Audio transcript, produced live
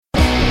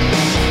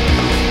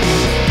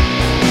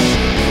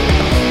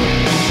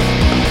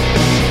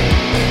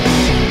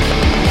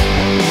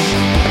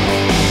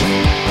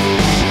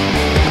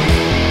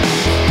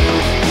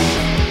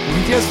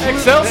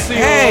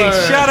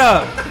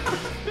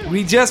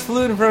We just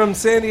flew in from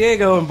San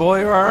Diego, and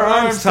boy, are our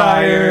arms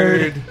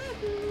tired.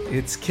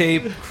 It's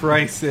Cape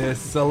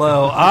Crisis.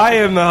 Hello, I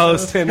am the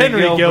host,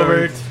 Henry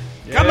Gilbert.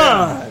 Come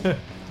on.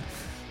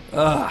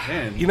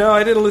 You know,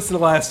 I didn't listen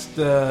to last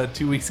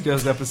 2 weeks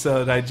ago's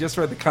episode. I just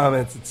read the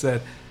comments that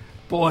said,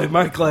 boy, am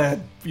I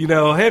glad,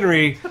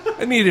 Henry,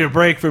 I needed a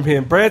break from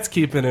him. Brett's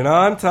keeping it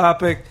on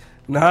topic,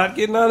 not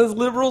getting on his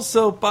liberal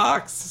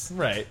soapbox.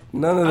 Right.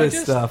 None of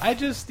this stuff.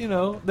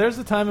 There's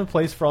a time and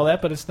place for all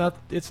that, but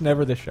it's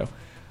never this show.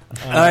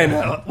 I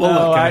know.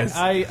 Well, look, guys.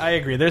 I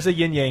agree. There's a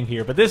yin-yang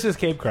here, but this is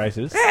Cape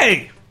Crisis.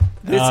 Hey!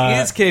 This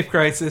is Cape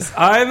Crisis.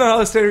 I'm the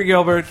host, Henry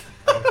Gilbert,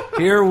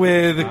 here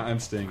with I'm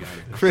staying out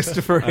of this.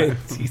 Christopher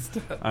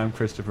Antista. I'm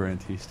Christopher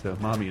Antista.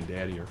 Mommy and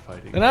Daddy are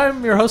fighting. And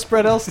I'm your host,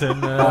 Brett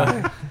Elston. All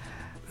right.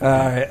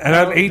 And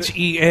I'm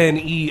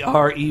HENEREYG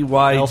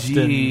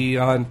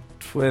on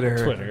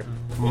Twitter.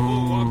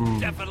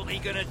 Definitely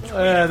gonna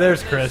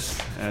there's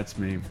Chris. That's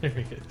me.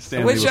 I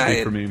Stanley will wish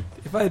speak for me.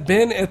 If I had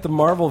been at the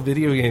Marvel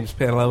video games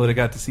panel, I would have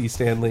got to see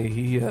Stanley.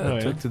 He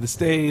took to the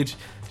stage.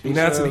 He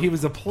announced that he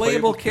was a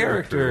playable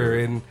character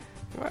in.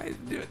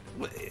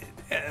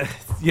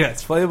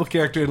 Yes, playable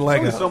character in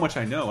Lego. There's so much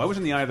I know. I was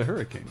in the Eye of the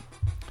Hurricane.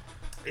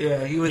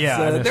 Yeah, he was.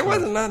 Yeah, there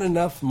wasn't not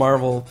enough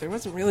Marvel. There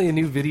wasn't really a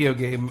new video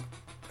game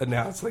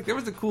announced. Like there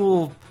was a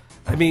cool,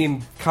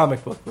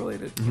 comic book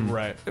related.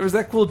 Right. There was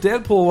that cool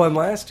Deadpool one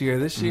last year.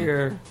 This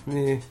year,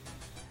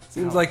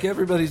 seems like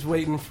everybody's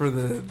waiting for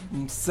the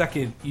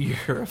second year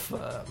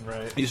of.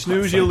 Right. You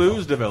snooze, you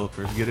lose,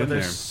 developers. Get in there.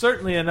 There's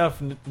certainly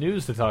enough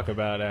news to talk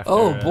about after.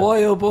 Oh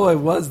boy,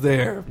 was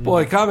there.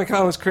 Boy,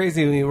 Comic-Con was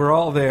crazy. We were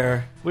all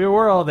there. We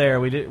were all there.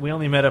 We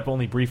only met up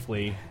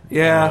briefly.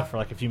 Yeah. For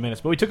like a few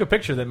minutes. But we took a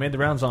picture that made the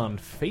rounds on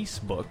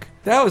Facebook.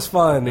 That was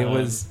fun. It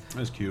was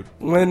cute.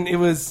 when it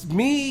was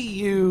me,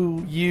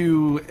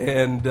 you,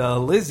 and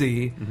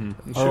Lizzie,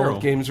 our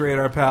old Games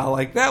Radar pal.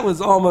 Like that was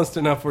almost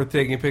enough worth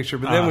taking a picture.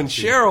 But then when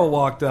Cheryl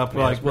walked up,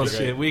 we're like, well,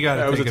 shit, we got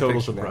to. That was take a total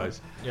picture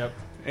surprise. now. Yep.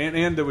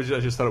 And there was, I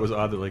just thought it was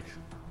odd that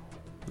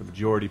the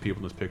majority of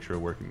people in this picture are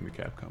working in the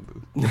Capcom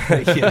booth.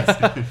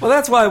 Yes. Well,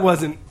 that's why it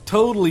wasn't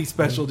totally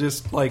special.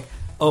 Just like,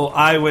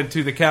 I went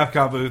to the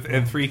Capcom booth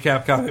and 3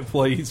 Capcom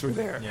employees were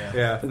there.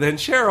 Yeah. But then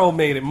Cheryl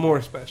made it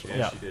more special.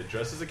 Yeah, she did.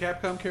 Dressed as a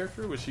Capcom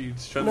character? Was she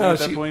Chun-Li No, at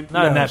that point?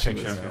 Not in that she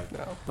picture. wasn't.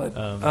 No.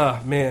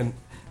 But man,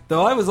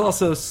 though I was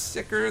also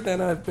sicker than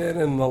I've been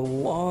in the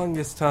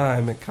longest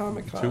time at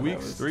Comic-Con. 2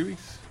 weeks? 3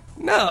 weeks?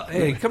 No,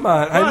 hey, come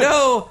on. I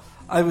know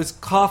I was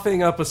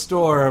coughing up a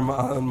storm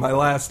on my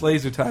last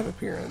Laser Time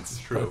appearance.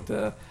 True.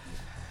 But,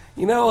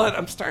 you know what?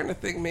 I'm starting to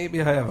think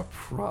maybe I have a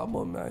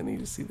problem. I need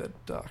to see the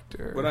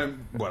doctor.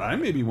 What I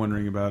may be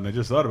wondering about, and I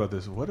just thought about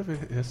this, what if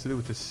it has to do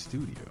with the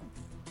studio?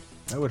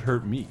 That would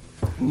hurt me.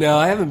 No,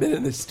 I haven't been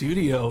in the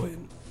studio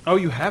in, Oh,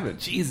 you haven't?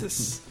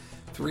 Jesus,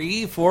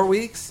 3-4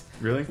 weeks?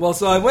 Really? Well,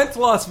 so I went to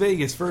Las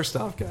Vegas first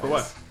off, guys. For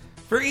what?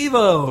 For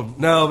Evo.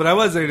 No, but I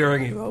was there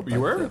during Evo. You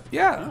were?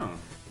 Yeah. Oh.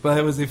 But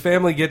it was a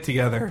family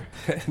get-together.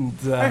 And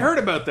I heard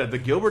about that. The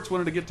Gilberts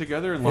wanted to get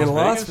together in Las Vegas?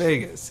 Las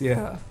Vegas,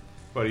 yeah.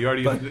 But you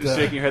already But,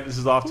 shaking your head, this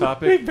is off We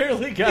topic?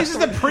 barely got. This is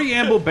the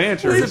preamble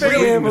banter. This is the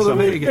preamble to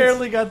We Vegas.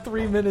 barely got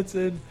 3 minutes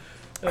in.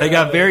 I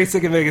got very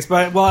sick of Vegas,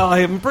 but I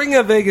am bringing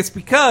up Vegas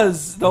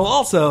because, though,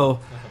 also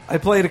I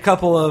played a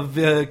couple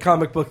of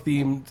comic book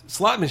themed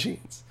slot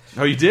machines.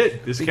 Oh, you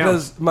did? This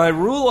Because counts. my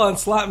rule on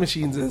slot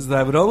machines is that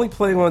I would only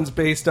play ones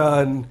based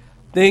on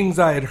things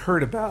I had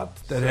heard about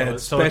that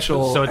had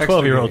special. So a extra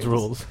 12-year-old's games.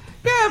 rules.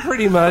 Yeah,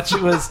 pretty much.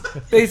 It was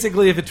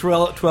basically if a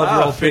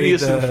 12-year-old paid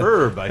Phineas and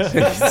Ferb, I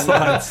see.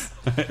 slots.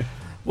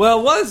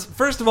 Well,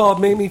 first of all, it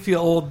made me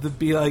feel old to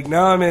be like,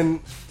 now I'm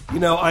in.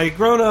 I had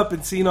grown up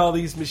and seen all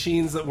these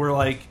machines that were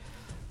like.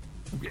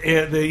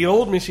 The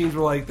old machines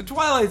were like the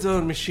Twilight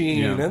Zone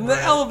machine and the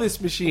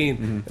Elvis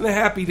machine and the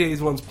Happy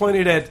Days ones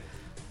pointed at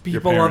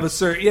people of a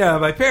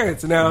certain my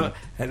parents. And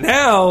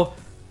now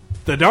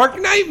the Dark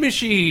Knight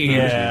machine,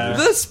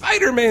 the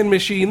Spider-Man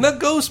machine, the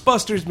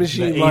Ghostbusters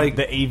machine,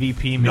 The AVP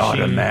machine.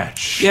 Not a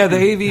match. Yeah, the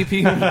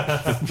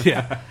AVP.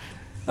 Yeah.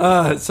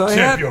 So I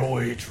had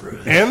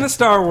and the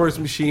Star Wars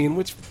machine,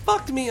 which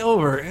fucked me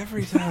over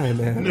every time,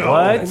 man.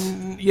 What?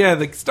 And,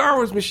 the Star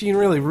Wars machine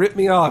really ripped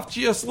me off,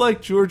 just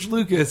like George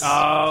Lucas.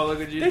 Oh,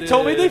 look at you. They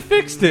told me they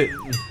fixed it.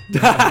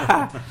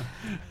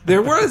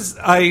 There was,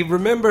 I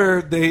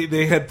remember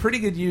they had pretty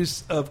good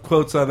use of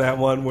quotes on that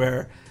one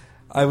where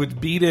I would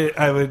beat it.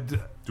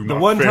 The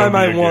not one fail time me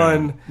I again.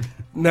 won,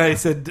 and I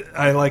said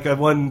I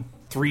won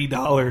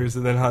 $3,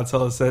 and then Han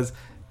Solo says,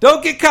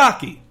 "Don't get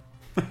cocky."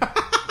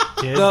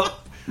 Kid. So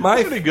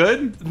my Pretty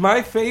good.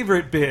 My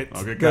favorite bit,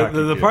 Okay, cocky,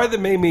 the kid. part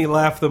that made me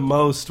laugh the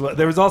most,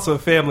 there was also a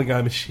Family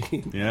Guy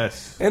machine.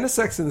 Yes. And a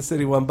Sex and the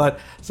City one. But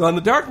so on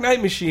the Dark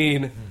Knight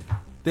machine,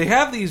 they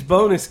have these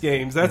bonus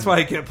games. That's why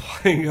I kept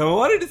playing. I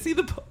wanted to see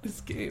the bonus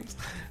games.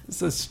 It's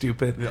so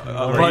stupid.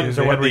 Is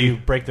there one where you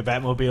break the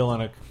Batmobile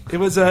on a... It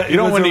was a. You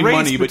don't want any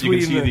money, but you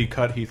can see the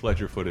cut Heath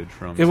Ledger footage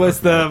from. It was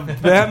the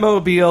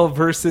Batmobile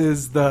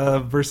versus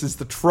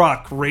the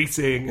truck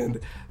racing, and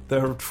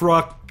the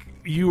truck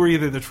you were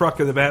either the truck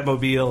or the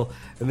Batmobile,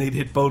 and they'd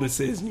hit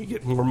bonuses, and you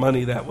get more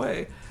money that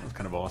way. That was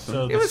kind of awesome.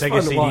 So It the was fun Sega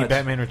to CD watch.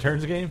 Batman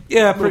Returns game?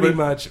 Yeah, pretty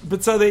much.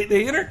 But so they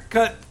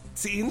intercut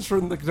scenes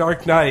from The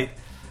Dark Knight,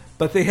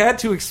 but they had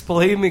to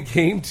explain the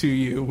game to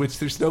you, which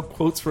there's no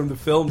quotes from the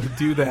film to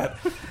do that.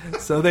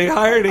 So they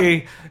hired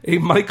a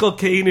Michael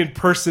Caine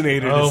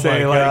impersonator to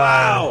say, like,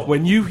 God.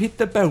 when you hit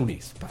the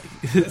bonus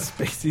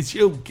spaces,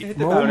 you'll get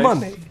more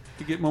money.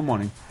 You get more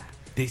money.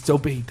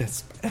 Disobey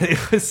this.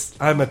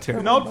 I'm a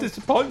terrible. Not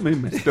disappoint me,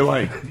 Mr.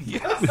 White.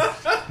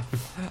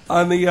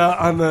 On the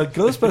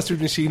Ghostbusters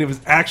machine, it was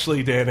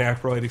actually Dan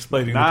Aykroyd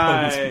explaining the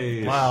bonus.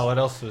 Nice. Wow, what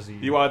else was he?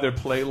 You either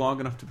play long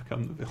enough to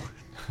become the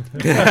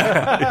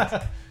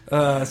villain.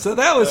 So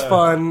that was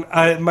fun.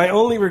 My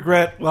only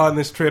regret on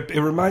this trip,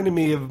 it reminded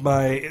me of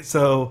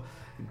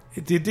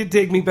it did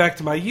take me back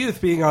to my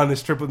youth being on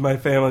this trip with my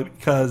family,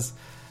 because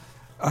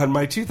on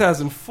my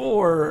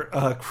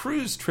 2004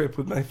 cruise trip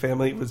with my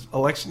family, it was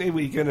Election Day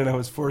weekend, and I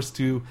was forced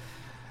to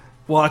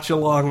watch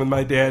along with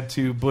my dad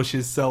to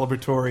Bush's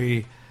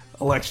celebratory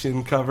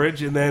election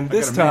coverage. And then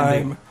this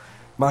time,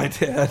 my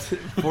dad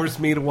forced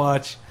me to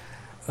watch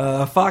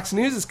Fox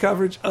News'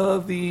 coverage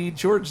of the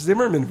George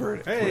Zimmerman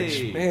verdict. Hey.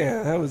 Which,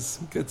 man, that was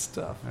some good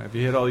stuff. Have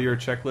you hit all your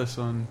checklists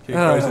on Cape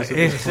Crisis? At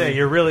this point?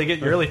 You're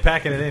really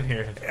packing it in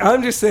here.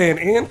 I'm just saying,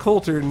 Ann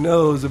Coulter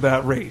knows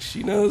about race.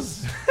 She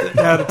knows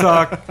how to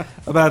talk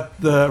about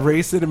the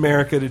race in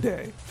America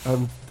today.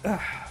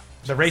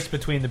 The race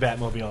between the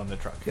Batmobile and the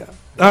truck. Yeah.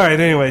 All right,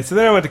 anyway, so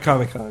then I went to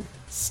Comic-Con.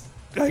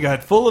 I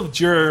got full of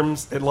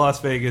germs at Las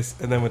Vegas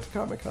and then went to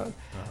Comic-Con.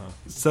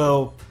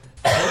 So,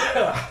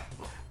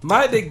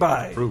 my big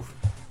buy. Proof.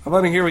 I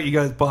want to hear what you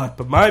guys bought,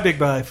 but my big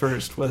buy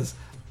first was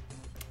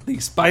the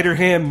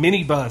Spider-Ham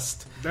mini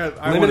bust. I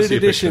wanna Limited see a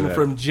picture edition of that.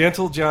 from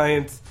Gentle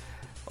Giant.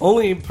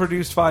 Only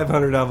produced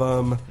 500 of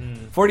them.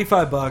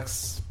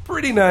 $45.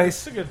 Pretty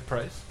nice. It's a good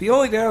price. The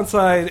only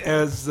downside,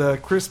 as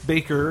Chris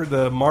Baker,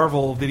 the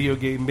Marvel video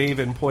game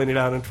maven, pointed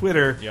out on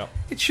Twitter, Yep.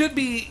 it should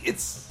be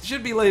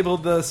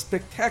labeled the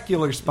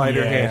Spectacular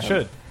Spider-Ham. Yeah, it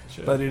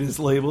should. But it is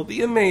labeled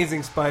the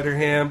Amazing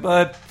Spider-Ham.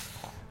 But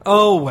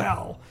oh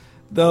well.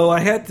 Though I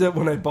had to,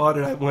 when I bought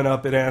it, I went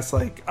up and asked,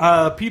 like,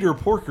 Peter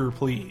Porker,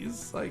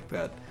 please, like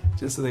that,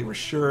 just so they were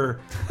sure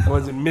I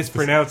wasn't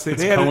mispronouncing.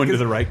 It's going to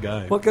the right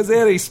guy. Well, because they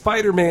had a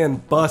Spider-Man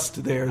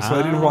bust there, so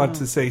I didn't want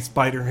to say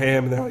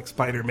Spider-Ham, and they're like,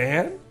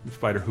 Spider-Man?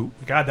 Spider who?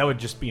 God, that would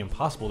just be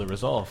impossible to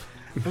resolve.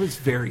 I was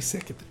very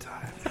sick at the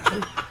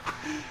time.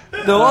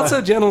 Though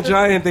also Gentle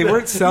Giant, they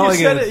weren't selling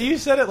You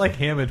said it like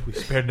Hammond. We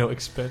spared no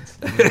expense.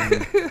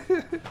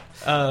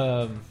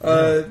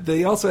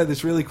 They also had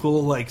this really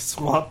cool, like,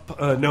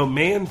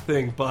 man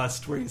thing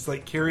bust where he's,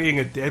 like, carrying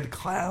a dead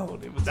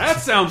clown. It was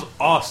That sounds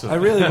awesome. I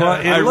really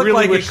want. It I looked really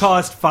like wish- it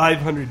cost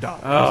 $500.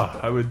 Oh,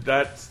 I would.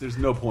 There's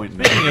no point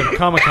in Speaking that. of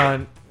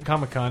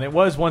Comic Con, it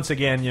was once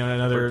again,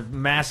 another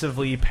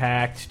massively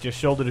packed, just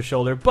shoulder to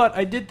shoulder. But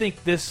I did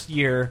think this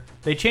year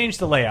they changed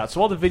the layout,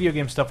 so all the video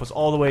game stuff was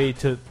all the way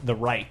to the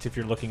right if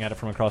you're looking at it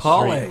from across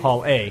Hall the street. A.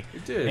 Hall A.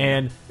 It did.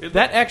 And It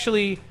that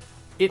actually,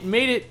 it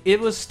made it.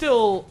 It was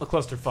still a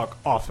clusterfuck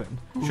often,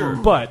 Sure.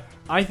 but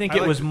I think I it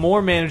like was it.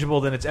 more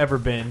manageable than it's ever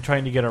been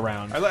trying to get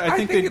around. I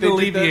think they it did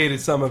alleviated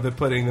some of it,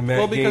 putting the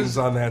Well, because- games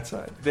on that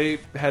side. They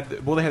had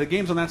the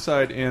games on that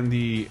side, and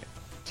the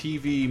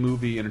TV,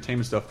 movie,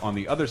 entertainment stuff on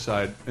the other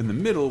side. In the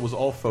middle was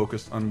all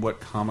focused on what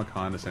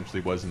Comic-Con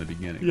essentially was in the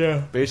beginning.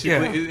 Yeah.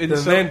 Basically, Yeah, the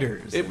so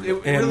vendors It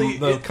and really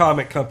the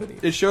comic companies.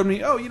 it showed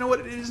me, oh, you know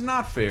what? It is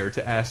not fair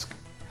to ask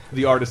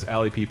the Artist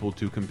Alley people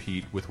to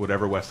compete with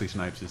whatever Wesley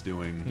Snipes is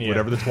doing, Yeah.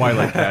 whatever the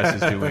Twilight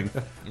cast is doing.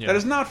 Yeah. That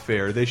is not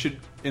fair. They should.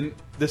 And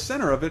the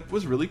center of it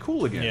was really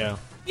cool again. Yeah.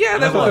 Yeah, I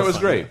that thought that was was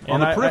great. And On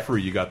the I-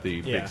 periphery, you got the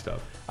Yeah. big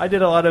stuff. I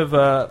did a lot of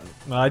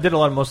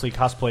mostly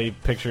cosplay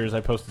pictures.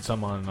 I posted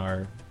some on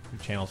our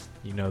channels.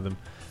 You know them.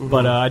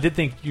 But I did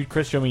think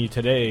Chris showed me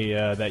today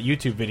that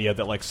YouTube video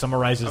that like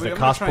summarizes I'm the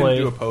gonna try and cosplay.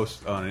 do a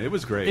post on it. It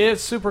was great.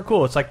 It's super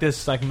cool. It's like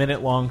this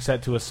minute long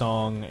set to a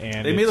song,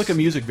 and They made like a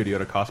music video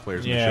to cosplayers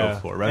on the show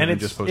floor rather and than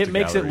it's- just post it a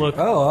makes gallery. it look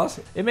Oh,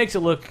 awesome. it makes it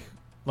look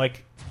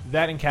like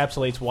that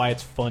encapsulates why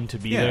it's fun to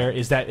be Yeah. there.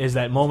 Is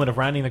that moment of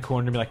rounding the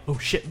corner and be like, oh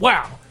shit,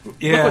 wow,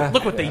 Yeah.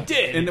 look what they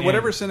did, And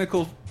whatever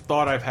cynical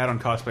thought I've had on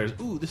cosplayers,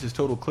 ooh, this is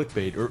total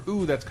clickbait, or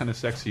ooh, that's kind of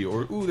sexy,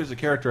 or ooh, there's a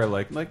character I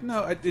like. Like,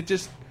 no, it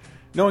just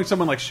knowing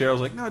someone like Cheryl's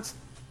like, no, it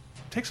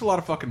takes a lot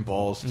of fucking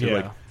balls to Yeah.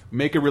 like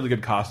make a really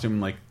good costume,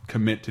 and like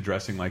commit to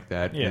dressing like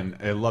that. Yeah. And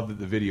I love that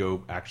the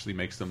video actually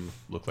makes them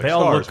look like They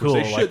stars. all look cool.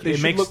 Which they should. Like, They it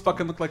should makes-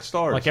 look like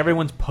stars. like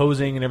everyone's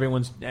posing and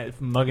everyone's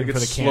mugging Like for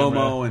the it's camera. slow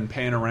mo and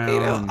pan around. You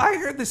know, I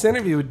heard this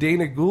interview with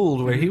Dana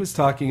Gould where he was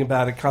talking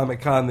about at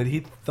Comic-Con that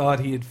he thought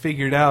he had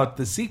figured out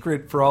the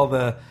secret for all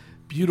the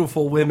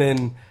beautiful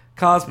women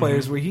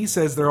cosplayers, where he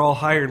says they're all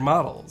hired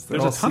models. They're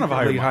There's all a ton of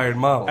secretly hired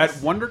models. At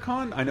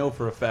WonderCon, I know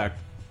for a fact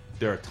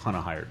there are a ton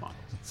of hired models.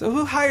 So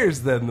who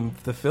hires them?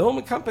 The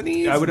film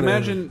companies? I would The-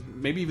 imagine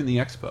maybe even the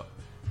expo.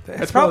 the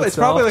It's expo probably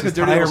itself, like a just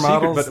dirty hire little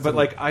secret, models but to-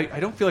 like I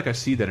don't feel like I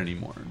see that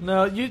anymore.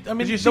 No, I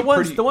mean you the see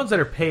ones pretty- the ones that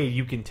are paid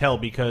you can tell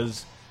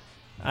because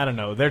I don't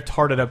know, they're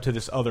tarted up to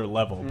this other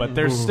level, but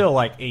there's still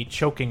like a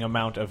choking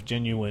amount of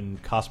genuine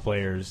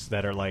cosplayers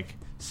that are like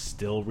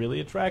still really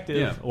attractive.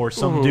 Yeah. Or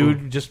some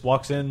dude just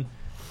walks in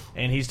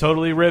and he's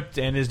totally ripped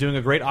and is doing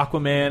a great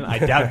Aquaman. I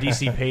doubt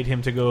DC paid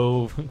him to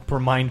go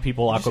remind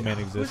people Aquaman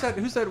exists.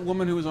 Who's that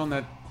woman who was on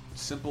that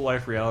Simple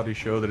Life reality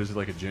show that is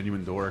like a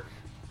genuine dork?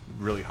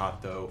 Really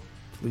hot though.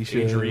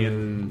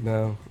 Adrian.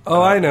 No.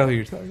 Oh, I know who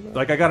you're talking about.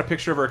 Like I got a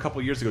picture of her a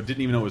couple years ago.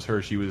 Didn't even know it was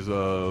her. She was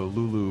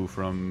Lulu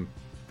from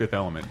Fifth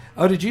Element.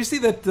 Oh, did you see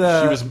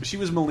that? She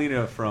was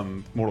Melina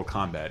from Mortal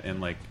Kombat, and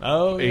like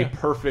yeah.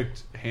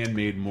 perfect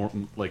handmade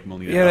like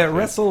Melina. Yeah, that outfit.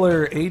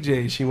 wrestler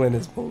AJ, she went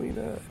as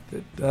Melina.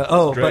 But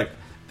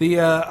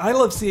I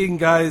love seeing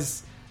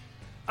guys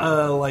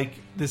like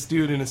this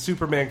dude in a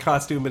Superman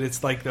costume, but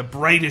it's like the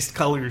brightest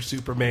color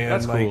Superman.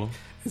 That's like, cool.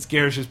 As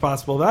garish as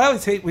possible. But I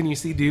always hate when you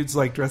see dudes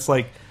like dressed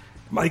like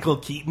Michael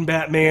Keaton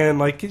Batman,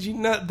 like because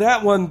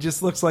that one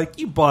just looks like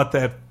you bought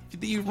that.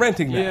 You're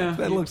renting that. Yeah,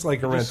 that looks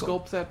like a rental.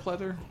 Sculpt that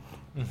pleather.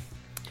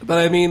 But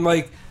I mean,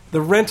 like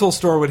the rental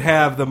store would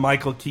have the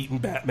Michael Keaton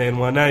Batman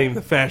one, not even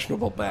the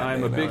fashionable Batman.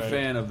 I'm a big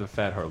fan of the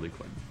Fat Harley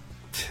Quinn.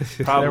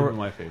 Probably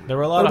my favorite. There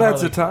were a lot of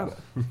Zatanna.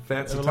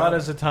 There were a lot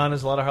of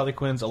Zatannas, a lot of Harley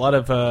Quinns, a lot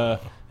of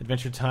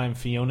Adventure Time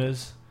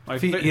Fionas.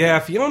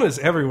 Fiona's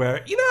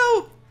everywhere. You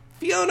know,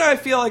 Fiona, I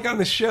feel like on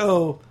the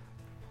show,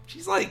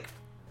 she's like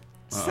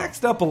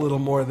sexed up a little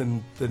more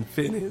than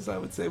Finn is, I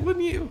would say.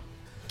 Wouldn't you?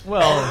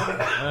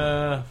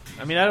 Well,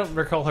 I mean, I don't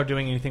recall her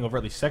doing anything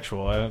overtly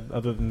sexual,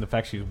 other than the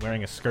fact she's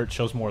wearing a skirt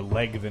shows more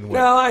leg than what.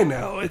 No, I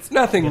know it's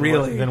nothing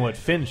really than what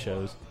Finn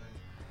shows.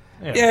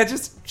 Yeah, it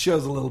just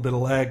shows a little bit of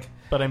leg.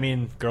 But I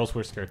mean, girls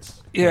wear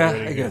skirts. Yeah,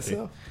 I guess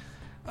so.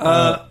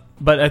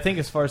 But I think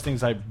as far as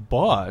things I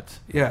bought,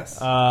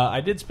 yes,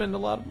 I did spend a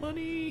lot of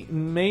money.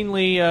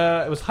 Mainly,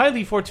 it was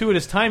highly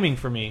fortuitous timing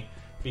for me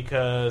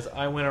because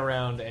I went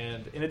around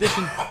and in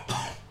addition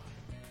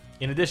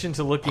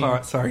to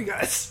looking, sorry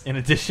guys. In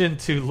addition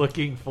to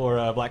looking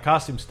for black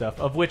costume stuff,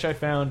 of which I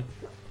found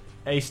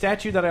a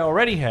statue that I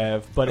already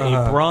have, but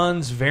a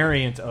bronze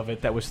variant of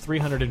it that was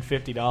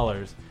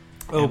 $350.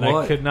 Oh, and boy.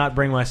 I could not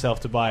bring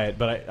myself to buy it,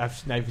 but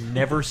I've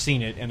never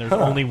seen it, and there's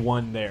only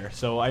one there.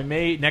 So I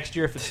may next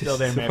year, if it's still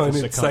there, I may have to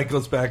succumb.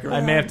 Cycles back around.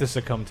 I may have to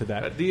succumb to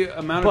that. The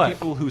amount of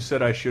people who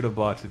said I should have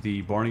bought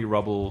the Barney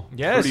Rubble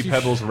Fruity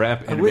Pebbles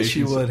wrap I wish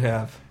you would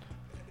have.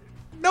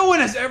 No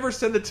one has ever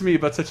said that to me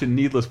about such a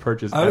needless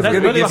purchase. I was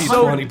going to give you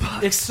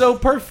 $20. It's so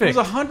perfect. It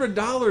was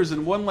 $100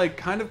 in one like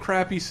kind of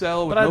crappy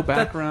cell with no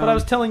background. But I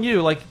was telling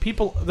you, like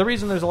people, the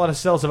reason there's a lot of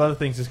sales of other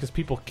things is because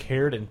people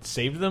cared and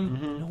saved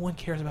them. No one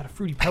cares about a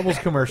Fruity Pebbles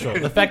commercial.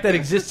 The fact that it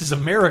exists is a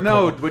miracle.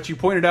 No, but you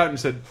pointed out and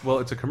said, "Well,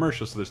 it's a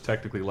commercial, so there's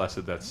technically less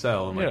at that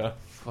cell." I'm like,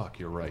 fuck,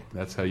 you're right.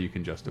 That's how you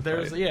can justify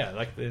it. Yeah,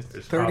 like this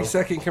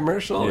 30-second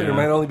commercial. There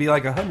might only be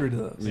like 100 of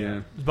those.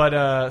 Yeah.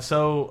 But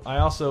so I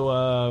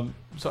also.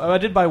 So I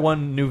did buy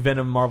one new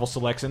Venom Marvel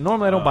Selects, and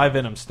normally I don't buy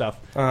Venom stuff.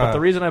 But the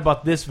reason I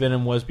bought this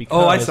Venom was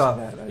because I saw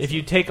that. If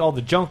you take all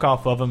the junk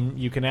off of him,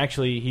 you can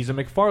actually he's a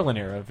McFarlane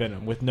era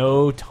Venom with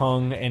no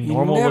tongue and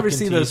normal. You never looking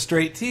see teeth. those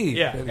straight teeth.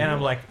 Yeah, and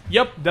I'm like,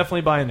 yep,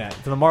 definitely buying that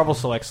for the Marvel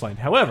Selects line.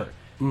 However,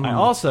 I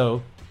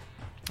also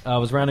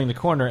was rounding the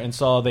corner and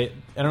saw I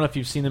don't know if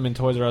you've seen them in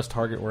Toys R Us,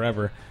 Target,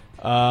 wherever.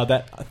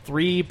 That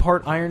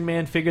 3-part Iron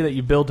Man figure that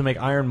you build to make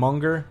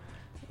Ironmonger.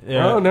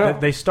 Oh, no.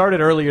 They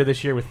started earlier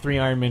this year with 3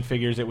 Iron Man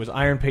figures. It was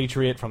Iron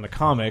Patriot from the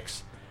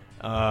comics,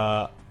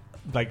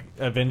 like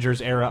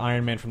Avengers era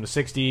Iron Man from the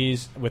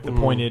 60s with the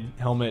pointed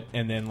helmet,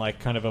 and then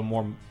like kind of a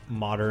more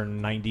modern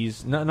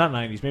 90s, not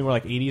 90s, maybe more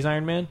like 80s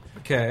Iron Man.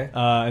 Okay.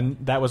 And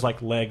that was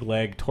like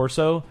leg,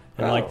 torso.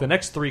 And like the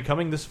next 3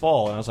 coming this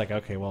fall. And I was like,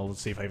 okay, well, let's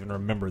see if I even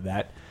remember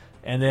that.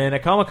 And then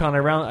at Comic-Con,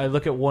 I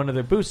look at one of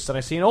their booths and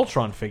I see an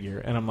Ultron figure.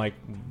 And I'm like,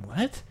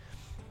 what?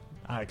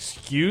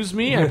 Excuse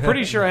me? I'm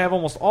pretty sure I have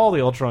almost all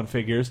the Ultron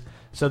figures.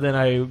 So then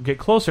I get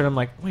closer and I'm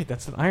like, wait,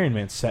 that's an Iron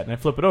Man set. And I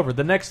flip it over.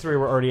 The next 3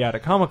 were already out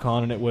at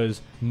Comic-Con, and it was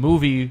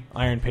movie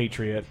Iron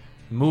Patriot,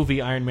 movie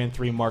Iron Man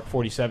 3 Mark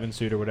 47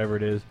 suit or whatever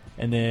it is,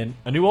 and then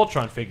a new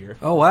Ultron figure.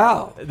 Oh,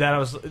 wow.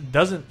 That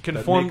doesn't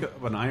conform.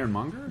 That make an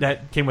Ironmonger?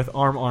 That came with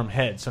arm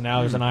head. So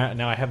now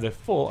now I have the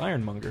full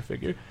Ironmonger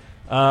figure.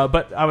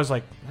 But I was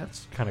like,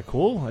 that's kind of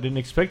cool. I didn't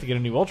expect to get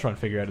a new Ultron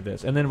figure out of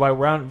this. And then while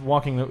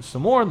walking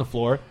some more on the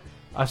floor,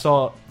 I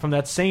saw from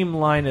that same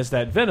line as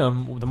that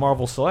Venom, the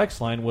Marvel Selects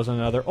line, was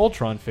another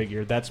Ultron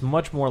figure that's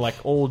much more like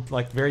old,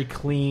 like very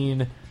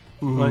clean,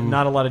 like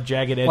not a lot of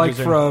jagged edges. Like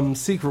from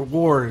Secret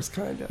Wars,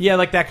 kind of. Yeah,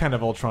 like that kind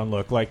of Ultron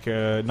look, like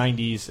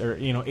 90s or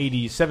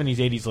 80s, 70s,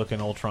 80s looking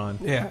Ultron.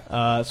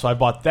 Yeah. So I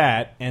bought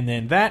that, and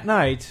then that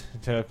night,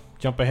 to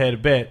jump ahead a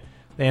bit,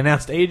 they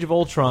announced Age of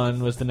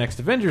Ultron was the next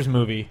Avengers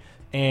movie,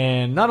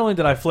 and not only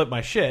did I flip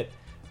my shit,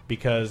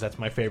 because that's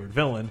my favorite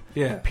villain.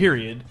 Yeah.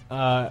 Period.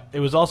 It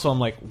was also, I'm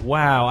like,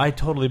 wow, I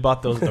totally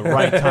bought those at the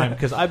right time,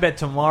 because I bet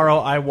tomorrow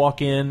I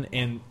walk in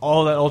and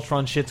all that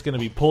Ultron shit's going to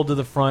be pulled to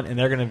the front, and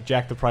they're going to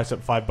jack the price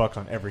up $5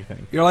 on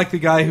everything. You're like the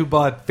guy who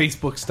bought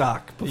Facebook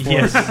stock before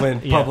it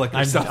went public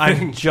or something.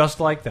 I'm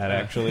just like that,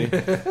 actually.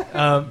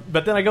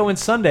 But then I go in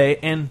Sunday,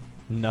 and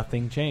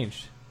nothing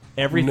changed.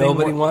 everything.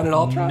 Nobody wanted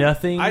Ultron?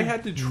 Nothing. I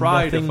had to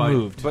try to find,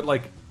 moved. but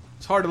like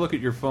it's hard to look at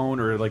your phone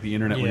or like the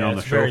internet when Yeah, you're on the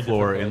it's show very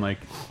floor. difficult. And like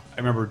I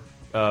remember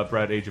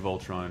Brad Age of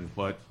Ultron.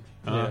 What?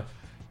 Yeah.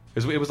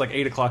 It was like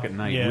 8 o'clock at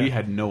night. Yeah. We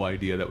had no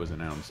idea that was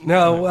announced.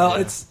 No, well,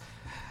 it's...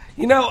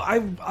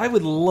 I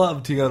would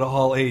love to go to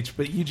Hall H,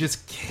 but you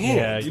just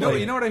can't. Yeah,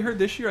 You know what I heard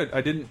this year?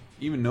 I didn't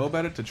even know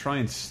about it. To try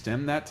and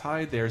stem that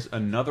tide, there's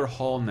another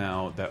hall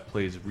now that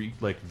plays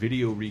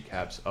video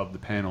recaps of the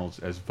panels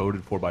as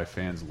voted for by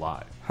fans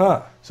live.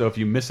 Huh. So if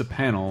you miss a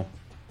panel,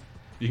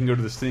 you can go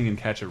to this thing and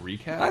catch a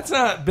recap. That's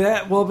not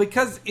bad. Well,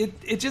 because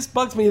it just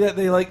bugs me that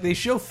they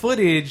show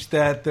footage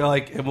that they're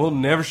like, and we'll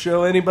never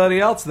show anybody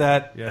else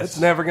that. Yes. That's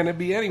never going to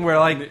be anywhere.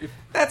 Like,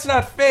 that's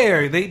not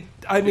fair.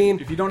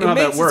 If you don't know how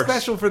that works, it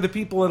special for the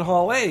people in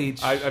Hall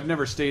H. I've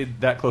never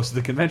stayed that close to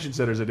the convention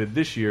center as I did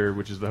this year,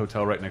 which is the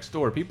hotel right next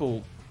door.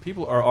 People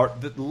are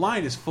the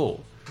line is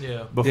full.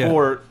 Yeah.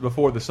 Before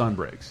the sun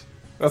breaks.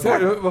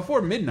 Exactly.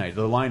 Before midnight,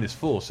 the line is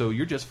full, so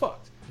you're just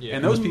fucked. Yeah.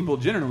 And those people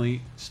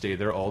generally stay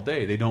there all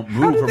day. They don't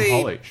How move do from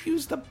Hall they H.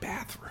 use the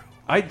bathroom?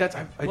 I Well, do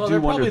they're wonder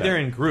probably that. there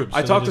in groups.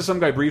 I so talked they to some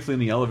guy briefly in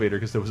the elevator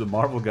because there was a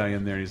Marvel guy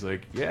in there. And he's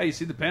like, "Yeah, you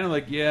see the panel?"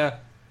 Like, "Yeah,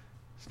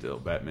 still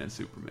Batman,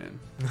 Superman."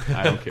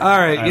 I don't care. All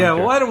right, I don't yeah. care.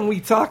 Well, why don't we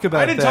talk about?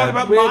 I didn't talk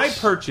about my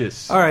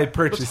purchase. All right,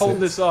 purchases. Let's hold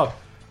this up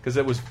because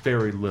that was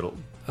very little.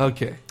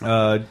 Okay.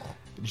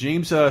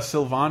 James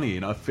Silvani,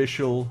 an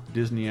official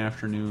Disney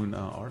Afternoon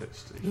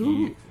artist,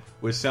 he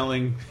was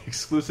selling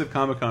exclusive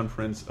Comic-Con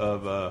prints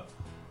of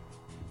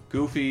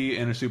Goofy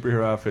in a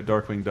superhero outfit,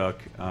 Darkwing Duck,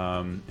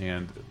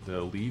 and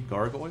the lead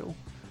gargoyle,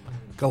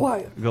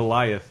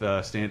 Goliath,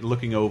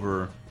 looking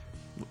over,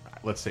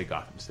 let's say,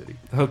 Gotham City.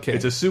 Okay.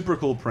 It's a super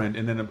cool print,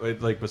 and then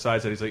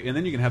besides that, he's like, and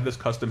then you can have this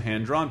custom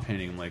hand-drawn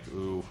painting. I'm like,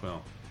 ooh,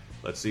 well,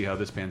 let's see how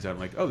this pans out. I'm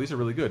like, oh, these are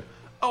really good.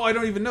 Oh, I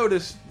don't even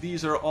notice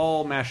these are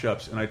all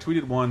mashups. And I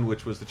tweeted one,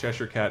 which was the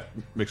Cheshire Cat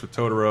mixed with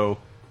Totoro. It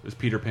was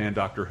Peter Pan,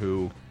 Doctor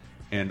Who,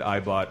 and I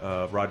bought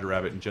Roger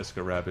Rabbit and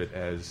Jessica Rabbit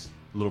as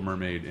Little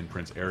Mermaid and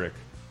Prince Eric.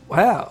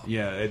 Wow.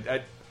 Yeah,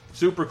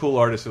 super cool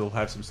artist. It'll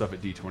have some stuff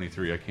at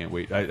D23. I can't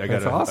wait. I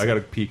got awesome. I got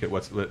to peek at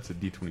what's at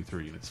D23,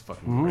 and it's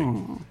fucking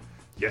great.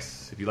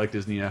 Yes, if you like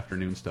Disney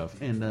Afternoon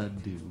stuff, and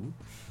do.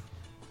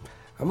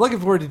 I'm looking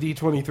forward to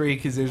D23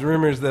 because there's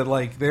rumors that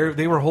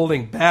they were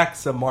holding back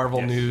some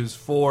Marvel news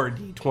for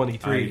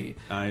D23.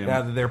 I am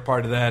now that they're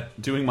part of that.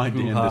 Doing my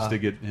damnedest to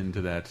get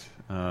into that.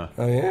 Oh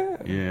yeah.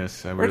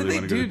 Yes, I Where really do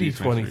want they to do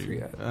go to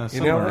D23 at?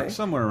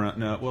 somewhere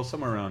around.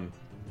 Somewhere around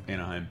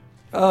Anaheim.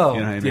 Oh,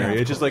 Anaheim yeah, area.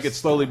 of It's just like course. it's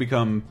slowly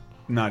become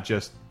not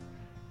just,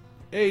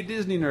 hey,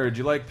 Disney nerd,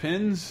 you like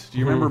pins? Do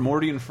you remember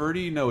Morty and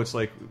Ferdy? No, it's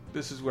like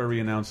this is where we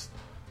announce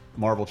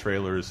Marvel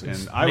trailers,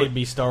 and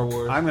maybe Star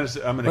Wars. I'm gonna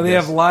Well, they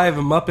guess have live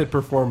Muppet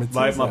performances.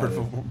 live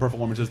Muppet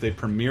performances. They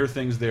premiere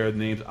things there.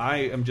 Names. I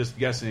am just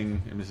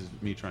guessing, and this is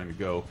me trying to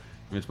go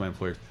convince my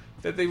employers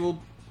that they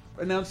will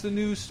announce the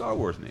new Star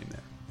Wars name there.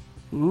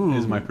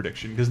 Is my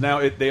prediction, because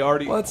now they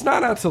already. Well, it's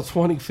not out till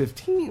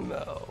 2015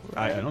 though.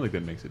 I don't think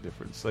that makes a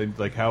difference.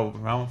 Like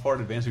how far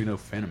in advance do we know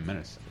Phantom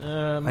Menace?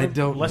 I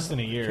don't. Less than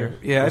a year.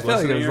 Yeah, I was feel less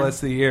like than it a was year? less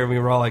than a year, and we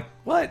were all like,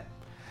 "What?"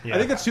 Yeah. I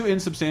think that's too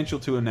insubstantial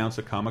to announce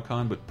at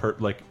Comic-Con, but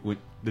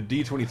the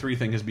D23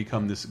 thing has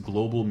become this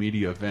global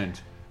media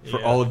event for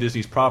Yeah. all of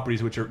Disney's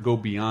properties, which go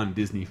beyond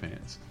Disney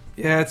fans.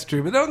 Yeah, it's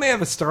true. But don't they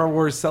have a Star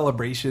Wars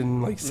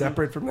celebration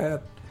separate from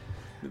that?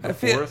 I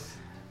feel. Fourth.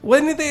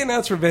 When did they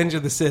announce Revenge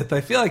of the Sith? I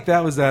feel like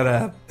that was at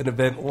an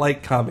event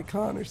like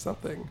Comic-Con or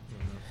something.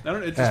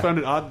 I just found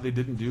it odd that they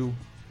didn't do.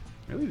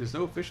 Really, there's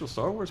no official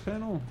Star Wars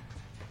panel.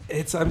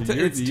 It's The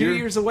 2 year-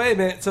 years away,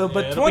 man. So,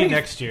 but it'll be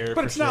next year.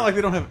 But it's not like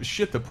they don't have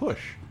shit to push.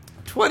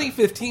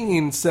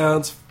 2015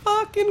 sounds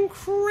fucking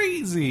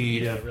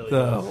crazy. Yeah, it really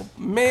though.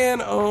 Man,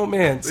 oh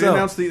man. They So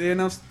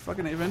announced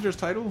fucking Avengers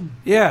title.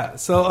 yeah.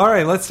 So all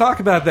right, let's talk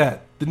about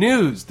that. The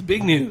news, the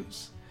big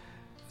news.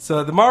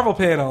 So the Marvel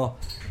panel.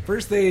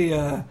 First, they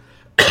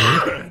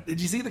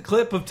did you see the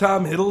clip of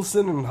Tom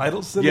Hiddleston and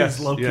Hiddleston Yes,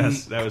 as Loki?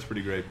 yes, that was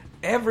pretty great.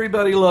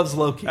 Everybody loves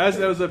Loki. That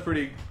was a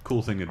pretty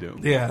cool thing to do.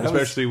 Yeah, that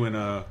especially when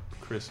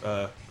Chris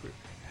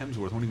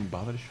Hemsworth won't even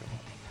bother to show up.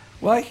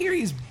 Well, I hear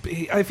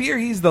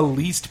he's the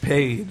least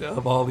paid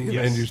of all the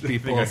Avengers I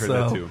think people. I heard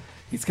so that too.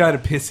 he's kind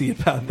of pissy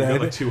about They that.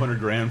 got like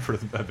 $200,000 for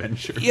the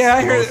Avengers. Yeah, I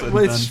All heard said and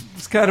which done.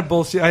 is kind of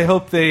bullshit. I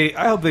hope they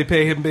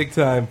pay him big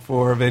time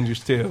for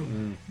Avengers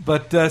 2.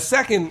 But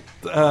second,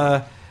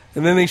 and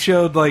then they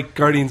showed like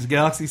Guardians of the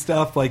Galaxy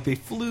stuff. Like they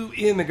flew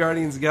in the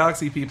Guardians of the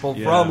Galaxy people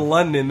Yeah. from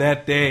London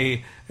that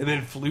day, and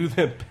then flew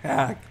them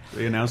back.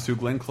 They announced who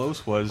Glenn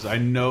Close was. I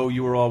know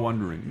you were all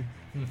wondering.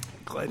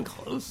 Glenn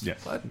Close.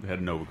 Yes, What? they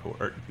had Nova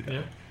Corps.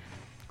 Yeah.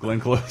 Glenn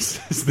Close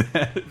is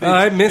that?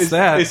 I missed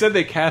that. They said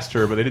they cast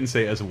her, but they didn't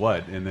say as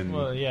what. And then,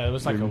 Well, yeah, it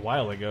was like a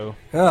while ago.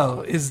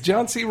 Oh, is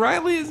John C.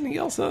 Reilly? Isn't he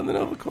also in the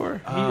Nova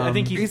Corps? I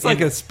think he's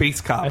like a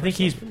space cop. I think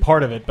he's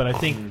part of it, but I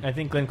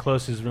think Glenn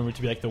Close is rumored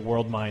to be like the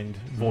World Mind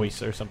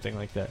voice or something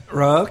like that.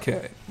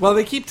 Okay. Well,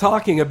 they keep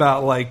talking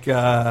about like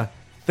Thanos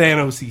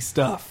Thanos-y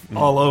stuff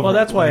all over. Well,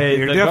 that's why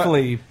they're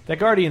definitely that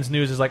Guardians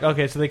news is like,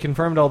 okay, so they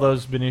confirmed all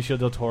those Benicio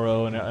del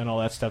Toro and all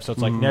that stuff. So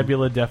it's like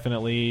Nebula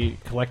definitely,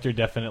 Collector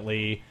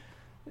definitely,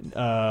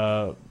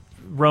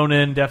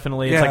 Ronan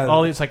definitely. It's like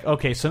all. It's like,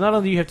 okay, so not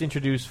only do you have to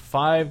introduce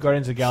 5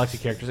 Guardians of the Galaxy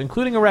characters,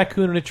 including a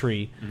raccoon and a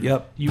tree.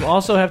 Yep. You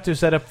also have to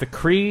set up the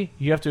Kree.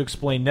 You have to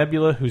explain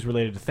Nebula, who's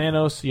related to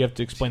Thanos. You have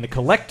to explain the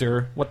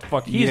Collector, what the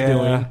fuck he's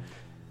doing,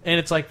 and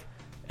it's like.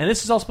 And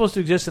this is all supposed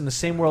to exist in the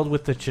same world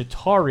with the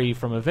Chitauri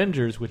from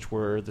Avengers, which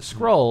were the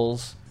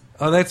Skrulls.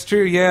 Oh, that's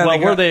true. Yeah.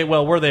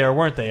 Well, were they or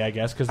weren't they? I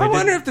guess because I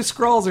wonder if the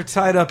Skrulls are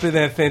tied up in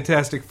that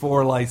Fantastic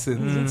Four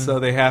license, and so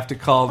they have to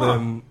call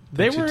them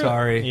the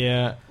Chitauri.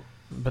 Yeah,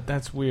 but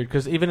that's weird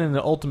because even in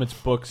the Ultimates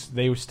books,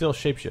 they were still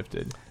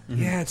shapeshifted.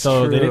 Yeah, it's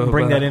so true. They didn't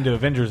bring that into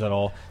Avengers at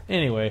all.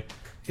 Anyway,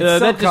 it's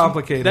so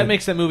complicated. That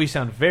makes that movie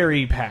sound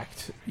very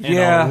packed and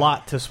a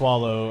lot to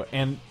swallow.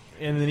 And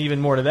then even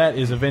more to that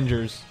is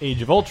Avengers: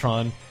 Age of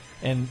Ultron.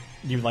 And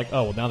you're like,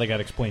 oh, well, now they got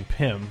to explain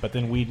Pym. But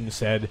then Whedon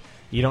said,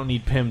 you don't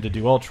need Pym to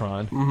do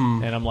Ultron.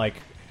 And I'm like,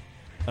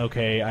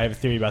 okay, I have a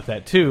theory about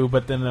that too.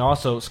 But then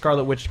also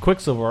Scarlet Witch,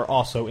 Quicksilver are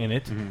also in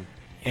it.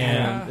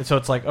 And so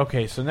it's like,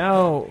 okay, so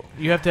now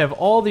you have to have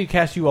all the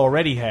cast you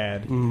already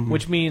had,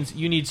 which means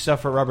you need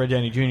stuff for Robert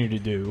Downey Jr. to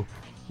do.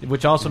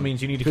 Which also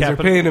means you need to cap. You're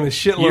paying him a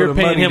shitload of money. You're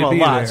paying him a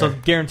lot, there. so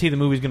guarantee the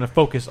movie's going to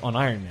focus on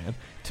Iron Man.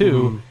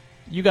 2,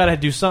 you got to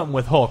do something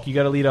with Hulk. You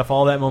got to lead off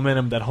all that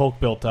momentum that Hulk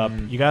built up.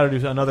 You got to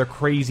do another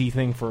crazy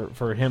thing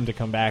for him to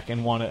come back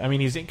and want to. I mean,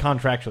 he's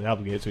contractually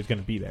obligated, so he's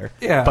going to be there.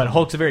 Yeah. But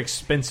Hulk's a very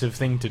expensive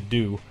thing to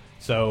do,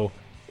 so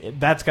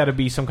that's got to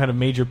be some kind of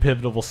major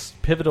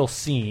pivotal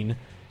scene.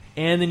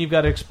 And then you've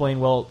got to explain,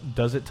 well,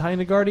 does it tie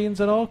into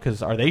Guardians at all?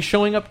 Because are they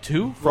showing up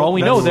too? For all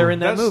we know, they're in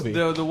that movie.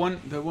 The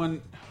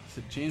one, is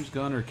it James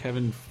Gunn or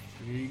Kevin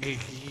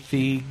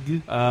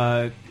Feige?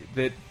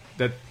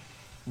 That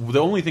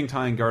the only thing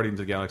tying Guardians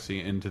of the Galaxy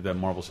into the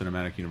Marvel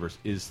Cinematic Universe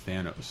is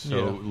Thanos.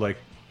 So,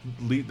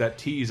 that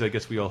tease, I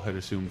guess we all had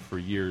assumed for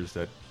years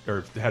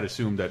or had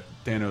assumed that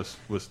Thanos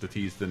was to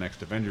tease the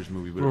next Avengers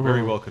movie, but it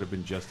very well could have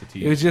been just a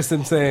tease. It was just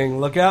them saying,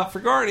 "Look out for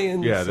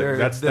Guardians." Yeah,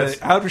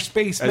 that's outer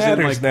space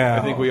matters now.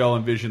 I think we all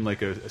envision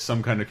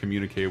some kind of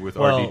communique with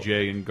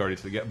RDJ and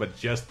Guardians of the Galaxy, but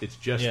it's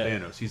just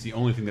Thanos. He's the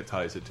only thing that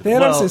ties it to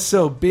Thanos is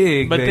so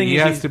big that he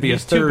has to be a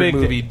third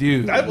movie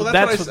dude. That's what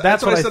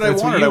I said. I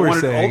wanted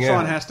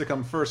Ultron has to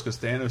come first because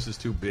Thanos is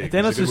too big.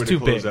 Thanos is too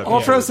big.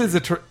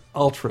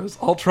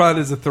 Ultron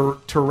is a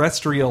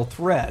terrestrial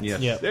threat. Yes.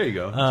 Yep. There you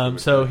go.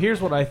 So here's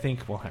what I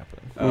think will happen.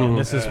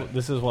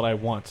 This is what I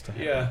want to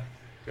happen. Yeah.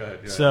 Go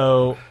ahead.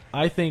 So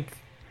I think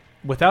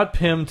without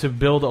Pym to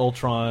build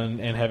Ultron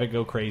and have it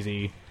go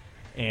crazy,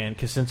 and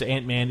because since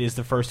Ant-Man is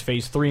the first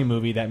Phase 3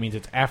 movie, that means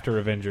it's after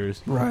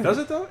Avengers. Right. Does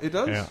it though? It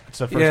does? Yeah. It's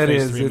the first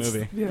Phase 3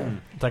 movie. Yeah.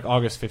 It's like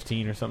August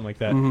 15 or something like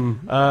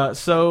that.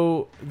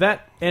 So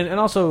that and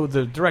also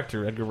the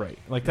director Edgar Wright,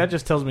 like that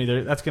just tells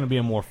me that's going to be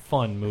a more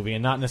fun movie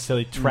and not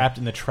necessarily trapped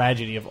in the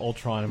tragedy of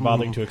Ultron and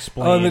bothering to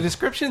explain. The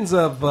descriptions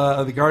of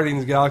the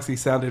Guardians of the Galaxy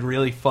sounded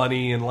really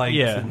funny and light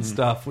and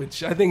stuff,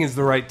 which I think is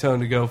the right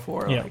tone to go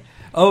for. Yeah.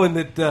 And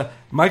that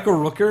Michael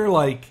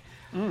Rooker,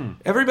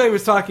 everybody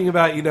was talking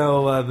about,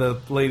 the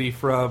lady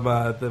from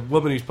the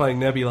woman who's playing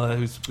Nebula,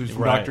 who's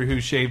from Doctor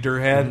Who, shaved her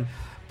head,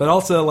 but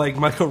also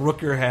Michael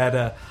Rooker had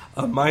a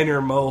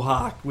minor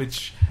mohawk,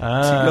 which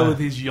to go with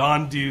his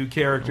Yondu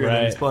character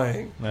that he's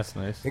playing. That's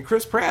nice. And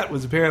Chris Pratt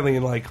was apparently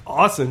in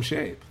awesome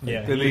shape.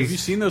 Yeah, have you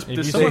seen those?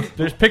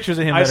 There's pictures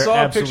of him. I that saw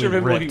are a picture of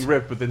him ripped. looking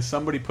ripped, but then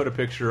somebody put a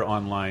picture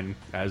online,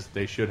 as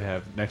they should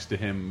have, next to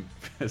him,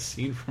 a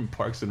scene from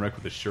Parks and Rec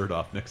with his shirt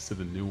off next to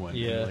the new one.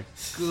 Yeah, like,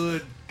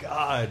 good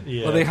God.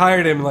 Yeah. Well, they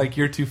hired him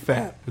you're too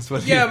fat. That's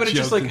what but it's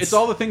just it's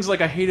all the things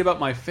I hate about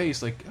my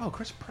face.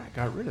 Chris Pratt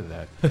got rid of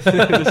that.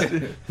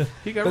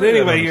 He got rid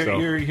of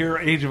that. Your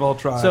Age of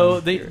Ultron.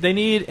 So they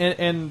need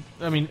and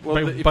I mean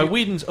by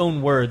Whedon's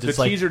own words, it's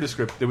the teaser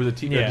description. There was a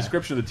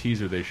description of the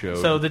teaser they showed.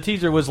 So the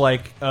teaser was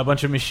like a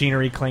bunch of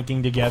machinery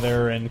clanking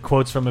together and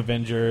quotes from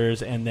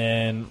Avengers, and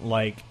then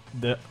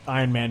the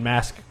Iron Man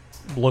mask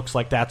looks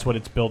like that's what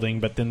it's building,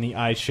 but then the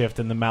eyes shift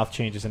and the mouth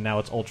changes, and now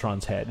it's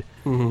Ultron's head.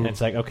 And it's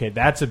like, okay,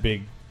 that's a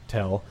big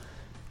tell.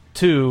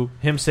 2,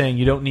 him saying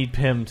you don't need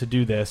Pym to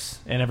do this,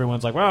 and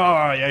everyone's like,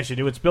 well, yes, you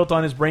do. It's built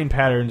on his brain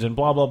patterns and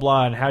blah blah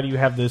blah. And how do you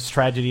have this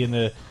tragedy in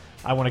the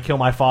I want to kill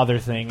my father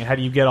thing? And how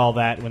do you get all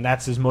that when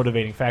that's his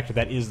motivating factor?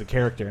 That is the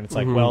character. And it's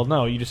like, well,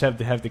 no, you just have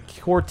to have the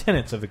core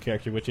tenets of the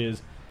character, which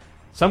is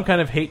some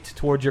kind of hate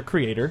towards your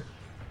creator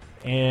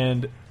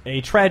and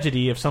a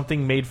tragedy of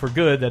something made for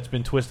good that's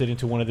been twisted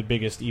into one of the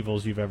biggest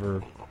evils you've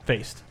ever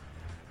faced.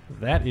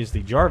 That is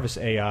the Jarvis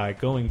AI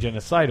going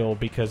genocidal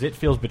because it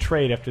feels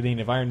betrayed after the end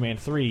of Iron Man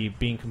 3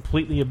 being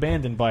completely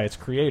abandoned by its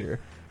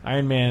creator.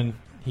 Iron Man,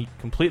 he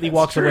completely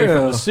walks away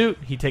from the suit.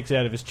 He takes it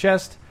out of his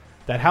chest.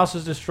 That house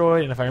is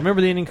destroyed. And if I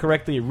remember the ending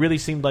correctly, it really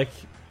seemed like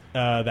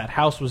that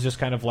house was just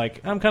kind of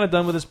like, I'm kind of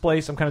done with this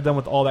place. I'm kind of done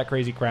with all that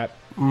crazy crap.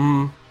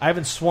 I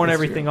haven't sworn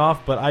everything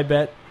off, but I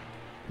bet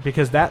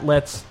because that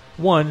lets,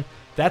 one,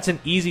 that's an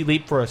easy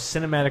leap for a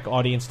cinematic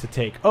audience to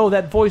take. Oh,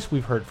 that voice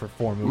we've heard for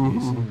 4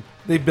 movies.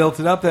 They built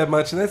it up that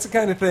much, and that's the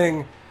kind of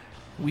thing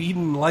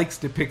Whedon likes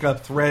to pick up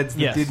threads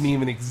that didn't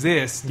even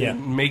exist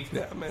and make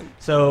them. And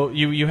so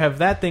you have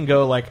that thing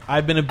go like,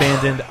 I've been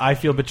abandoned, I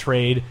feel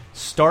betrayed.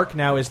 Stark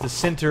now is the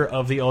center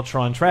of the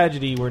Ultron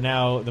tragedy, where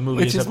now the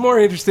movie which is more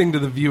interesting to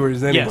the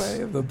viewers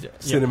anyway of the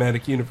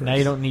cinematic universe. Now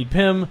you don't need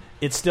Pym.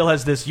 It still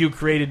has this, you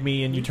created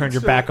me and you turned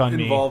your back on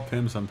me. Involve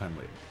Pym sometime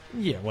later.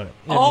 Yeah, whatever.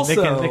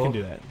 Also, they can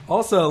do that.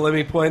 Also, let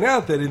me point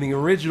out that in the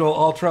original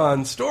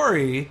Ultron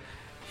story,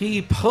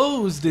 he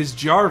posed as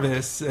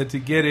Jarvis to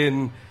get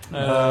in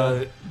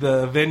the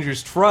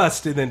Avengers'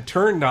 trust and then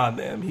turned on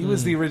them. He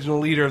was the original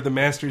leader of the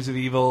Masters of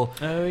Evil.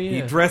 Oh,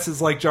 yeah. He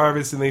dresses like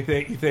Jarvis, and you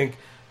think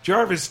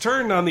Jarvis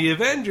turned on the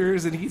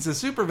Avengers, and he's a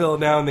supervillain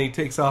now, and then he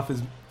takes off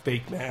his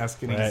fake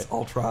mask, and he's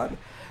Ultron.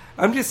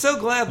 I'm just so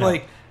glad,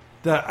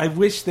 I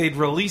wish they'd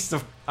released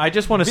a I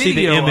just want to see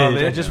the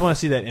image. I just want to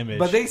see that image.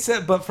 But they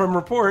said, but from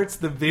reports,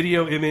 the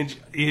video image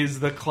is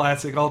the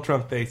classic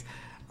Ultron face.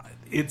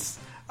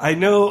 I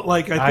know,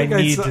 I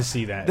need to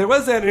see that. There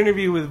was that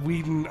interview with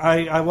Whedon.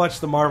 I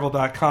watched the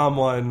Marvel.com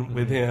one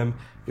with him,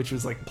 which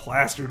was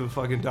plastered with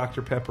fucking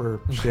Dr.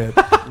 Pepper shit.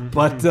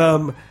 But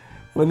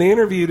when they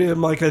interviewed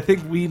him, I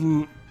think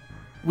Whedon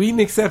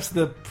accepts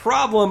the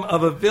problem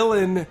of a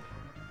villain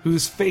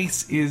whose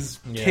face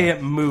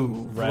can't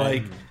move.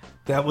 Right.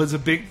 That was a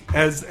big,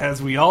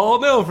 as we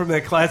all know from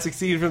that classic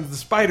scene from the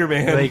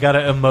Spider-Man. They got to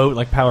emote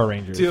like Power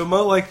Rangers. To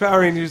emote like Power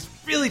Rangers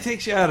really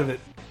takes you out of it.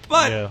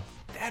 But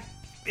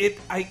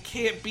I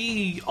can't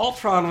be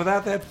Ultron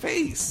without that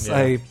face.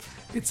 Yeah.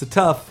 It's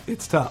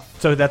tough.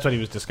 So that's what he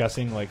was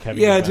discussing,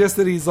 having just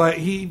that he's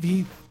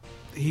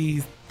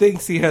he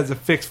thinks he has a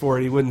fix for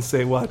it. He wouldn't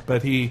say what,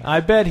 but I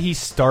bet he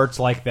starts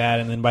like that,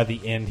 and then by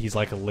the end he's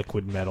like a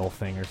liquid metal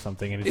thing or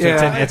something, and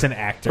it's an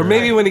actor. Or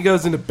maybe when he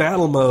goes into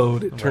battle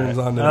mode, it turns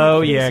on.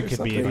 It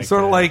could be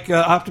sort of like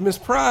Optimus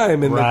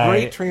Prime and the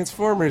great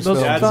Transformers. I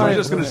was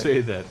just going to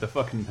say that the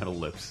fucking metal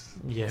lips.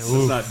 Yeah,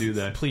 let's not do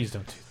that. Please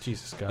don't.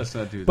 Jesus God, let's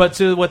not do that. But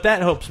so what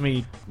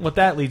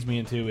that leads me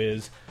into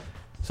is,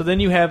 so then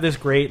you have this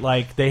great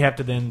they have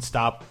to then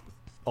stop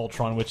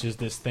Ultron, which is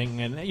this thing,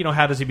 and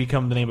how does he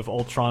become the name of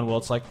Ultron? Well,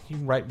 it's you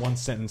write one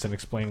sentence and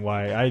explain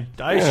why.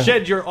 I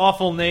shed your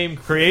awful name,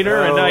 creator,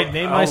 and I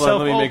name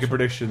myself. Let me make a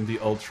prediction: the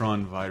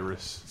Ultron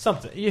virus.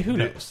 Something. Yeah, who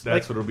knows?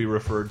 That's what it'll be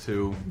referred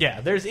to.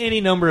 Yeah, there's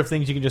any number of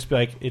things you can just be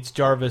like, it's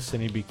Jarvis,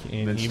 and he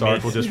became. And then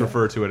Stark will just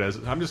refer to it as.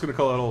 I'm just going to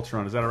call it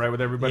Ultron. Is that all right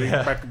with everybody?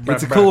 Yeah.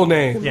 It's a cool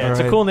name. Yeah, it's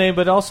a cool name,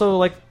 but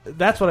also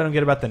that's what I don't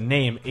get about the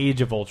name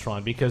Age of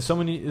Ultron, because so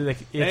many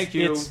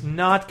it's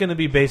not going to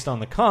be based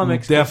on the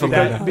comics.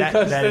 Definitely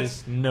because that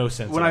is no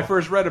sense. When I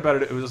first read about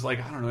it, it was I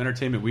don't know,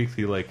 Entertainment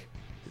Weekly,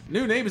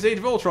 new name is Age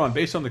of Ultron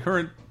based on the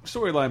current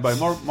storyline by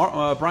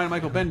Brian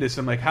Michael Bendis.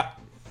 I'm like,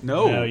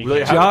 no,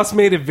 really? Joss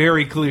made it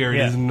very clear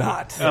he's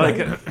not.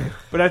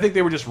 But I think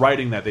they were just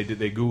writing that. They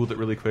Googled it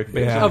really quick.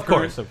 Yeah, of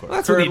course. Well,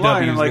 that's what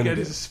EW is going to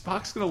do. Is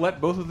Fox going to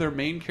let both of their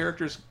main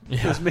characters?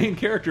 Because main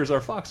characters are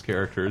Fox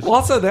characters. Well,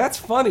 also that's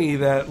funny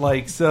that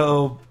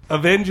so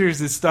Avengers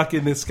is stuck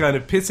in this kind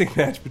of pissing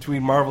match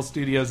between Marvel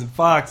Studios and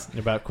Fox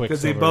about Quicksilver,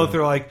 because they both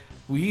are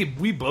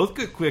we both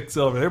get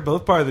Quicksilver. They're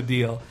both part of the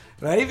deal.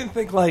 And I even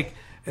think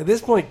at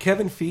this point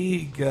Kevin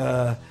Feige,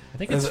 I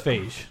think it's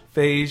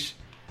Feige.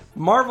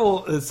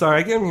 Marvel,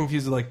 sorry, I get them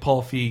confused with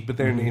Paul Feig, but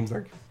their names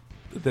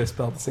they're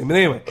spelled the same. But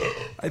anyway,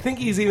 I think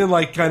he's even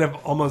kind of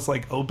almost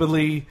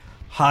openly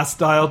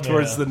hostile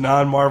towards the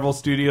non-Marvel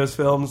Studios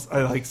films.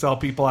 I saw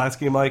people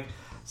asking him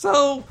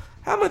so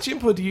how much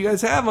input do you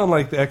guys have on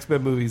the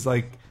X-Men movies?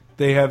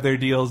 They have their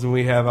deals and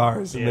we have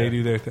ours, and they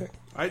do their thing.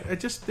 I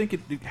just think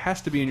it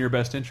has to be in your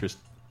best interest.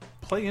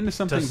 Play into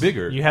something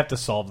bigger. You have to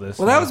solve this.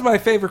 Well, that was my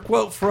favorite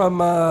quote from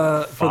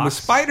the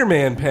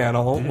Spider-Man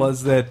panel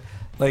was that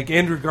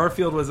Andrew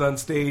Garfield was on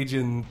stage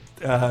and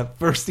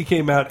first he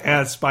came out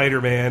as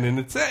Spider-Man and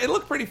it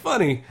looked pretty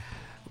funny,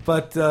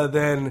 but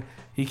then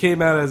he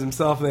came out as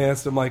himself and they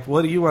asked him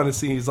what do you want to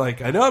see? He's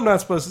like, I know I'm not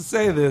supposed to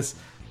say this,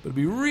 but it'd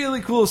be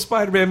really cool if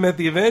Spider-Man met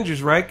the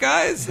Avengers, right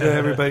guys? And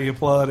everybody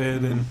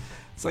applauded and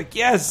it's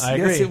yes, I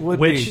agree. Yes, it would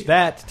which be.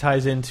 That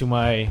ties into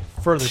my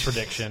further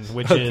prediction,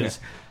 which is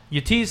you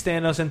tease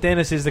Thanos, and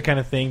Thanos is the kind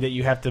of thing that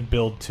you have to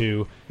build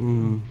to.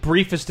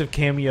 Briefest of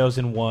cameos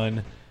in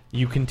one.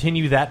 You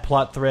continue that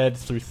plot thread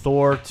through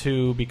Thor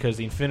 2 because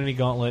the Infinity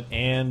Gauntlet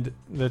and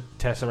the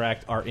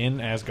Tesseract are in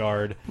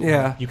Asgard.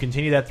 Yeah. You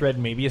continue that thread,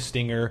 maybe a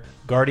stinger.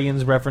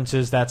 Guardians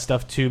references that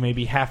stuff too.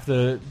 Maybe half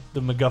the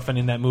MacGuffin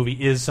in that movie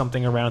is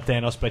something around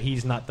Thanos, but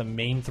he's not the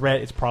main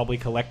threat. It's probably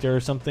Collector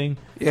or something.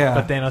 Yeah.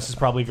 But Thanos is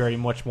probably very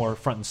much more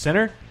front and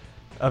center.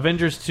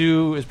 Avengers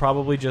 2 is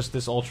probably just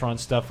this Ultron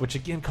stuff, which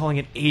again, calling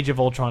it Age of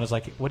Ultron is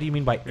what do you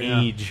mean by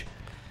age?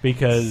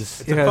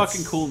 Because it's a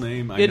fucking cool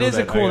name. It is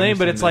a cool name,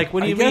 but it's what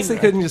do you mean? I guess they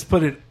couldn't just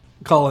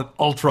call it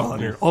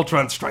Ultron or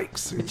Ultron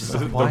Strikes. Or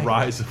the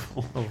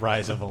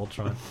rise of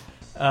Ultron.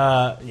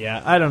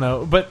 I don't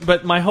know,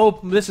 but my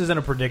hope. This isn't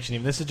a prediction.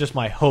 Even this is just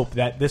my hope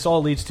that this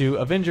all leads to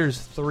Avengers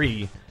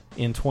 3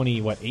 in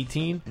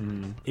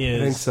 18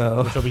 is I think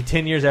so. which will be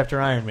 10 years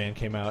after Iron Man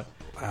came out.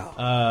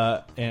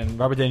 Wow. And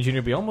Robert Downey Jr.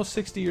 will be almost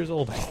 60 years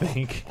old, I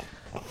think.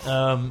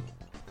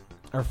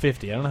 Or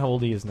 50. I don't know how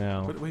old he is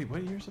now. Wait,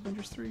 what year's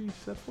Avengers 3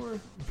 set for?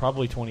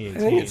 Probably I 2018.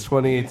 think it's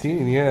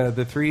 2018. Yeah,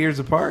 the 3 years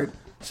apart.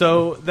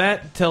 So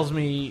that tells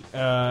me,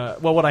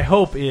 what I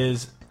hope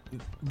is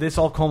this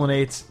all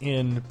culminates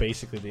in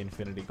basically the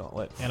Infinity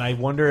Gauntlet. And I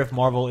wonder if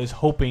Marvel is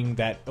hoping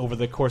that over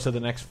the course of the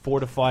next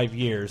 4 to 5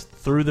 years,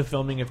 through the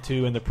filming of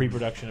 2 and the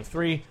pre-production of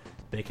 3,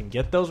 they can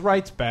get those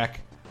rights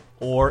back,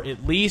 or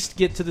at least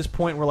get to this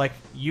point where, like,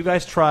 you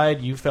guys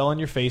tried, you fell on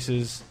your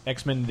faces,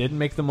 X-Men didn't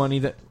make the money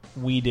that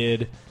we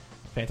did,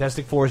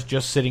 Fantastic Four is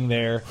just sitting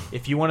there.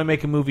 If you want to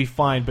make a movie,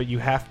 fine, but you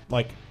have,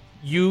 like,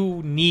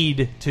 you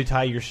need to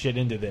tie your shit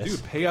into this.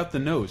 Dude, pay out the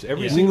nose.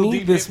 Every We single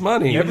need this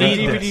money. Every need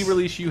DVD this.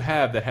 release you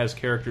have that has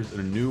characters in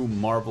a new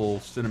Marvel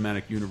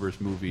Cinematic Universe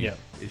movie Yeah.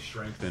 is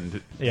strengthened,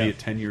 Yeah. be it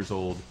 10 years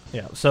old.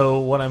 Yeah. So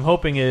what I'm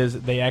hoping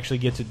is they actually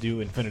get to do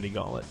Infinity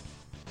Gauntlet.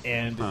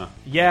 And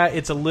yeah,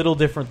 it's a little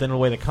different than the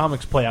way the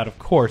comics play out, of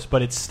course,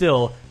 but it's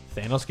still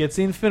Thanos gets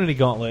the Infinity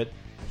Gauntlet.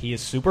 He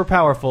is super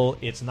powerful.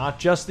 It's not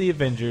just the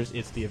Avengers.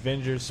 It's the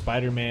Avengers,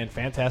 Spider-Man,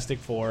 Fantastic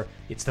Four.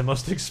 It's the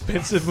most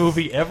expensive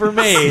movie ever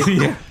made.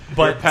 Yeah.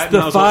 But Patton the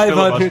Oswalt 500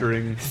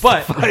 filibustering.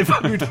 but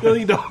 $500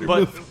 million but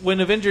movie. when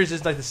Avengers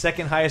is like the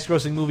second highest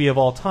grossing movie of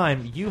all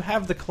time, you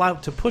have the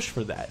clout to push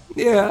for that.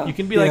 Yeah. You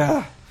can be yeah.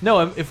 like,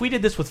 no, if we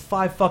did this with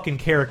 5 fucking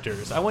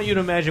characters, I want you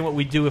to imagine what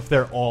we do if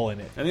they're all in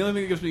it. And the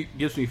only thing that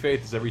gives me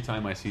faith is every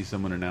time I see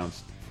someone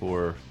announced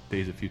for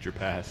Days of Future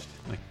Past.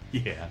 Like,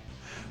 yeah.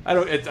 I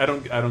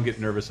don't get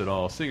nervous at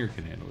all. Singer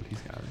can handle it.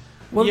 He's got it.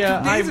 Well,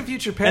 Yeah, Days of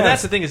Future Past. And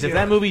that's the thing is, if yeah.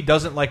 that movie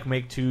doesn't like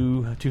make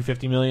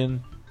 $250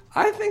 million,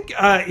 I think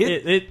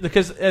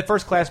because at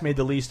First Class made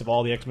the least of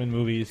all the X-Men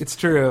movies. it's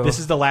true. This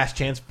is the last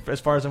chance, as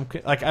far as I'm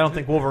like. I don't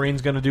think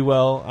Wolverine's going to do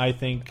well. I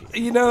think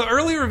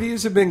early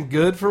reviews have been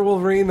good for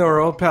Wolverine, though our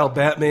old pal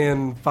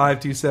Batman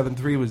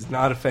 5273 was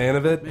not a fan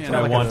of it. Man,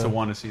 I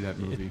want to see that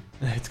movie.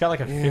 it's got like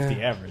a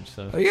 50 average.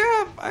 So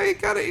Yeah, I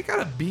got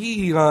a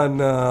B on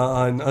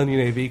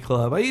Onion AV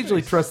Club. I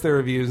usually trust their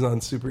reviews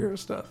on superhero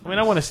stuff. I mean,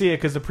 I want to see it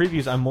because the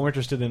previews. I'm more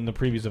interested in the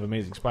previews of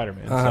Amazing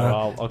Spider-Man. So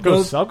I'll go.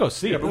 Those- I'll go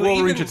see Yeah, it. but Well,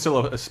 Wolverine even- should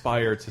still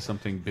aspire to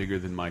something bigger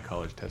than my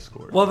college test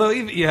score. Well, though,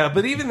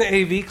 but even the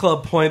AV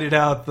Club pointed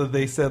out that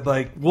they said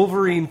like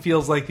Wolverine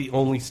feels like the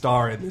only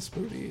star in this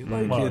movie.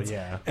 Like Well, it's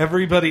yeah.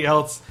 everybody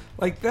else.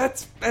 Like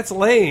that's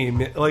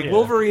lame. Like Yeah.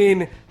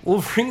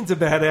 Wolverine's a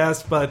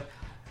badass, but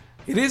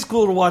it is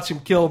cool to watch him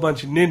kill a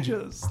bunch of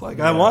ninjas. Like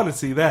I want to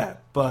see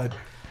that, but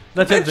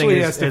That's the eventually thing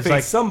he is, has to is face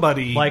like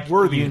somebody like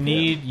worthy. you of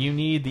him.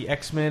 need the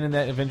X-Men in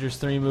that Avengers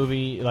 3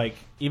 movie. Like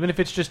even if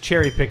it's just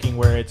cherry picking,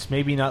 where it's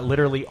maybe not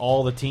literally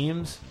all the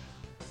teams,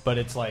 but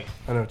it's like.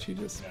 I know what you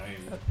just.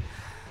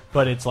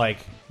 But it's like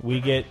we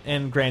get,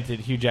 and granted,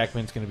 Hugh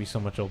Jackman's going to be so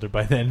much older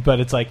by then. But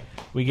it's like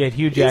we get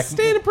Hugh He's Jackman.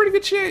 staying in pretty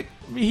good shape.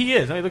 He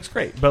is. I mean, he looks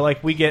great. But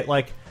like we get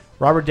like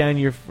Robert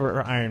Downey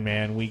for Iron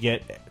Man. We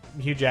get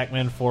Hugh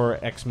Jackman for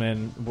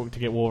X-Men to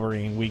get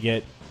Wolverine. We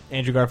get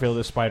Andrew Garfield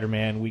as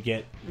Spider-Man. We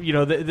get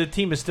the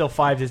team is still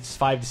 5 to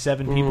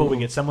 7 people. We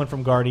get someone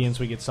from Guardians.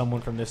 We get someone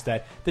from this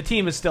that. The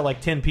team is still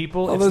like 10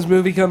 people. All It's- those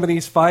movie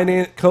companies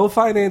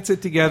co-finance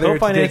it together to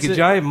Co-finance take a it.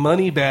 giant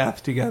money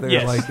bath together.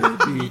 Yes. Like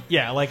it'd be,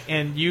 yeah, like,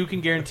 and you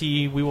can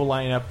guarantee we will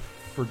line up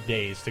for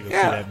days to go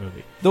Yeah. see that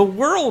movie. the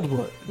world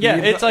would. Yeah,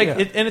 it's like,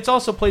 yeah. and it's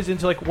also plays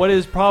into like what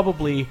is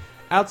probably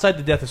outside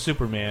the death of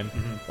Superman,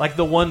 like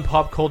the one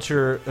pop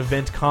culture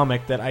event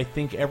comic that I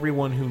think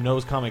everyone who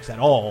knows comics at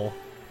all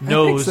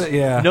knows so,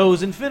 yeah.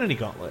 knows Infinity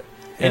Gauntlet,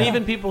 and Yeah.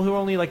 even people who are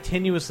only like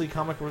tenuously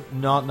comic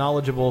not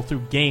knowledgeable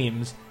through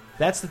games.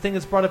 That's the thing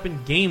that's brought up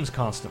in games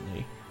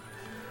constantly.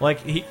 Like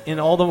in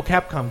all the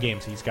Capcom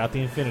games, he's got the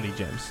Infinity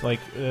Gems. Like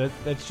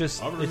that's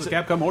just It's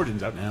Capcom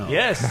Origins out now.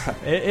 yes, All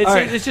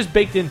right. it's just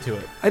baked into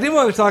it. I did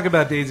want to talk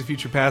about Days of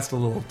Future Past a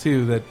little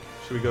too. That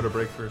Should we go to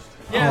break first?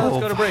 Yeah, let's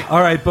go to break.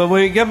 All right, but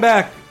when we come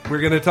back, we're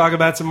going to talk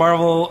about some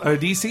Marvel or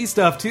DC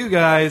stuff too,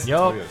 guys.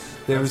 Yup.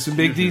 There was some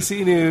big huge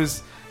DC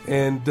news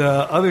and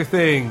other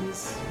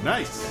things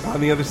Nice.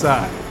 on the other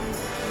side.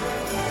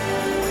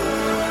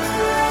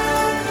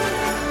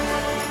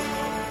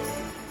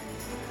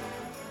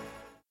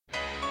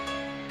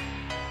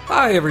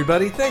 Hi,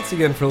 everybody. Thanks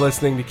again for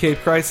listening to Cape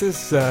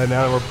Crisis. Now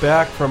that we're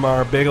back from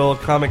our big old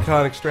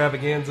Comic-Con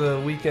extravaganza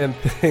weekend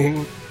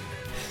thing.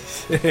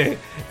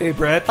 Hey,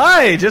 Brett.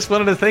 Hi, just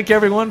wanted to thank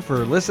everyone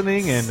for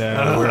listening, and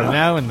we're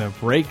now in the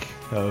break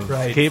of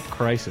Right. Cape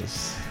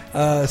Crisis.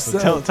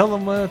 So, Tell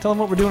them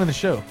what we're doing in the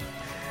show.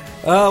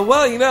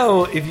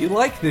 well, if you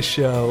like this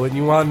show and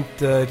you want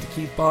to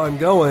keep on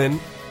going,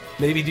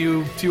 maybe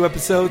do 2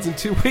 episodes in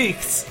 2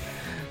 weeks.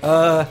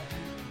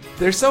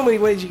 There's so many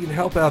ways you can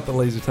help out the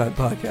Laser Time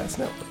Podcast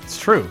Network. It's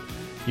true.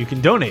 You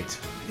can donate.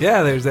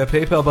 Yeah, there's that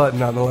PayPal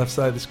button on the left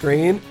side of the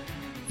screen.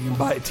 You can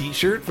buy a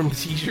T-shirt from the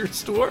T-shirt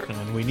store.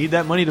 And we need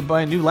that money to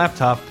buy a new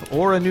laptop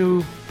or a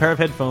new pair of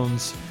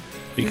headphones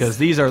because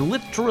these are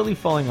literally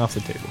falling off the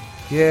table.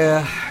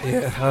 Yeah,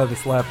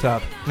 this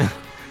laptop.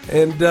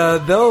 And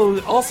though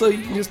also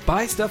you can just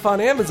buy stuff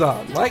on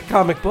Amazon, like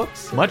comic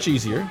books. Much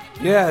easier.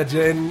 Yeah,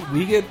 and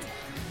we get,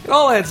 it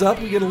all adds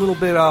up. We get a little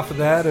bit off of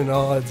that, and it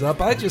all adds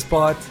up. I just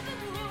bought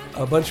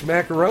a bunch of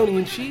macaroni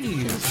and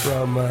cheese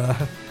from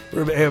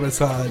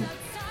Amazon.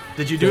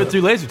 Did you do it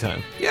through Laser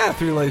Time? Yeah,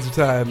 through Laser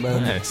Time.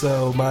 Nice.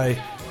 So my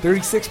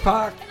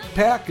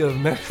 36-pack of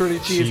macaroni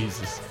and cheese.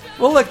 Jesus.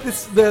 Well, look,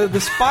 the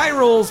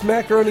Spirals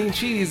macaroni and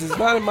cheese is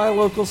not in my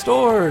local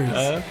stores.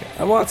 Okay.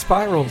 I want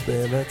Spirals,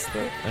 man. That's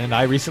the... And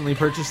I recently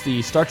purchased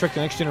the Star Trek: The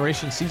Next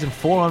Generation Season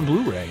 4 on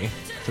Blu-ray.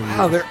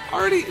 Wow, they're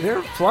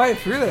flying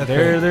through that.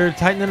 They're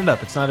tightening it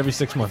up. It's not every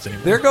 6 months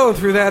anymore. They're going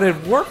through that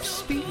at warp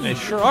speed. They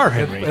sure are,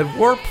 Henry. At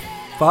warp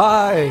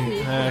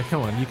 5.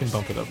 Come on, you can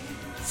bump it up.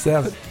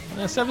 7.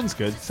 7's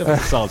good. 7's a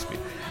solid speed.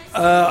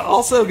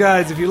 Also,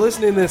 guys, if you're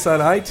listening to this on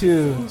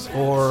iTunes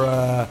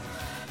or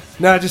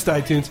not just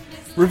iTunes,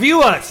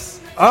 review us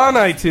on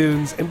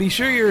iTunes and be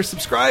sure you're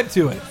subscribed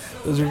to it.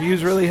 Those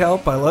reviews really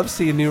help. I love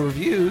seeing new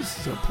reviews,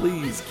 so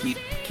please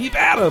keep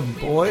at them,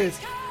 boys.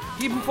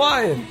 Keep them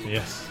flying.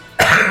 Yes.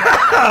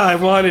 I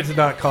wanted to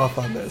not cough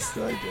on this,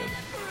 so I did.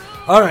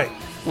 All right.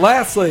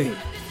 Lastly,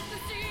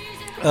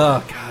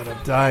 oh God,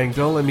 I'm dying.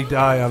 Don't let me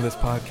die on this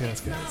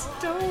podcast, guys.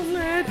 Don't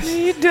let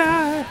me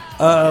die.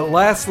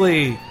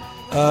 Lastly,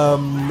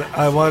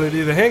 I want to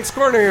do the Hank's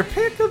Corner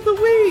pick of the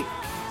week.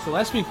 So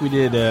last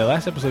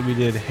episode we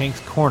did Hank's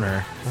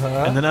Corner,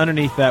 and then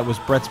underneath that was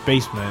Brett's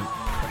Basement,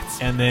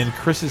 and then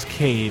Chris's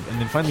Cave,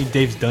 and then finally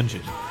Dave's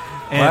Dungeon.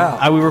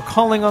 And we were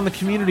calling on the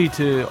community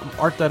to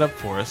art that up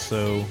for us,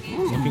 so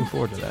looking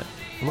forward to that.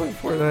 I'm looking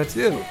forward to that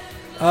too.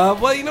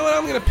 Well, you know what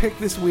I'm going to pick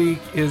this week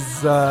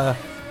is the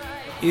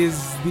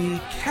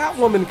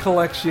Catwoman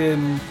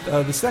collection,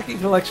 the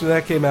second collection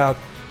that came out.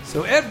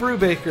 So Ed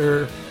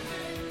Brubaker,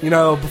 you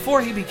know,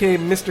 before he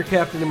became Mr.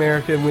 Captain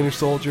America and Winter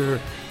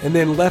Soldier, and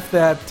then left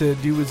that to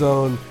do his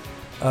own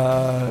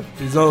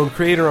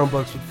creator-owned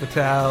books with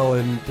Fatale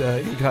and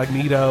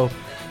Incognito.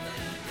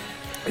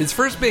 His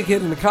first big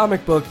hit in the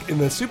comic book in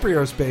the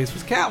superhero space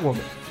was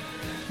Catwoman,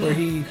 where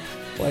he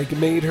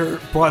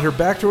brought her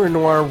back to her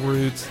noir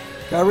roots,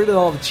 got rid of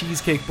all the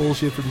cheesecake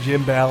bullshit from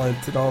Jim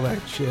Ballant and all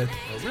that shit.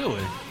 Oh,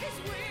 really?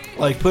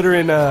 Like, put her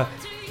in a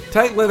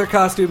tight leather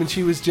costume, and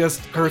she was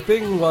just, her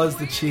thing was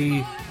that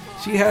she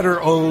had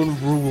her own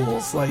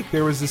rules. Like,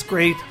 there was this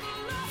great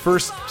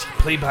first, she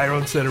played by her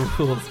own set of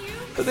rules,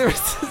 but there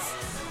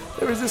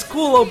was this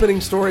cool opening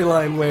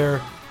storyline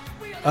where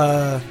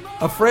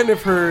a friend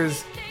of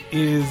hers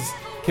is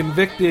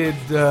convicted,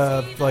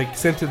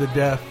 sent to the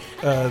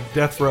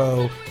death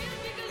row,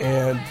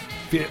 and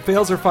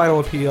fails her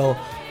final appeal.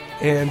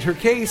 And her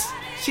case,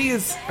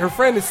 her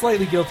friend is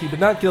slightly guilty, but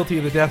not guilty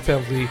of the death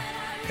penalty.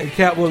 And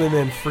Catwoman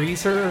then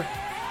frees her,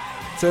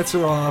 sets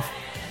her off,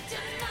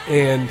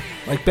 and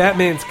like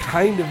Batman's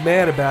kind of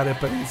mad about it,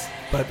 but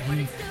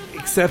he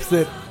accepts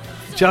that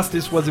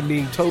justice wasn't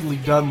being totally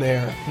done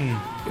there.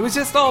 It was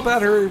just all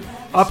about her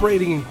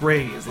operating in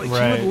grays. Like,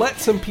 she would let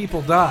some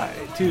people die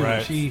too.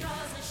 Right.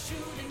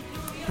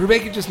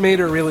 Brubaker just made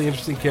her a really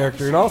interesting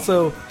character, and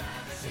also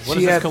what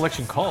is this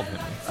collection called,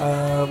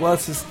 Henry? Well,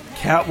 it's this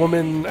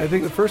Catwoman. I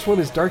think the first one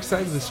is Dark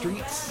Side of the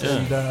Streets,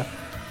 and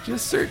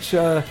just search.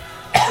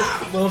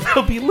 Well,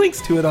 there'll be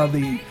links to it on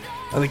the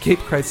Cape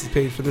Crisis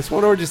page for this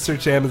one, or just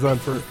search Amazon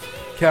for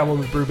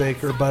Catwoman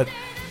Brubaker. But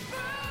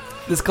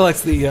this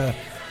collects the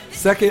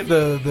second,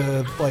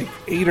 the like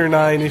 8 or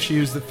 9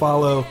 issues that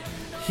follow.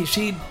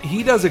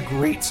 He does a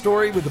great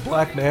story with the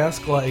Black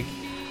Mask. Like,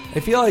 I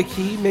feel like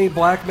he made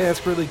Black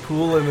Mask really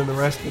cool, and then the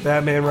rest of the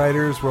Batman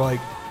writers were like,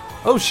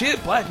 "Oh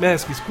shit, Black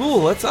Mask is cool.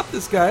 Let's up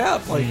this guy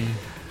up." Like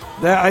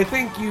that. I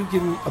think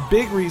a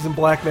big reason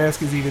Black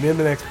Mask is even in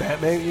the next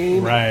Batman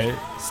game.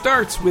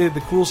 Starts with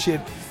the cool shit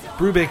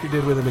Brubaker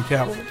did with him in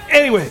Catwoman.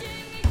 Anyway,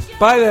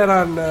 buy that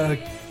on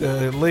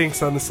the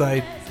links on the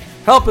site.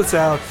 Help us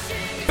out.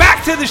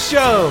 Back to the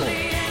show.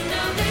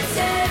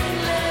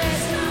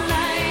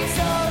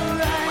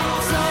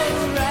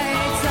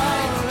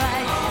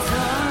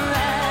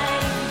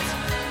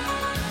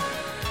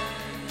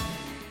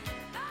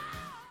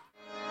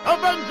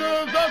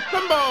 Avengers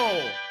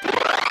Assemble!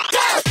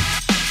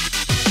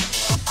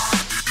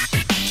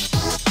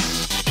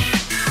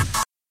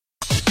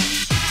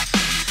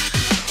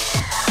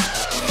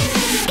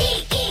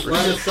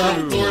 Run us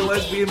up for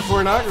lesbian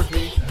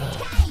pornography.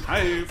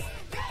 Hi.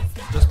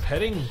 Just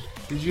petting.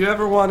 Did you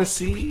ever want to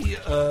see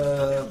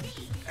the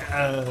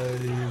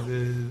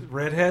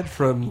redhead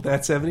from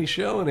That 70s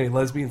Show in a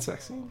lesbian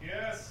sex scene?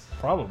 Yes.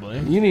 Probably.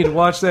 You need to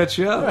watch that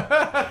show.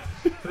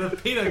 The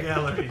peanut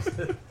galleries.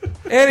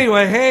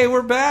 Anyway, hey,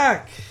 we're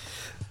back.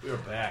 We're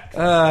back.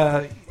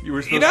 You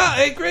were supposed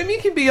Hey, Graham, you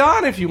can be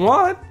on if you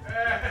want.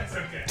 It's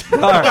okay.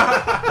 All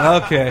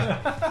right. Okay.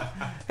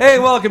 Hey,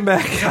 welcome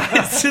back,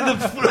 guys, to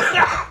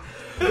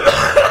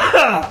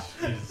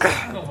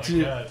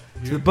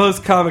the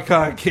post Comic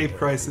Con Cape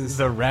Crisis.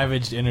 The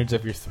ravaged innards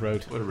of your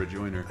throat. What a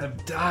rejoinder. I'm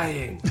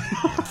dying.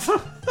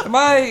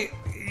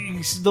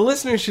 the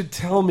listeners should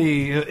tell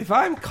me if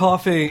I'm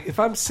coughing, if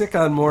I'm sick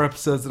on more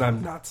episodes than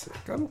I'm not sick.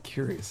 I'm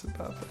curious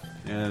about that.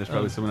 Yeah, there's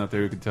probably someone out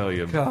there who can tell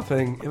you.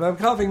 Coughing. If I'm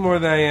coughing more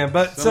than I am.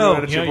 But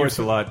Someone so... your voice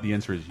a lot, the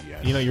answer is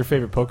yes. You know your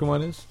favorite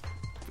Pokemon is?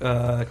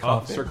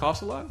 Coughing. Sir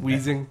coughs a lot?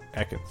 Wheezing.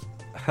 Ekans.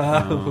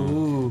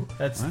 Ooh.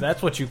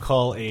 That's what you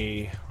call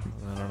a,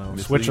 I don't know,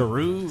 Misleading.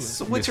 switcheroo.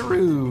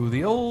 Switcheroo.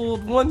 The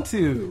old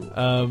 1-2.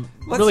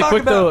 Let's Really talk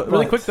quick about though,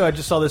 what? I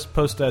just saw this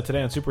post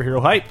today on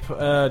Superhero Hype.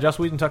 Joss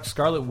Whedon talks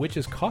Scarlet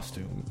Witch's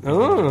costume.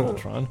 Oh.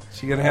 Ultron.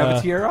 She gonna have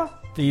a tiara?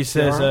 He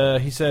says,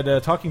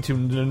 talking to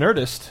the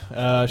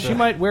Nerdist, she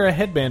might wear a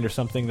headband or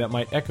something that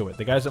might echo it.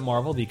 The guys at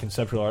Marvel, the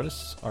conceptual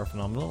artists, are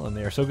phenomenal, and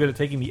they are so good at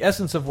taking the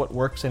essence of what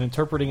works and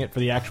interpreting it for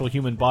the actual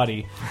human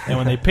body. And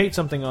when they paint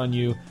something on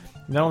you,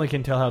 you not only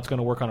can tell how it's going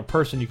to work on a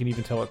person, you can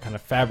even tell what kind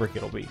of fabric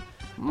it'll be.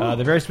 They're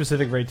very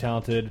specific, very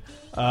talented.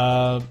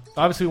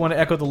 Obviously, we want to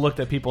echo the look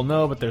that people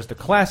know, but there's the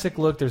classic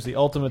look, there's the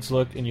Ultimates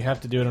look, and you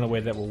have to do it in a way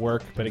that will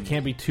work, but it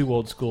can't be too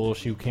old school.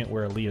 She can't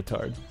wear a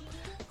leotard.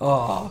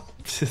 Oh.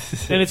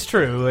 And it's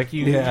true. Like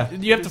you have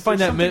to find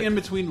that something in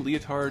between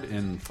leotard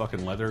and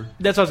fucking leather.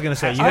 That's what I was going to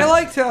say. I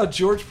liked how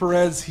George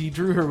Perez, he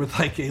drew her with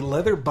like a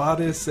leather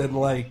bodice and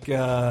like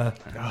I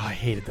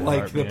hated that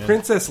like art, the man.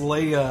 Princess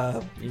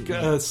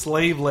Leia,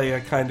 slave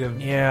Leia kind of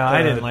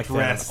I didn't like that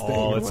dress at thing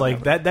all. or It's like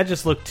whatever. that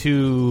just looked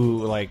too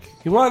like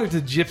He wanted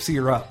to gypsy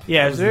her up.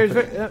 yeah. That was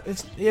the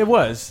thing. It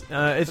was.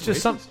 It's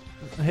just some.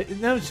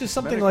 No, it's just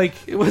something like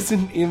It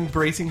wasn't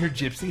embracing her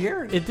gypsy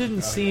heritage. it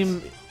didn't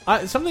seem.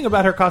 Something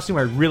about her costume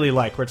I really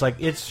like, where it's like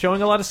it's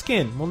showing a lot of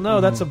skin. Well,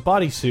 no, that's a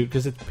bodysuit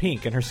because it's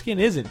pink, and her skin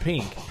isn't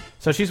pink.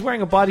 So she's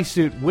wearing a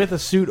bodysuit with a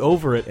suit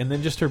over it, and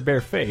then just her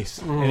bare face,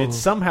 and it's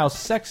somehow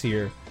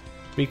sexier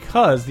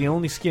because the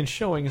only skin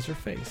showing is her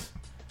face.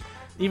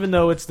 Even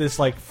though it's this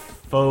like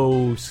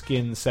faux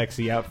skin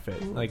sexy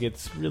outfit, like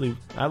it's really,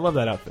 I love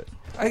that outfit.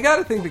 I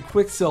gotta think that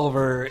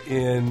Quicksilver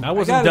in I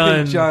wasn't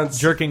gotta think done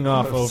jerking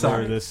off over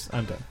sorry. this.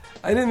 I'm done.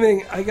 I didn't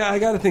think I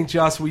got to think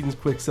Joss Whedon's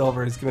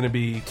Quicksilver is going to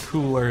be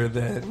cooler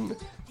than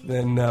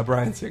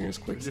Bryan Singer's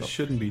There Quicksilver.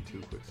 shouldn't be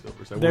two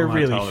Quicksilvers. I There will not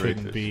really tolerate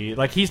shouldn't this. be.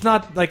 Like he's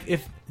not like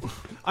if.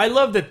 I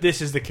love that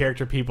this is the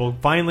character people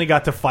finally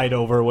got to fight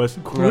over was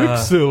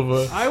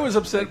Quicksilver. I was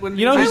upset when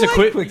You know I who's like a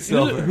quick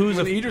Quicksilver. who's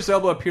when a Idris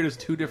Elba appeared as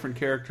two different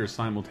characters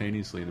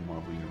simultaneously in the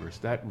Marvel universe.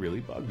 That really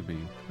bugged me.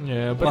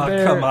 yeah, but Well,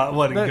 they're- come on,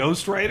 what a that-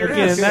 Ghost Rider? Again,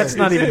 Yes, that's it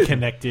not even did.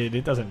 connected.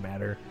 It doesn't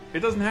matter. It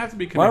doesn't have to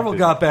be connected. Marvel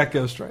got back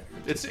Ghost Rider.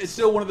 It's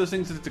still one of those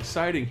things that's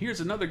exciting.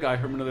 Here's another guy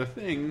from another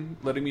thing,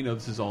 letting me know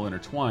this is all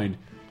intertwined.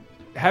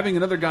 Having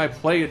another guy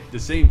play it, the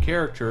same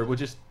character will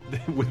just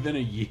within a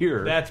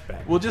year. That's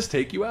bad. Will just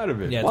take you out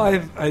of it. Yeah.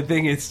 Well, I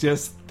think it's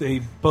just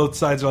both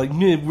sides are like,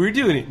 man, we're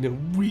doing it. No,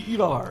 we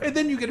are. And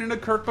then you get in a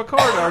Kirk Picard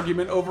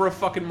argument over a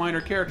fucking minor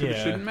character that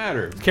Yeah. shouldn't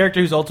matter. Character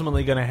who's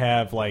ultimately going to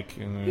have like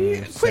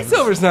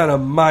Quicksilver's not a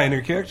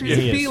minor character. He's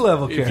Yeah, he a is.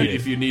 B-level If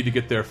character. you need to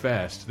get there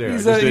fast, there.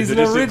 He's Just- an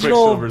just say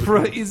original.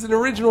 Quicksilver's- He's an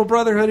original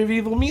Brotherhood of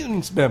Evil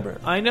Mutants member.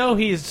 I know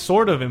he's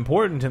sort of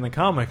important in the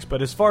comics,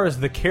 but as far as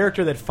the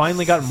character that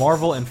finally got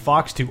Marvel and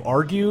Fox to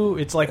argue,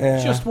 it's like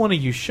Yeah. just one of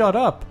you shut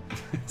up.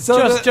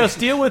 So Just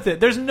deal with it.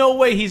 There's no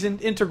way he's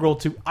integral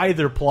to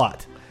either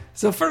plot.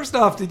 So first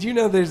off, did you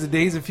know there's a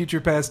Days of Future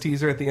Past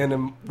teaser at the end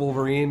of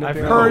Wolverine?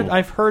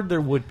 I've heard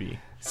there would be.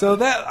 So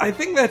that I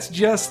think that's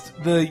just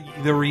the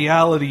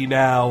reality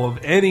now of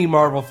any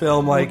Marvel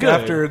film. Like good.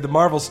 after the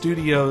Marvel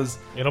Studios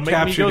It'll make me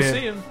captured go it, see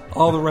him.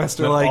 all the rest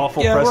are That like,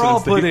 awful yeah, we're all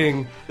precedence they-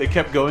 putting. They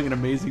kept going in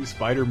Amazing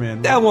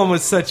Spider-Man. That one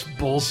was such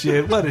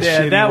bullshit. What a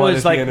Yeah, shitty that one was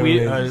at the like end of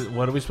we. Amazing.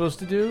 What are we supposed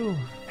to do?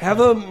 Have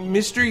a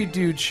mystery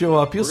dude show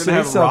up. You'll We're say gonna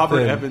have something.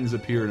 Robert Evans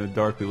appear in a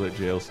darkly lit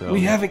jail cell.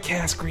 We haven't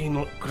cast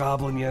Green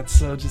Goblin yet,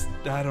 so just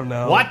I don't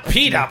know. What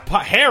Peter?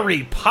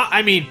 Harry?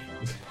 I mean,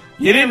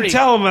 You didn't Harry-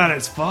 tell him about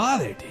his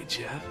father, did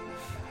you?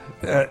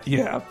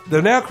 Yeah.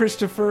 Though now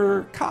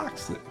Christopher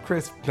Cox. Not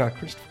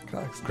Christopher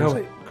Cox. No,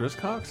 wait. Chris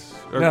Cox?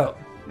 No.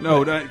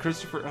 No, not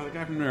Christopher. The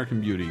guy from American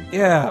Beauty.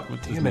 Yeah.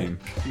 What's his damn it. name?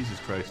 Jesus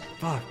Christ.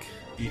 Fuck.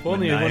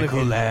 only one of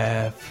you.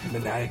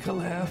 Maniacal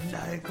laugh.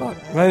 Fuck.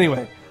 Well,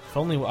 anyway. If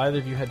only either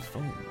of you had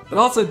phone. But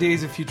also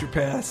Days of Future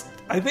Past.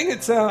 I think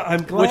it's,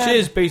 I'm glad. Which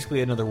is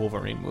basically another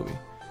Wolverine movie.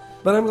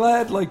 But I'm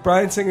glad, like,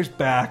 Bryan Singer's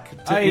back.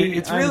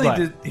 It's I'm really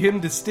glad.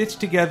 him to stitch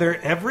together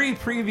every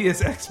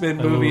previous X-Men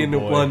movie into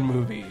boy. one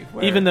movie.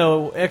 where- Even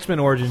though X-Men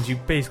Origins, you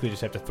basically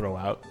just have to throw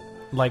out.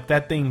 Like,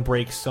 that thing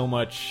breaks so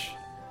much.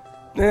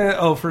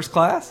 First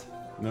Class?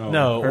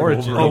 No, Or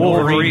Origins, Wolverine. the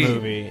Wolverine Wolverine.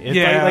 movie. It's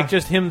Yeah. like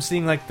just him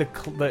seeing, like,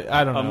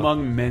 I don't know.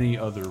 Among many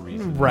other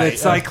reasons. Right. That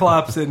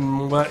Cyclops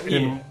and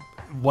Yeah.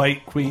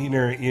 White Queen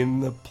are in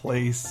the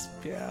place.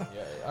 Yeah.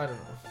 I don't know.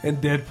 And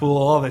Deadpool,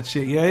 all that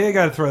shit. Yeah, you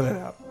got to throw that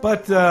out.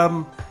 But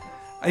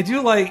I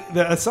do like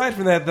aside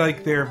from that,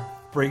 like they're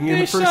bringing in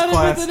the First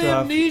Class stuff.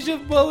 amnesia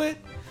bullet.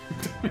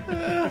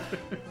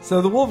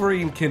 So the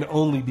Wolverine can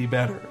only be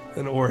better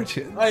than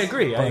Origins. I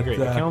agree. But, It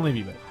can only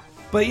be better.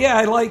 But yeah,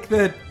 I like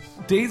that.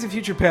 Days of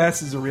Future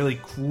Past is a really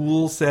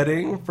cool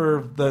setting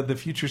for the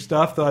future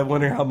stuff. Though I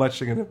wonder how much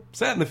they're going to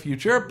set in the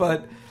future.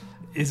 But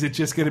is it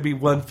just going to be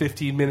one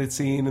 15-minute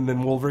scene and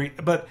then Wolverine?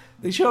 But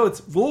they show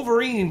it's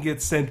Wolverine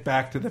gets sent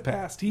back to the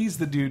past. He's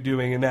the dude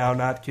doing it now,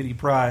 not Kitty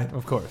Pryde.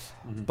 Of course.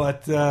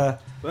 But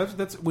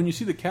that's when you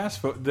see the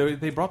cast.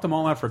 They brought them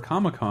all out for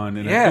Comic-Con,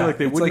 and yeah, I feel like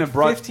they it's wouldn't like have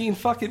brought 15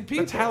 fucking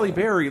people. That's Halle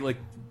Berry. Like,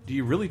 do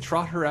you really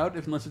trot her out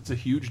unless it's a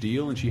huge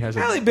deal and she has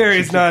Halle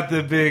Berry's not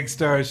the big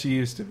star she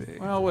used to be.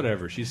 Well,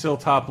 whatever. She's still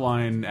top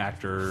line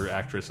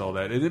actress, all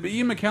that. And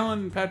Ian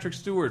McKellen, Patrick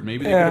Stewart,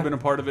 maybe they could have been a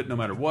part of it no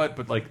matter what.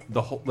 But like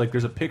the whole, like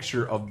there's a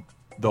picture of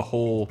the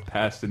whole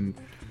past and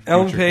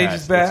Ellen Page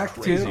cast. is back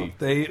It's too. crazy.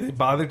 They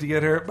bothered to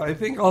get her. But I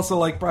think also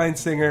like Bryan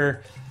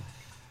Singer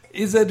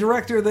is a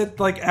director that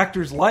like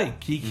actors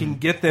like. He can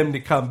get them to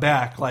come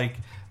back. Like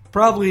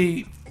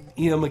probably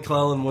Ian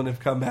McKellen wouldn't have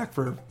come back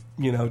for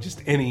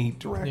just any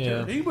director.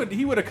 Yeah.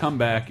 He would have come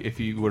back if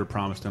you would have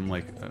promised him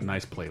like a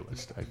nice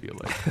playlist. I feel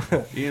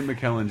like Ian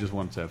McKellen just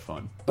wants to have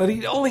fun. But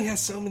he only has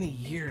so many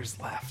years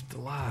left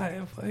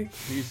alive. Like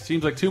He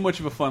seems like too much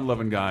of a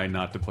fun-loving guy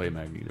not to play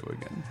Magneto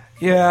again.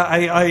 yeah,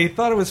 I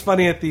thought it was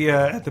funny at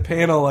the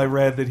panel I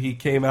read that he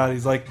came out.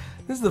 He's like,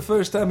 "This is the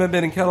first time I've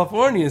been in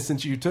California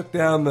since you took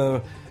down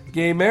the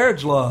gay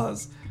marriage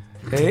laws."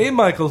 Hey,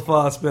 Michael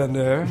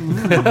Fassbender.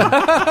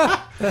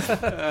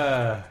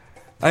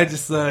 I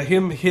just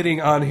him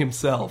hitting on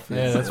himself.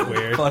 Yeah, that's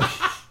weird. Funny.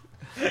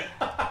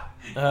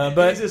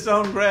 But He's his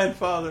own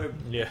grandfather.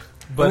 yeah.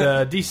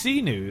 But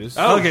DC news.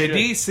 Okay, shit.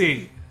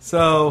 DC.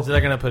 So So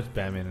they're gonna put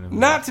Batman in a movie.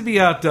 not to be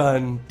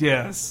outdone,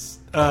 yes.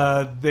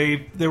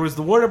 There was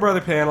the Warner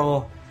Brother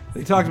panel.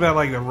 They talked about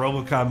like the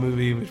RoboCop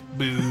movie, which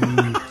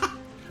boo,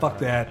 fuck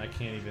that, I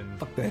can't even.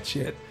 fuck that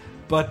shit.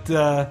 But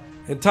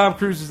and Tom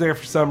Cruise was there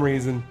for some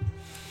reason,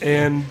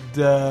 and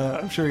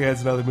I'm sure he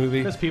has another movie.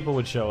 Because people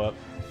would show up.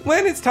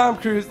 When it's Tom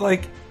Cruise,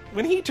 like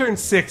when he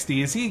turns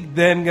 60, is he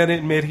then gonna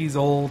admit he's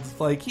old?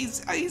 Like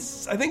he's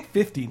I think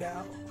 50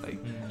 now. Like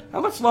how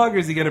much longer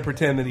is he gonna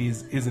pretend that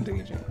isn't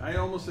aging? I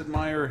almost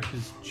admire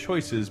his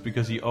choices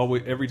because he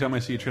always, every time I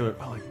see a trailer,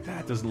 oh, like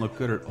that doesn't look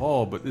good at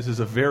all. But this is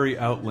a very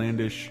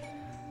outlandish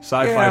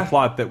sci-fi Yeah.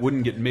 plot that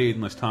wouldn't get made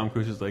unless Tom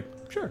Cruise is like,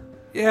 sure,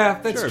 Yeah,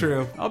 that's sure.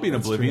 true. I'll be in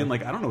That's Oblivion. true.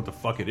 Like I don't know what the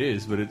fuck it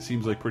is, but it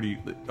seems like pretty.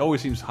 It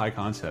always seems high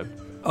concept.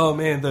 Oh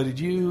man, though, did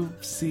you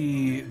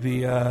see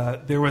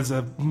there was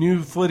a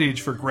new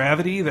footage for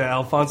Gravity, the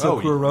Alfonso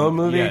Cuarón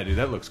movie? Yeah, dude,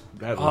 that looks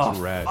Oh,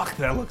 rad. fuck,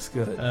 that looks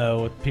good.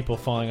 With people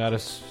falling out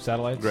of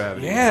satellites.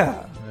 Gravity.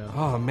 Yeah.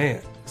 Oh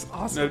man, it's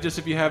awesome. No, just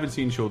if you haven't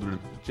seen Children,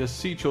 just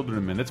see Children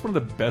of Men. That's one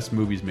of the best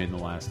movies made in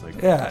the last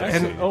Yeah,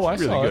 decade. and- Oh, I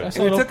It's really saw it. good. I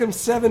saw And it took him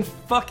 7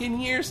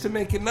 fucking years to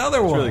make another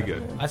It's one. really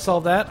good. I saw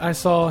that. I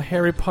saw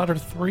Harry Potter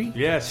 3.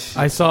 Yes.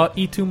 I saw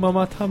Y tu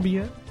mamá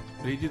también.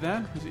 Did he do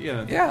that? Was it-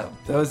 yeah. Yeah,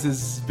 that was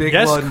his big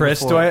Yes, one.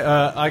 Chris. before. Do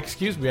I?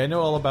 Excuse me. I know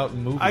all about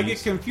movies. I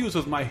get confused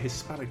with my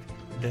Hispanic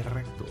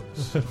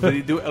directors. Did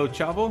he do El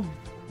Chavo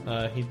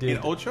He in did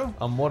Ocho?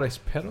 Amores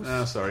Perros.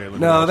 Oh, sorry. I looked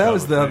No, at that El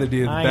was Chavo the today. other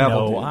dude. I Babel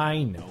know. dude.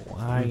 I know.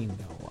 I'm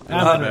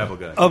the Babel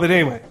guy. Oh, but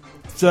anyway.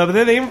 So, but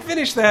then they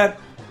finished that.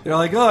 They're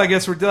like, oh, I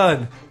guess we're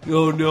done.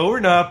 Oh, no,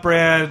 we're not,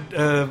 Brad.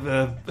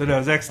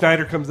 Zack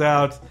Snyder comes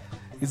out.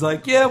 He's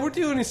like, yeah, we're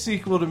doing a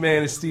sequel to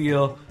Man of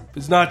Steel. But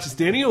it's not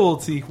just any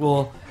old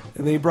sequel.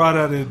 And they brought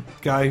out a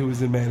guy who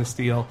was in Man of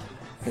Steel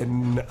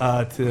and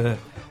to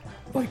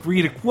like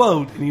read a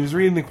quote. And he was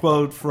reading the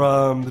quote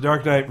from The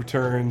Dark Knight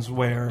Returns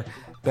where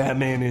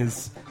Batman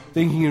is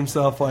thinking to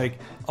himself like,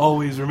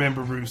 always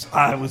remember, Bruce,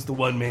 I was the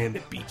one man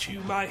that beat you,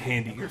 my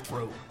hand to your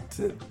throat.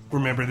 To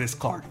remember this,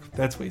 Clark.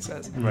 That's what he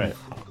says. Right.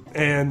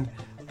 And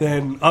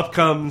then up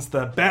comes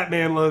the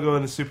Batman logo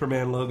and the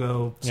Superman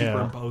logo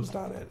superimposed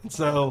on it. And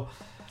so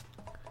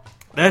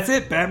that's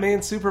it.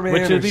 Batman, Superman.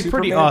 Which would or be Superman,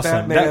 pretty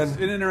awesome. Batman.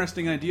 That's an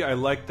interesting idea. I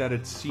like that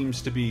it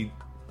seems to be,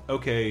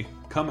 okay,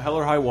 come hell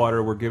or high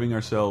water, we're giving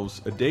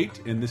ourselves a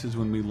date, and this is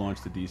when we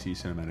launch the DC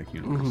Cinematic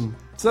Universe.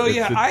 So That's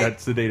yeah,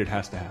 that's the date it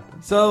has to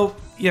happen. So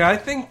yeah, I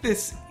think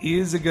this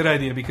is a good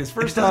idea because It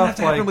first doesn't have off,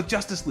 to happen like with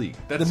Justice League.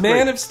 That's the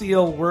Man great. of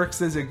Steel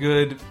works as a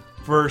good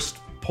first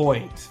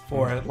point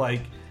for it.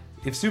 Like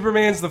if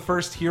Superman's the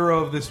first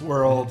hero of this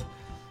world,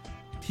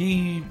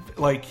 the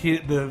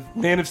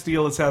Man of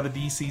Steel is how the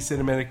DC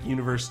Cinematic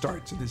Universe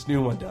starts, or this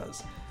new one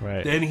does.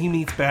 Right. Then he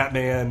meets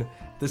Batman,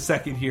 the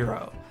second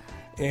hero,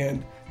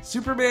 and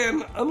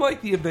Superman,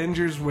 unlike the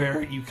Avengers,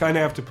 where you kind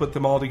of have to put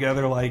them all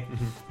together, like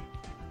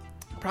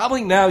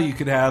probably now you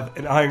could have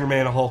an Iron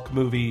Man, a Hulk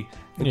movie,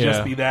 and just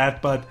Yeah. be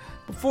that. But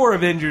before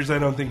Avengers, I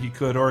don't think you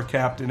could, or a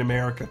Captain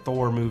America,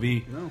 Thor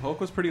movie. No, Hulk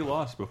was pretty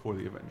lost before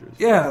the Avengers.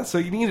 Yeah, so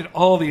you needed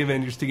all the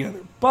Avengers together.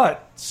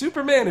 But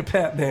Superman and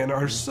Batman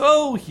are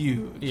so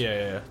huge.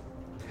 Yeah.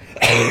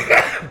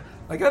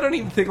 Like I don't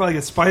even think like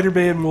a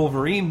Spider-Man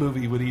Wolverine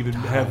movie would even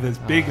have this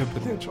big of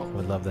potential. I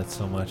would love that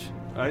so much.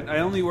 I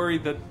only worry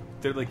that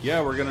they're like, yeah,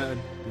 we're gonna.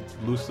 It's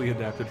loosely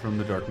adapted from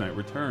The Dark Knight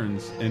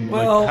Returns, and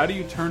Well, like, how do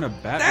you turn a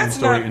Batman that's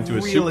story not into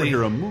a really-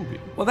 superhero movie?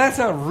 Well, that's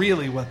not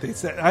really what they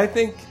said. I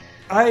think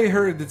I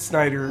heard that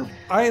Snyder.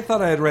 I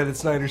thought I had read that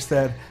Snyder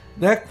said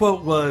that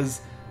quote was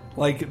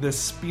like the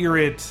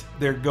spirit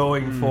they're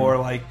going for.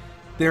 Like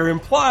they're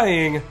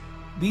implying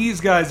these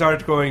guys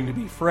aren't going to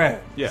be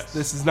friends. Yes.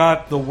 This is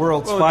not the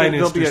world's finest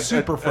there'll be or a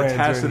super friends. a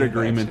tacit or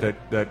agreement shit.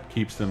 that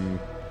keeps them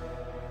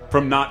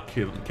from not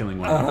killing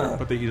one another,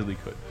 but they easily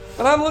could.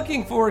 But I'm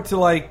looking forward to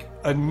like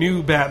a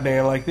new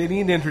Batman. Like they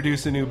need to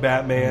introduce a new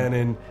Batman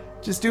and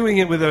just doing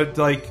it with a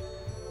like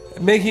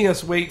making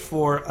us wait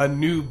for a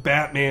new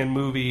Batman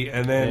movie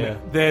and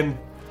then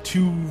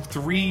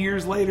 2-3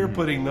 years later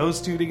putting those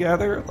two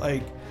together.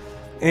 Like,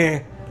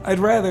 I'd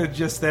rather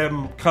just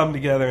them come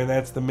together and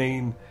that's the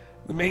main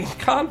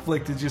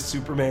conflict is just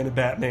Superman and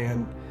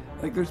Batman.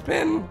 Like there's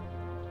been,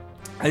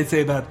 I'd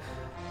say about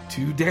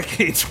 2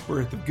 decades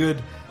worth of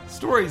good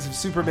stories of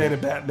Superman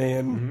and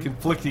Batman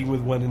conflicting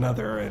with one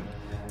another, and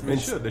They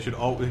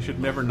should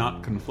never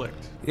not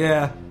conflict.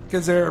 yeah,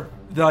 because they're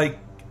like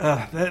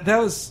that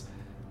was.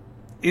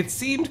 It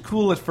seemed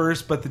cool at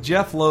first, but the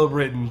Jeff Loeb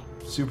written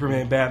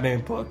Superman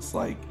Batman books,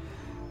 like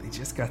they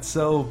just got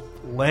so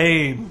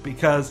lame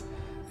because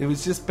it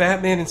was just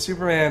Batman and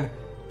Superman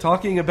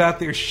talking about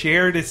their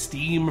shared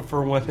esteem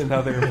for one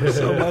another for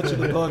so much of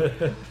the book.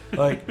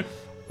 Like,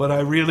 what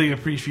I really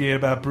appreciate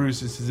about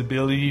Bruce is his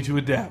ability to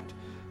adapt.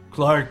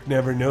 Clark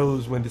never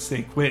knows when to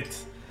say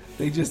quit.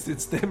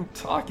 It's them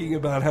talking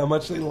about how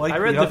much they like. I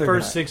read the other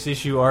first guy.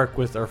 6-issue arc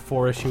or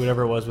 4-issue,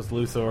 whatever it was, with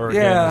Luthor.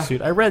 Yeah. getting the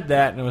suit. I read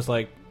that and it was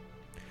like,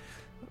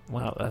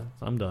 wow,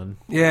 I'm done.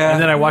 Yeah.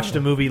 And then I watched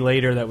a movie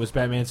later that was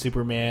Batman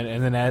Superman,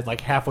 and then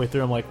like halfway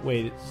through, I'm like,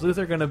 wait, is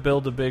Luthor going to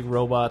build a big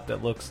robot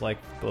that looks like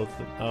both?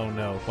 Oh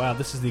no! Wow,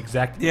 this is the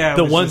exact it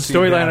was one just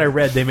storyline I adapt-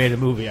 read. They made a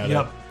movie out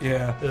Yep. of.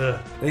 Yeah. Ugh.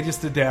 They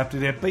just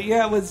adapted it, but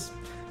yeah, it was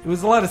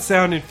a lot of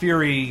sound and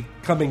fury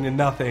coming to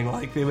nothing.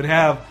 Like they would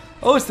have,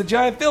 it's the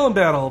giant villain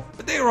battle,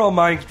 but they were all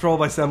mind controlled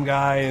by some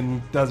guy,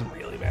 and doesn't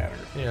really matter.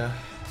 Yeah.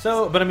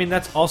 So, but I mean,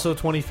 that's also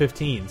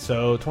 2015.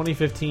 So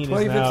 2015 is now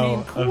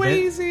 2015,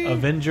 crazy.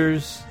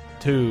 Avengers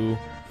 2,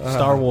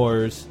 Star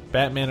Wars,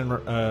 Batman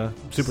and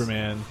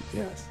Superman,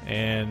 Yes.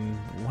 and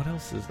what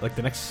else is like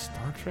the next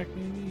Star Trek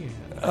maybe?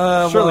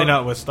 Well- Surely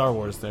not with Star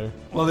Wars there.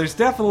 Well, there's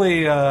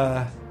definitely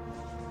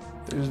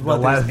there's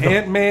last-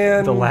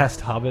 Ant-Man. The last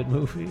Hobbit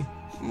movie.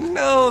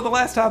 No, the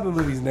last Hobbit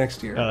movie's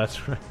next year. Oh,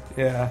 that's right.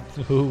 Yeah.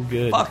 Ooh,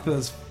 good. Fuck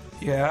those.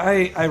 Yeah,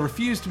 I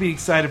refuse to be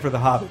excited for the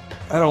Hobbit.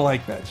 I don't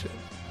like that shit.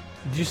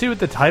 Did you see what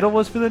the title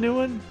was for the new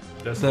one?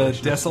 The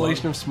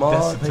Desolation of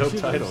Smog.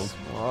 Subtitled.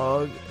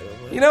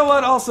 You know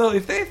what? Also,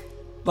 if they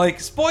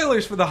like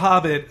spoilers for The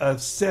Hobbit, a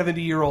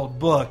 70-year-old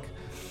book,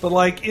 but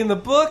like in the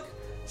book,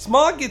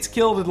 Smog gets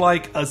killed in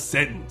like a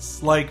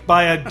sentence, like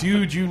by a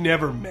dude you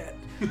never met.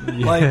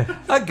 Like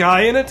a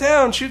guy in a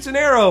town shoots an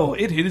arrow,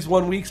 it hit his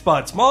one weak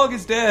spot. Smog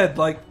is dead.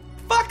 Like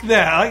fuck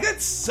that. Like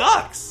that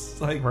sucks.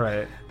 Like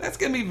Right. that's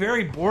gonna be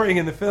very boring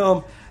in the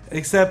film.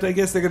 Except I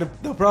guess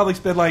they'll probably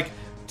spend like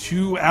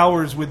 2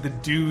 hours with the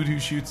dude who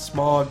shoots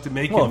Smog to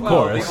make Well, him. of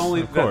course. The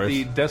only of that course.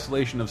 the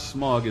desolation of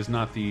Smog is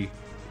not the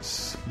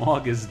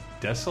Smog is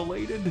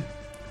desolated,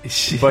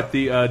 but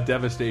the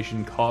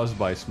devastation caused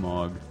by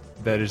Smog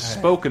that is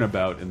spoken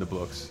about in the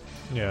books.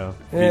 Yeah.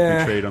 He Yeah.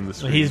 portrayed on the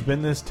screen. He's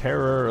been this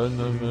terror.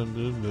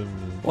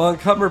 Well, and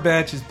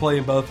Cumberbatch is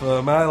playing both of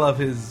them. I love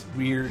his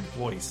weird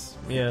voice.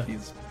 Yeah.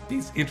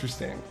 He's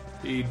interesting.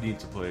 He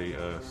needs to play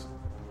a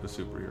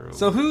superhero.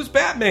 So who's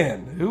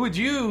Batman? Who would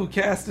you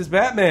cast as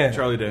Batman?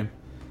 Charlie Day.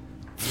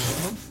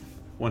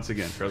 Once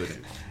again, Charlie Day.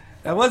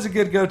 That was a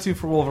good go-to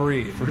for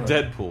Wolverine. For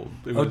Deadpool.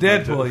 It Oh, was my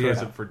Deadpool,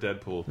 choice yeah. For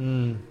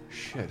Deadpool.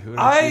 Shit, who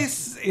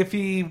If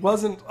he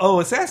wasn't,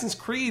 Assassin's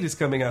Creed is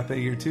coming out that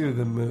year too,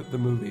 the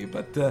movie.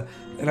 But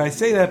and I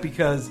say that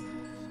because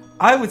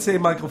I would say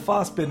Michael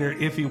Fassbender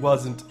if he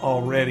wasn't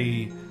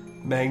already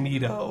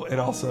Magneto and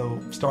also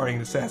starring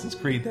in Assassin's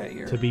Creed that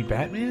year. To be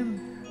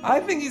Batman? I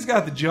think he's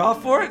got the jaw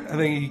for it. I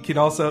think he can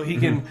also he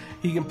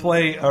can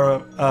play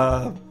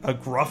a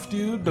gruff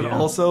dude, but Yeah.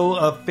 also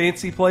a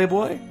fancy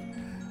playboy.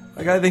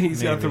 Like I think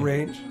he's got the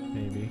range.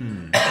 Maybe.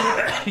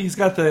 He's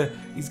got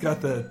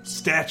the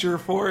stature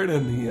for it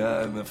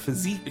and the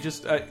physique. It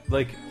just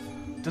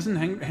doesn't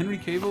Henry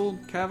Cavill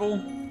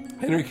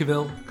Henry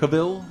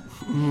Cavill.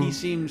 he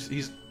seems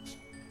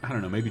I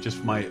don't know, maybe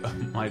just my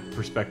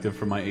perspective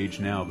from my age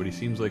now, but he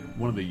seems like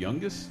one of the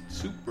youngest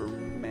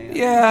Superman.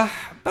 Yeah,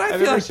 but I I've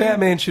feel ever like seen-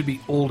 Batman should be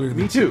older than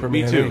Me too, Superman.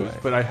 me too. Anyway.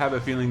 But I have a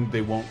feeling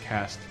they won't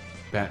cast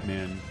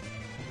Batman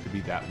to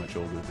be that much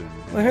older than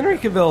Well, Henry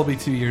Cavill will be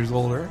 2 years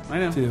older. I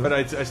know, too. but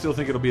I still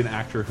think it'll be an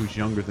actor who's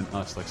younger than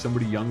us, like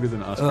somebody younger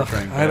than us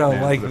portraying I don't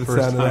Batman like for the the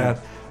first sound of time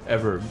that.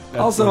 ever. That's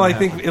Also, gonna I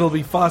think happen. it'll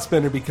be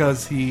Fassbender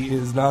because he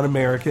is not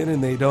American,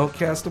 and they don't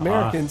cast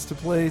Americans to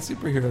play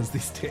superheroes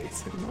these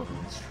days.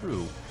 it's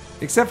true.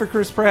 Except for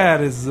Chris Pratt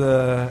as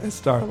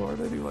Star-Lord.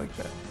 I do like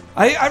that.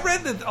 I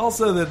read that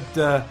also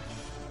that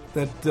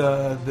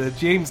the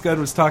James Gunn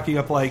was talking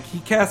up like he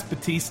cast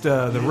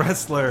Batista, the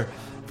wrestler,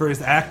 for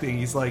his acting.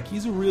 He's like,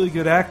 he's a really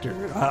good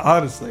actor.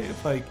 Honestly,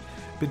 it's like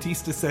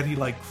Batista said he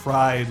like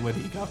cried when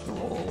he got the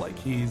role. Like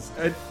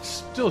It's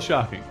still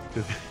shocking.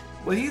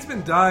 he's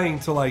been dying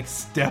to like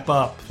step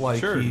up. Like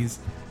Sure. he's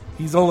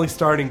only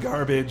starting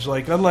garbage.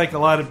 Like unlike a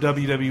lot of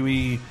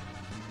WWE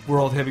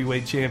world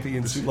heavyweight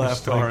champions who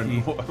left.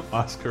 Starring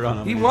Oscar on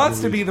him. He wants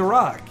to be The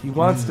Rock. He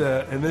wants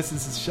to, and this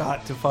is his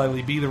shot to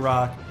finally be The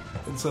Rock.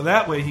 And so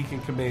that way he can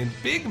command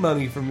big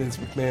money from Vince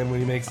McMahon when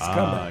he makes his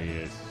comeback.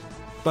 Yes.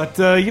 But,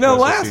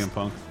 CM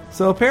Punk.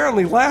 So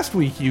apparently last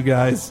week you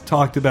guys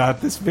talked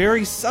about this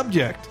very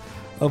subject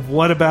of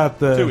what about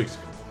 2 weeks.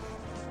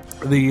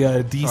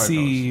 The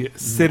DC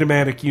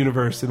cinematic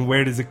universe and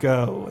where does it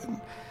go?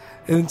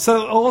 And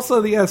so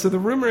also, so the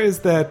rumor is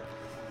that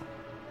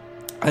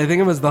I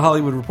think it was the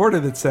Hollywood Reporter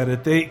that said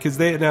it. Because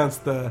they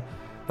announced the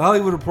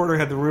Hollywood Reporter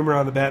had the rumor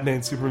on the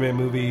Batman Superman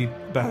movie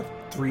about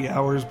 3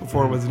 hours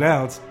before it was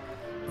announced.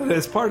 But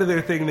as part of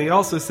their thing, they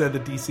also said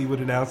that DC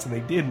would announce, and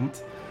they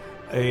didn't,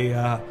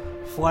 a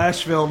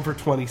Flash film for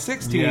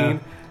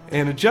 2016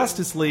 and a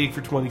Justice League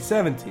for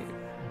 2017,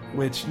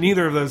 which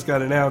neither of those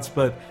got announced,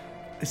 but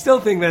I still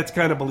think that's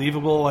kind of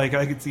believable. Like,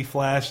 I could see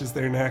Flash as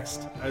their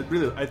next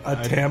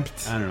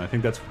attempt. I don't know. I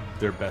think that's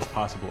their best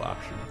possible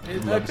option.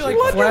 I feel like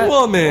Wonder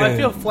Woman. I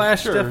feel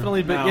Flash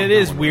definitely, but it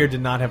is weird to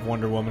not have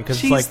Wonder Woman because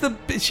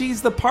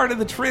she's the part of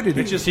the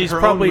Trinity. She's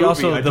probably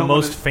also the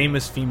most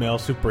famous female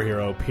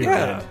superhero. Period.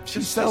 Yeah,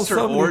 she sells her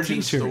so many origin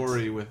t-shirts.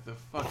 story with the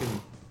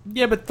fucking.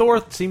 Yeah, but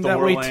Thor seemed that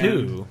way Thorland.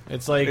 too.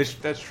 It's like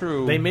That's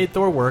true. they made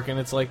Thor work, and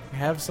it's like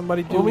have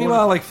somebody do. Well,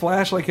 meanwhile, like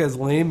Flash, has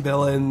lame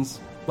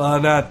villains.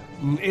 Well, not.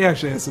 He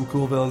actually has some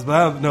cool villains, but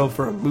I don't know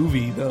for a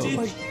movie though. Did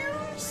you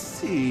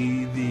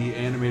see the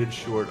animated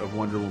short of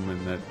Wonder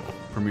Woman that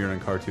premiered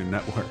on Cartoon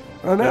Network?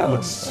 Oh, no. That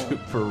was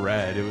super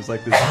rad. It was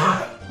like this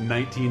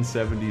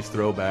 1970s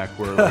throwback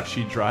where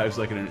she drives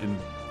like an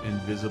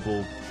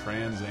invisible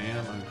Trans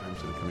Am. I'm trying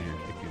to come in here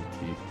and kick you in the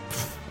teeth.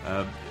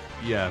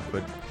 Yeah,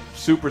 but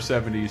super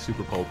 70s,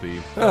 super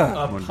pulpy.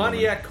 A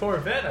Pontiac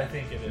Corvette, I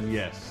think it is.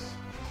 Yes.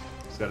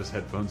 He's got his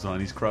headphones on.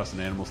 He's crossing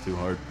animals too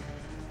hard.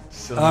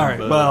 All right,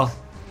 well,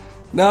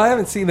 no, I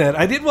haven't seen that.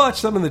 I did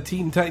watch some of the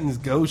Teen Titans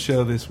Go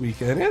show this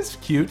weekend. It's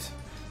cute.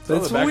 So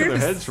it's the back of their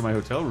heads from my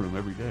hotel room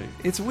every day.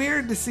 It's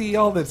weird to see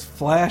all this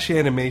Flash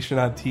animation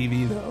on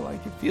TV, though.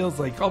 Like, it feels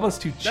like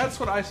almost too cheap. That's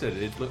what I said.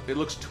 It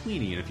looks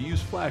tweeny, and if you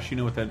use Flash, you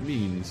know what that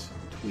means.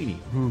 Tweeny.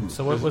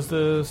 So what was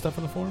the stuff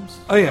on the forums?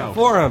 Oh, yeah,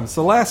 forums.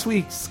 So last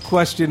week's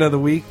question of the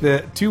week,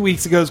 2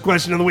 weeks ago's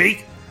question of the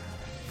week,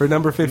 for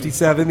number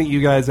 57 that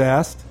you guys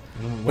asked.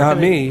 Not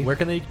me. Where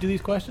can they do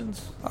these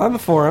questions? On the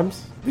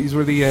forums. These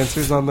were the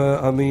answers on the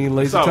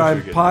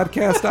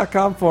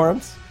LaserTimePodcast.com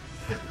forums.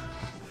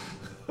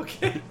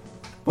 Okay.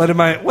 What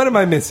am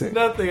I missing?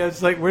 Nothing. I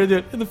was like, where are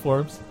they in the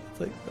forums?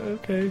 It's like,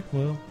 okay,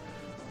 well.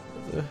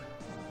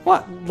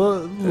 What?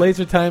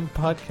 Laser Time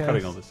Podcast.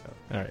 Cutting all this out.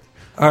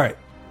 All right.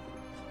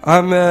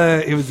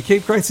 It was the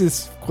Cape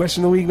Crisis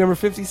question of the week number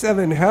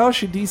 57. How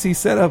should DC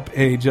set up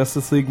a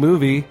Justice League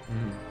movie?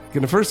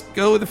 Gonna first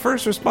go with the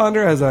first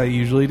responder, as I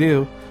usually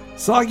do.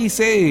 Soggy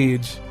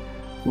Sage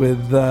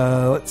with he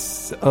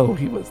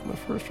wasn't the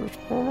first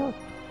responder.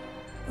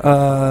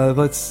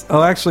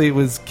 Actually it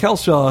was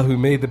Kelshaw who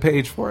made the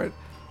page for it.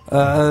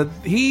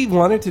 He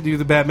wanted to do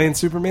the Batman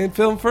Superman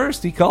film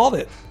first. He called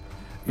it.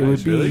 It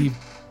would be really?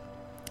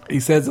 He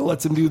says it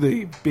lets him do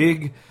the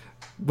big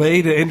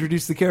way to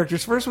introduce the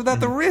characters first without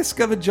the risk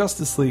of a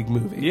Justice League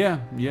movie. Yeah.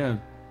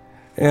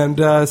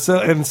 And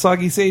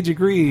Soggy Sage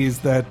agrees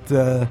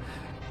that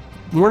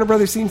Warner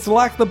Brothers seems to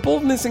lack the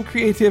boldness and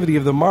creativity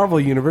of the Marvel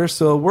Universe,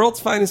 so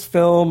World's Finest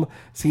Film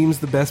seems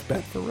the best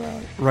bet for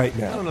right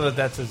now. I don't know that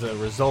that's as a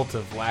result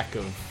of lack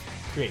of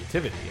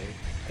creativity.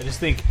 I just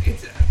think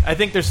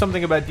there's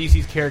something about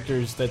DC's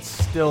characters that's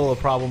still a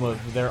problem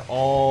of they're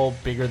all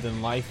bigger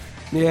than life.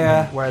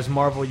 Yeah. Whereas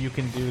Marvel, you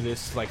can do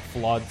this like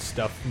flawed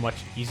stuff much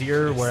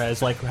easier.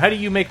 Whereas like, how do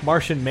you make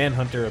Martian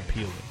Manhunter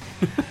appealing?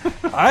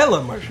 I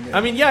love Martian Manhunter.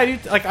 I mean, yeah,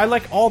 I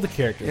like all the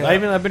characters. Yeah.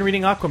 I've been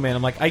reading Aquaman.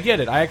 I'm like, I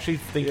get it. I actually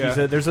think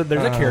there's a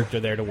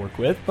character there to work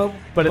with.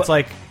 But it's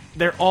like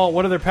they're all.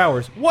 What are their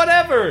powers?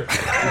 Whatever.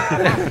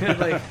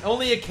 Like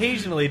only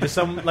occasionally does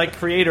some like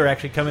creator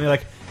actually come in and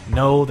like,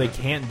 no, they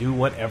can't do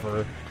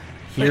whatever.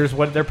 Here's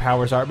what their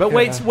powers are. But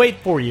wait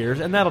 4 years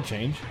and that'll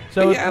change.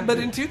 So but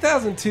in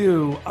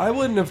 2002, I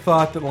wouldn't have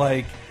thought that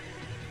like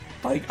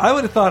I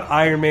would have thought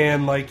Iron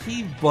Man,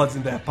 he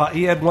wasn't that popular.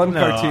 He had one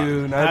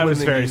cartoon. I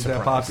wouldn't think he was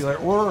that popular.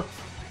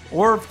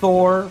 Or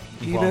Thor,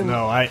 even.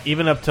 Well, no,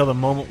 even up till the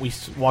moment we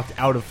walked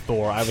out of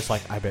Thor, I was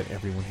like, I bet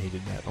everyone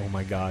hated that. Oh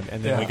my god!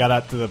 And then we got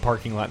out to the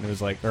parking lot and it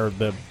was like, or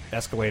the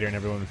escalator, and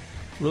everyone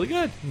really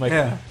good. I'm like,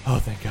 oh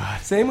thank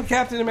God. Same with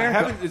Captain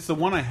America. It's the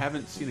one I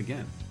haven't seen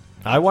again.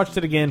 I watched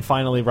it again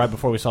finally right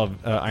before we saw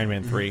Iron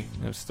Man 3. It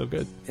was still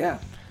good. Yeah.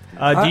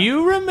 Do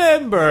you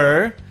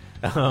remember?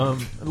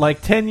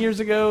 10 years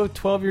ago,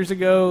 12 years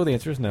ago, the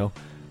answer is no.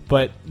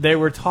 But they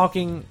were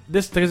talking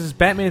because this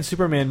Batman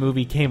Superman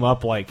movie came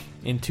up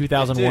in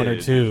 2001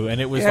 or 2,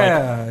 and it was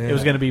it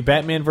was going to be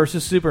Batman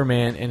versus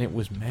Superman, and it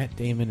was Matt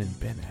Damon and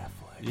Ben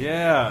Affleck.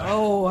 Yeah.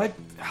 Oh, I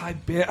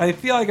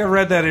feel like I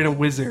read that in a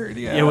Wizard.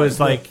 Yeah. It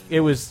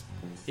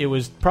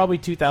was probably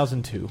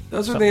 2002.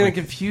 Those were the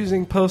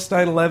confusing post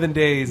 9/11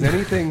 days.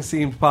 Anything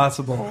seemed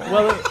possible.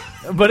 Well,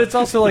 but it's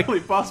also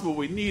really possible.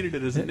 We needed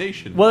it as a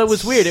nation. Well, it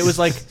was weird. It was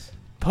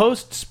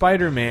post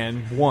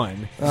Spider-Man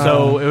 1.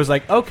 So it was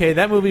like, okay,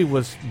 that movie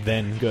was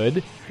then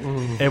good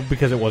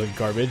because it wasn't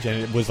garbage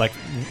and it was like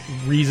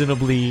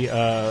reasonably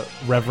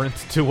reverent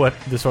to what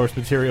the source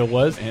material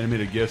was.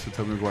 Animated gifs of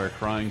Tobey Maguire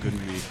crying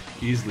couldn't be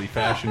easily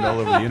fashioned all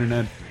over the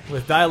internet.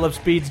 With dial-up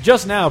speeds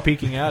just now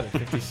peaking out at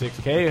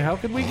 56K, how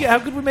could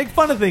we make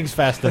fun of things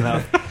fast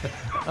enough?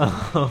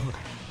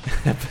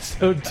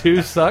 Episode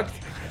 2 sucked,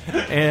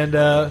 and it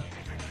was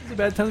a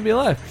bad time to be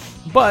alive.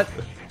 But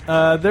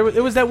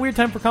it was that weird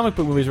time for comic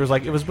book movies where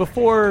it was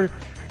before,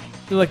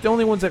 like the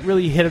only ones that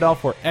really hit it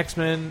off were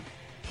X-Men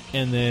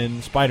and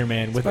then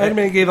Spider-Man.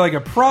 Spider-Man gave like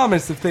a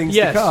promise of things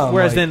to come.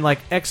 Whereas then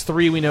like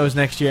X3 we know is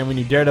next year, and we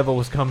knew Daredevil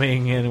was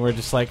coming, and we're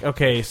just like,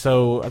 okay,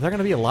 so are there going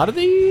to be a lot of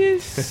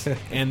these?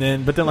 But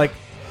then like,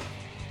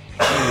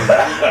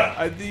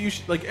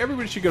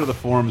 everybody should go to the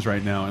forums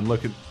right now and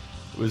look at.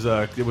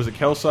 It was a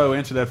Kelso who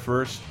answered that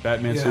first.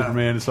 Batman,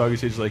 Superman, and Soggy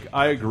Sage. Like,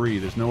 I agree.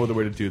 There's no other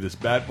way to do this.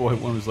 Batboy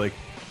one was like,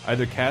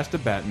 either cast a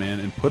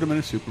Batman and put him in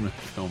a Superman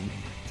film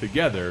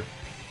together.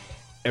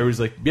 Everybody's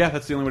like, yeah,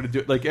 that's the only way to do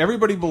it. Like,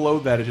 everybody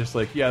below that is just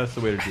like, yeah, that's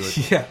the way to do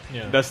it. Yeah.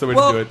 That's the way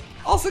to do it.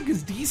 Also,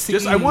 because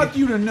DC... I want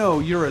you to know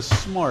you're as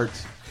smart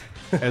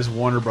as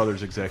Warner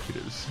Brothers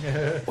executives.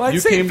 Well,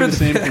 you came to the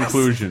same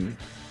conclusion.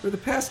 For the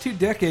past 2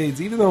 decades,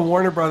 even though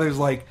Warner Brothers,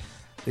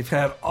 they've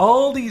had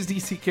all these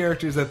DC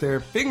characters at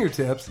their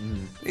fingertips,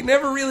 they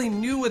never really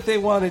knew what they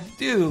wanted to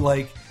do.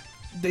 Like,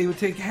 they would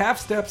take half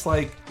steps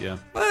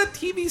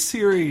TV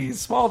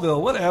series,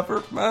 Smallville,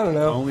 whatever. I don't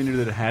know. Only knew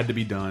that it had to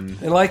be done.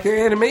 And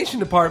their animation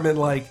department,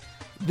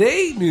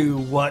 they knew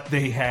what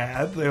they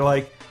had. They're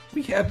like,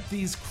 we have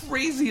these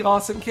crazy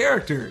awesome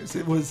characters.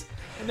 It was...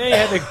 And they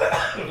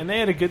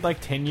had a good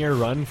 10-year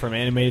run from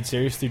animated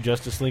series through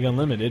Justice League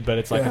Unlimited, but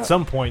it's at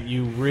some point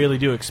you really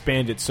do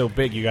expand it so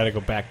big you got to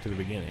go back to the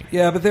beginning.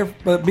 Yeah,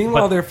 but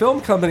meanwhile their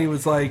film company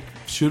was like,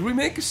 should we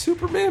make a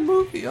Superman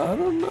movie? I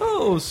don't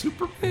know,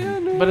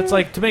 Superman. But it's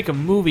to make a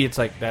movie, it's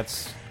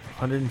that's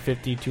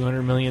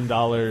 $150-200 million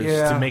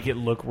to make it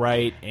look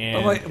right,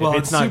 and if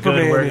it's not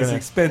Superman good, we're is gonna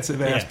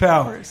expensive ass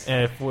powers.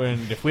 And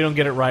if we don't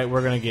get it right,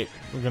 we're gonna be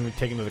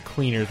taken to the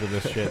cleaners with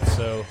this shit.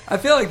 So I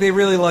feel like they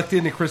really lucked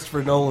into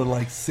Christopher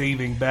Nolan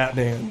saving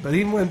Batman, but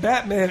even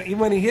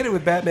when he hit it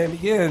with Batman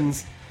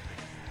Begins,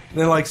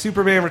 then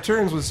Superman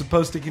Returns was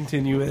supposed to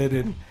continue it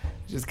and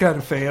just kind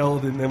of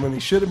failed. And then when they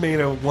should have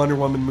made a Wonder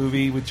Woman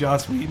movie with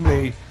Joss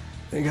Whedon,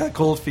 they got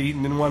cold feet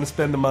and didn't want to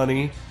spend the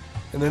money.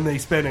 And then they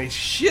spent a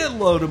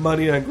shitload of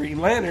money on Green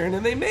Lantern,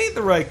 and they made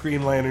the right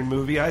Green Lantern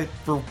movie.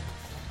 For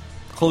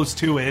close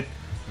to it,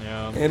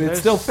 and it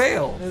still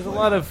failed. There's a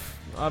lot of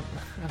I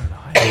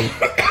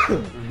don't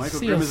know.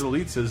 Michael Grimm's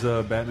Elite says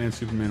Batman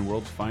Superman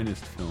World's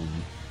Finest film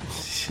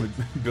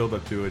would build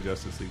up to a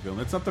Justice League film.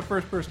 That's not the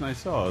first person I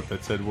saw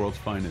that said World's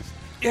Finest.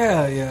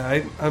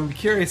 Yeah. I'm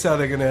curious how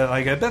they're gonna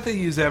I bet they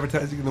use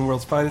advertising in the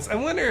World's Finest. I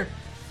wonder.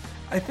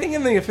 I think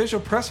in the official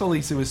press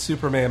release it was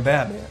Superman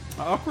Batman.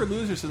 Awkward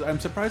Loser says, I'm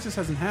surprised this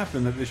hasn't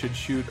happened, that they should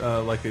shoot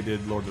like they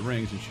did Lord of the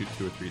Rings and shoot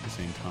 2 or 3 at the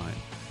same time.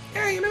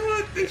 Yeah, you know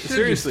what? They should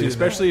seriously,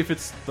 especially if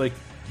it's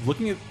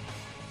looking at...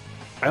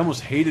 I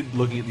almost hated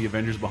looking at the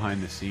Avengers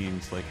behind the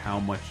scenes,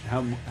 how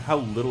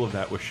little of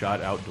that was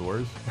shot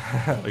outdoors.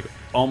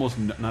 Almost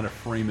not a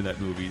frame of that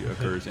movie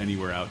occurs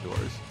anywhere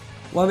outdoors.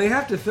 Well, they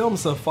have to film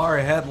so far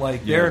ahead.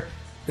 They're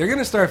going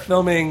to start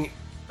filming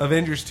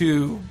Avengers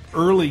 2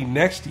 early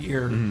next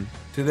year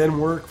to then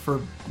work for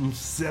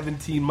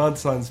 17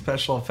 months on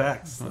special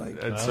effects.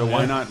 So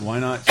why not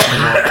spend all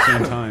at the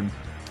same time?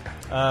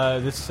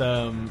 I'm just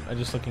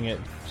looking at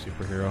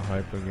superhero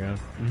hype again.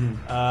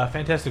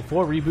 Fantastic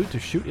Four reboot to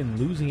shoot in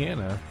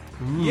Louisiana.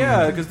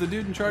 Yeah, because the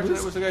dude in charge of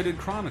that was the guy who did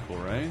Chronicle,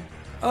 right?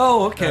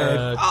 Oh,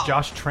 okay.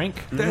 Josh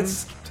Trank.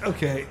 That's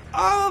okay.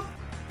 I'll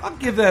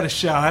give that a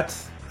shot.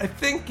 I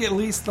think at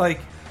least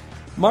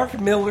Mark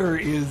Miller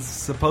is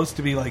supposed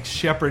to be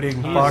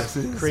shepherding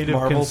Fox's creative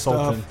Marvel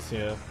consultant. stuff.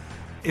 Yeah.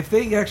 If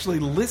they actually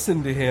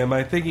listen to him,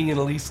 I think he can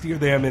at least steer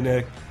them in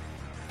a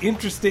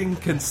interesting,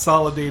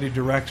 consolidated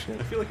direction.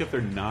 I feel like if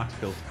they're not,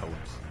 he'll tell us.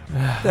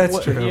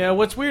 That's true. Yeah,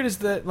 what's weird is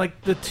that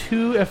the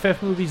 2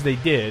 FF movies they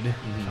did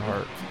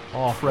are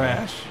awful,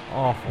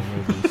 awful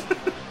movies.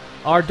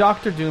 Are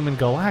Doctor Doom and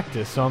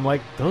Galactus. So I'm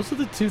like, those are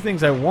the 2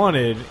 things I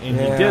wanted, and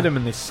you did them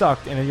and they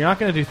sucked. And you're not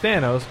going to do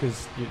Thanos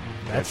because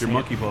that's your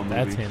Monkey Ball movie.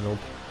 That's handled.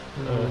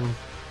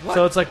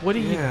 So it's what do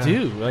you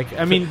do?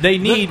 They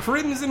need the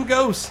Crimson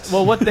Ghost.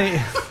 What they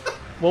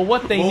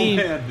need.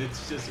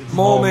 It's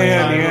Mole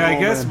Man. Yeah, I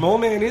guess Mole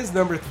Man is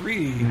number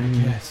 3.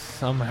 Yes,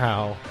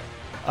 somehow.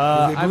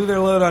 They blew their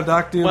load on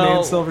Doc Doom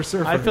and Silver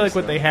Surfer. I feel like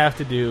what they have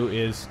to do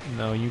is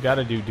you got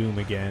to do Doom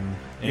again,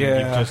 and you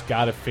just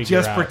got to figure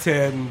out. Just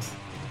pretend.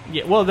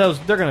 Yeah, well, those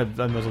movies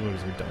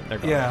are done. They're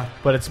gone. Yeah,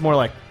 but it's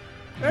more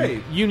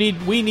hey,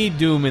 we need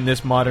Doom in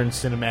this modern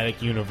cinematic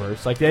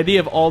universe. The idea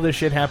of all this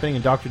shit happening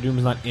and Doctor Doom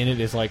is not in it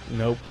is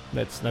nope,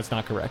 that's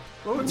not correct.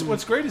 Well,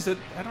 what's great is that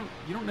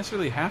you don't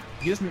necessarily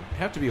he doesn't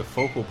have to be a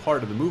focal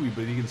part of the movie,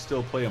 but he can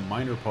still play a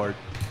minor part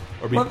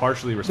or be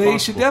partially responsible. They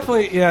should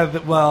definitely,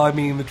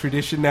 the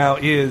tradition now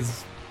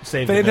is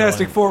save the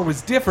Fantastic villain. Four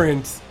was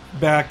different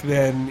back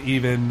then,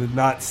 even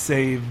not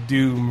save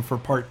Doom for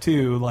part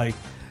 2. Like,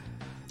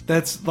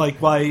 that's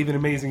like why even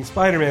Amazing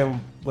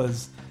Spider-Man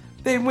was,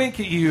 they wink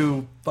at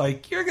you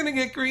like, you're gonna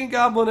get Green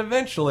Goblin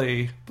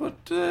eventually, but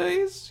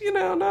he's,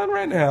 not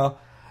right now.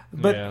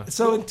 But Yeah.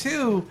 so in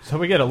 2, So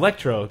we get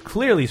Electro,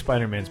 clearly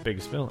Spider-Man's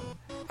biggest villain.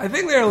 I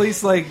think they're at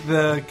least like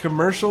the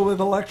commercial with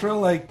Electro,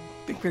 like,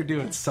 I think they're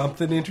doing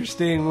something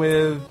interesting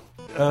with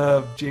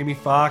Jamie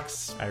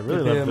Foxx. I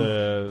really with love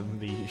him.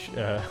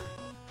 the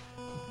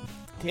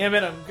damn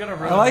it, I'm gonna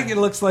run. I like it.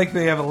 Looks like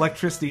they have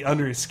electricity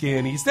under his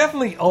skin. He's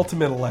definitely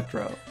Ultimate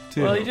Electro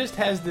too. Well, he just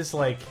has this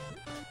like.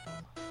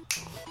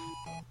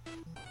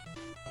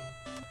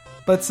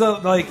 But so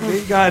like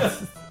they got.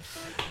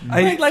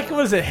 Like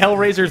what is it,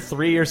 Hellraiser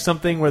 3 or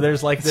something, where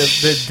there's like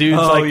the dudes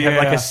Oh, like have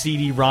like yeah. a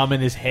CD-ROM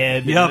in his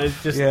head. Yep. And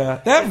it's just,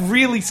 Yeah, that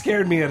really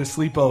scared me at a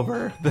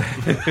sleepover.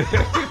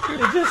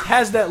 It just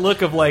has that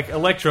look of like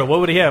Electro. What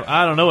would he have?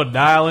 I don't know, a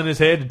dial in his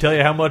head to tell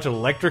you how much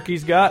electric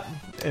he's got.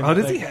 And Oh,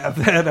 does like, he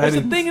have that? There's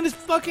a thing in his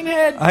fucking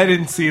head. I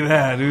didn't see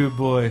that. Ooh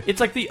boy.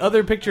 It's like the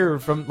other picture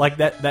from like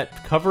that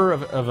cover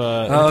of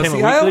Oh, Entertainment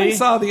see, I only Weekly.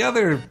 saw the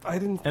other. I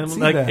didn't And see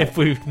like that. if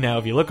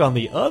you look on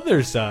the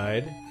other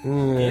side,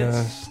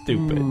 Yeah. it's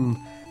stupid.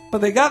 But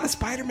they got the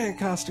Spider-Man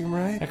costume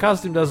right. That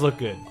costume does look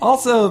good.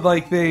 Also,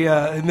 like they,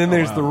 and then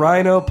there's the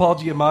Rhino, Paul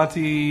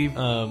Giamatti,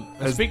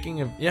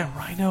 Speaking of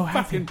Rhino,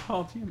 Fucking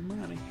Paul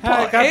Giamatti.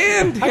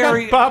 and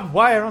Harry barbed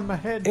wire on my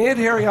head. and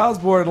Harry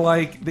Osborn.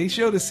 Like they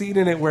showed a scene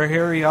in it where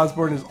Harry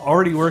Osborn is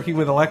already working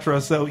with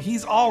Electro, so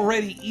he's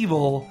already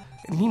evil,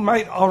 and he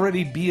might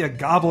already be a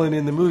goblin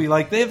in the movie.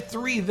 Like they have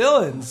 3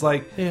 villains.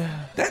 Like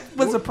that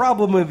was a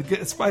problem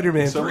with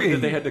Spider-Man So 3.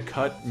 they had to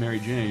cut Mary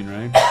Jane,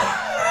 right?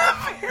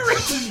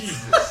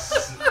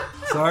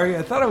 Sorry,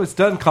 I thought I was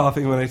done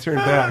coughing when I turned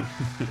back.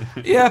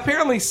 Yeah,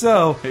 apparently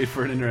so. Paid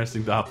for an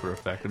interesting Doppler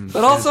effect.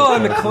 But also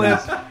on the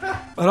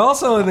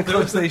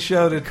clips they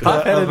showed it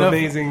Cough had of enough-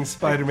 Amazing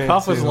Spider-Man.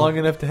 Cough was 2. long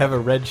enough to have a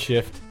red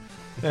shift.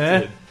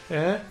 Of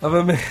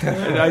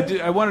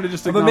I wanted to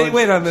just But acknowledge.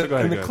 wait, on So go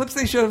ahead, in the go ahead. clips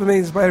they showed of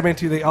Amazing Spider-Man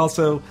 2, they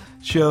also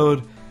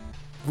showed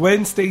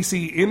Gwen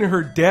Stacy in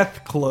her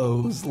death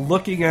clothes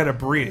looking at a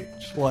bridge.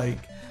 Like,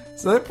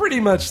 so they're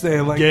pretty much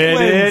saying, like, Get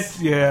Gwen's,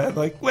 yeah,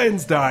 like,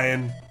 Gwen's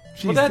dying.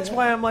 Well, that's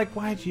why I'm like,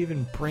 why'd you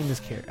even bring this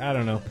character? I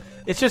don't know.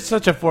 It's just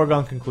such a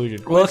foregone conclusion.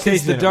 Well, Gwen because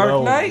Stacy's the in it. Dark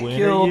Well, Knight when are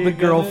killed you the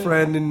gonna-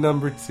 girlfriend in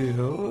number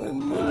 2,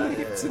 and then he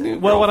gets a new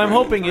Well, what I'm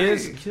girlfriend hoping in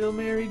is 3. kill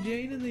Mary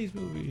Jane in these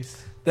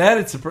movies.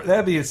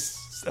 that'd be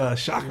a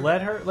shocker.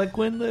 Let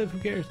Gwen live. Who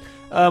cares?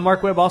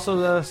 Mark Webb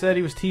also said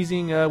he was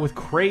teasing with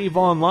Crave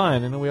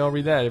Online. I know we all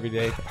read that every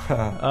day.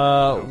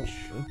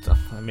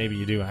 Maybe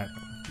you do.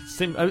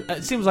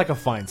 It seems like a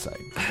fine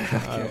site.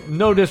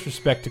 No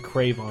disrespect to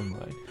Crave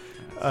Online.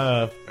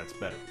 That's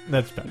better.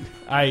 That's better.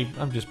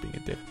 I'm just being a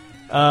dick.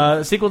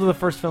 Sequel to the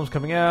first film's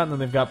coming out, and then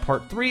they've got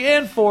part 3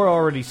 and 4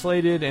 already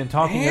slated and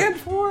talking. And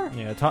 4?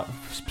 Yeah,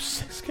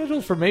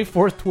 scheduled for May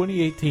 4th,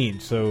 2018.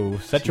 So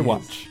set your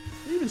watch.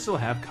 Do they even still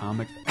have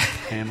comic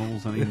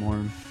panels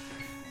anymore?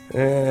 They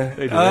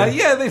do.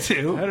 Yeah, they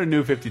do. I had a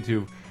new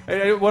 52.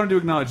 I wanted to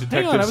acknowledge Hang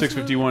Detective on, I was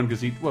 651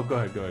 because he. Well, go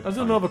ahead. I was in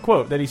the middle of a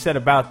quote that he said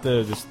about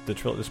the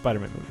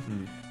Spider-Man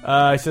movie.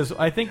 He says,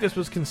 "I think this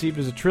was conceived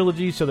as a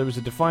trilogy, so there was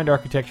a defined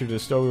architecture to the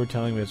story we were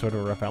telling, with sort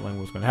of a rough outline of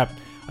what was going to happen.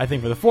 I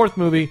think for the 4th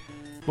movie,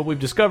 what we've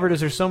discovered is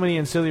there's so many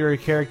ancillary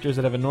characters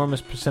that have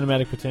enormous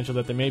cinematic potential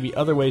that there may be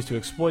other ways to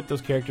exploit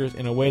those characters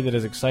in a way that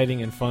is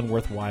exciting and fun,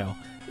 worthwhile.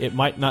 It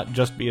might not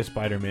just be a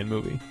Spider-Man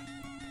movie."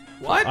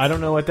 What? I don't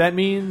know what that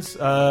means.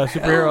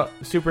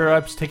 Superhero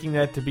Up's taking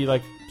that to be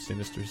like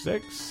Sinister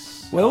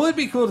Six. Well, it would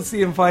be cool to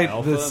see him fight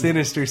Alpha. the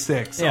Sinister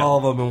Six, Yeah. all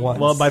of them in once.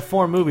 Well, by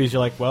 4 movies, you're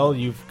like, well,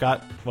 you've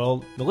got,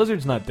 the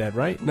Lizard's not dead,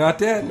 right? Not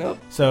dead, nope.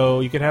 So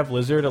you could have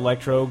Lizard,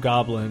 Electro,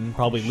 Goblin,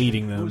 probably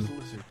leading them.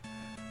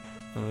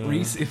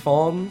 Reese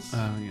Ifons.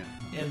 Oh yeah.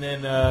 And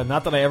then,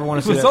 not that I ever want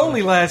It to see was that.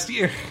 only last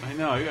year. I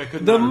know. I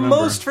couldn't. The remember.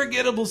 most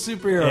forgettable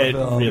superhero It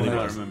film. really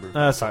I was. don't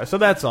remember. Sorry. So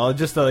that's all.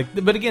 Just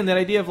but again, that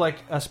idea of like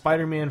a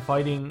Spider-Man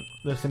fighting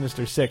the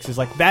Sinister Six is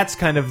like that's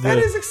kind of the That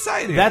is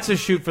exciting. that's a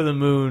shoot for the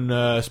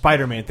moon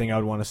Spider-Man thing I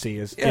would want to see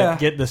is Yeah.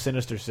 get the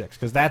Sinister Six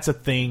because that's a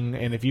thing,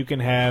 and if you can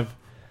have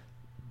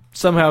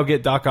somehow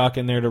get Doc Ock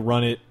in there to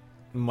run it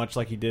much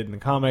like he did in the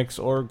comics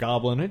or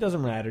Goblin, it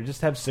doesn't matter.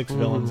 Just have 6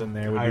 villains in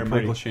there. Would Hire be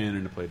pretty. Michael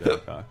Shannon to play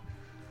Doc Ock.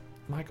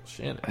 Michael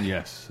Shannon.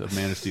 Yes, of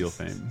Man of Steel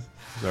fame.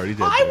 He's already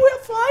dead. I will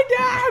fly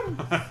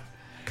down.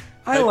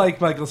 I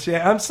like Michael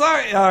Shannon. I'm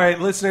sorry. All right,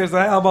 listeners,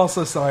 I'm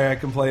also sorry I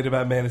complained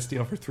about Man of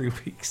Steel for 3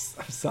 weeks.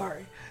 I'm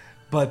sorry.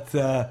 But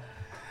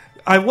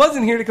I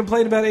wasn't here to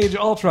complain about Age of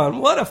Ultron.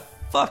 What a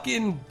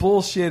fucking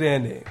bullshit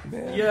ending,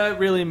 man. Yeah, it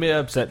really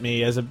upset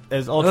me as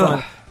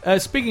Ultron.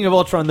 Speaking of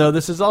Ultron, though,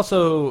 this is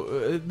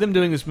also them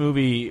doing this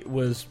movie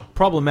was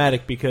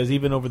problematic because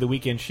even over the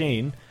weekend,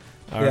 Shane,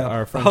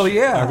 our friend, Oh,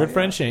 yeah. our good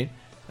friend Shane,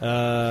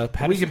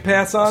 We can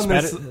pass on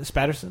this.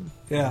 Spatterson.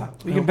 Yeah,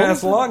 we can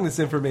pass along this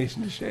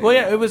information to Shane. Well,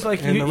 yeah, it was like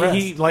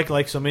he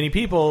like so many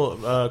people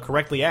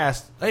correctly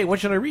asked, "Hey, what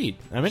should I read?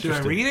 I'm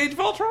interested." Should I read Age of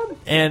Ultron?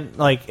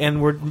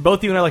 And we're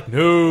both you and I like,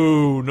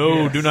 no,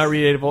 Yes. do not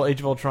read Age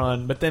of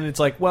Ultron. But then it's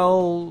like,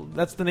 well,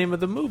 that's the name of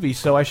the movie,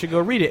 so I should go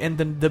read it. And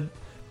then the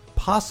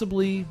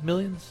possibly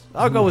millions.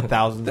 I'll go with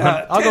thousands.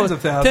 I'll go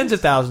with tens of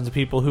thousands of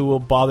people who will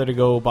bother to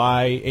go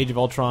buy Age of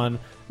Ultron.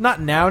 Not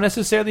now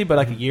necessarily, but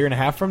like a year and a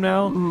half from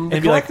now, and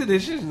be collected like,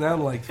 edition is now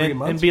in like 3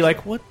 months, and be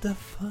like, "What the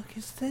fuck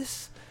is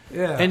this?"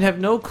 Yeah, and have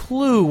no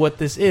clue what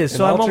this is.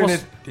 So I'm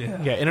almost in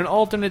an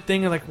alternate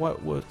thing, and like what?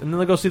 And then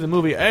they go see the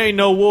movie. Hey,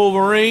 no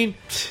Wolverine.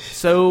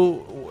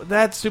 So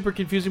that's super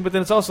confusing. But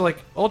then it's also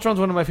like Ultron's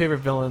one of my favorite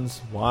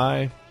villains.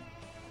 Why?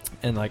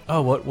 And like,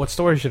 oh, what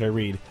story should I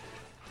read?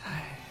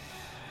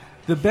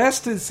 The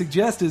best to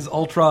suggest is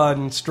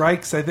Ultron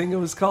Strikes, I think it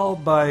was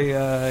called, by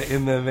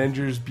in the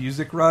Avengers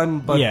Busiek run.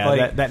 But yeah,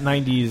 like, that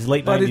 90s,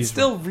 late 90s. But it's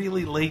still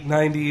really late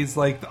 90s.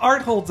 Like, the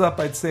art holds up,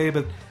 I'd say,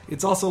 but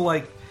it's also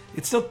like,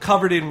 it's still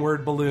covered in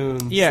word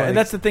balloons. Yeah, like, and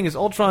that's the thing, is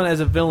Ultron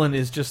as a villain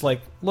is just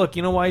like, look,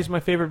 you know why he's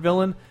my favorite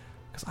villain?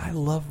 Because I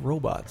love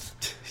robots.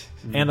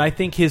 And I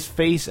think his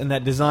face and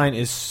that design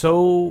is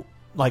so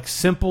like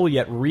simple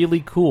yet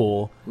really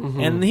cool,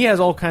 and he has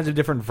all kinds of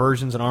different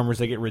versions and armors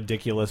that get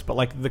ridiculous. But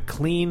like the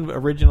clean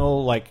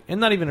original, like, and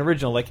not even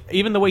original, like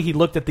even the way he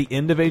looked at the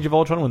end of Age of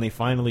Ultron when they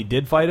finally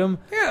did fight him,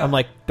 I'm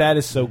like, that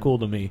is so cool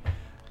to me.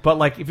 But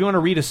like, if you want to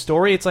read a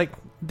story, it's like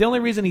the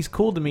only reason he's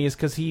cool to me is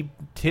because he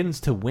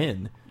tends to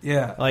win.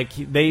 Yeah, like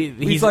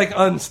he's like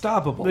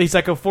unstoppable. He's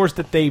like a force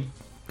that they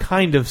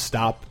kind of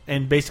stop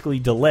and basically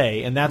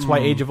delay, and that's why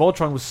Age of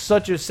Ultron was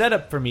such a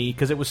setup for me,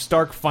 because it was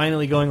Stark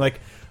finally going like,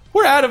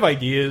 we're out of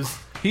ideas.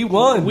 He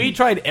won. We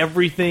tried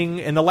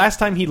everything, and the last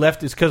time he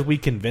left is because we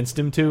convinced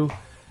him to.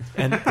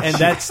 And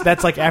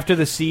that's like after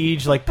the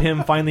siege, like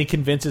Pym finally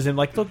convinces him,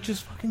 like, look,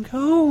 just fucking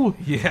go.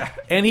 Yeah.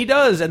 And he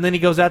does, and then he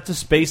goes out to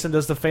space and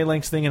does the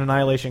Phalanx thing in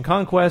Annihilation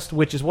Conquest,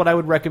 which is what I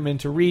would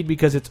recommend to read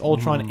because it's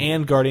Ultron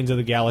and Guardians of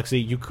the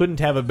Galaxy. You couldn't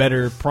have a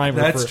better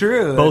primer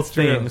for both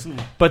things.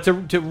 But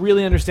to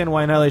really understand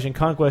why Annihilation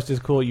Conquest is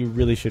cool, you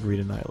really should read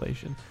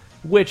Annihilation.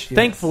 Which,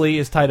 thankfully,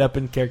 is tied up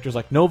in characters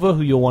like Nova,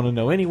 who you'll want to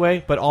know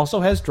anyway, but also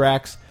has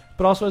Drax,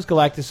 but also has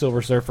Galactus,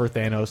 Silver Surfer,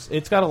 Thanos.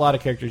 It's got a lot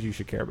of characters you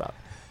should care about.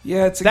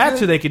 Yeah,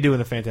 that's who they could do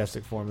in a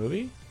Fantastic Four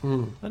movie.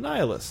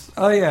 Annihilus.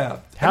 Oh,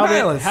 yeah.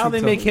 How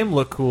they make him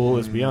look cool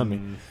is beyond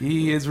me.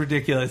 He is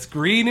ridiculous.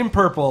 Green and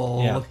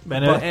purple. Yeah.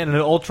 And an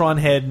Ultron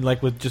head,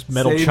 like, with just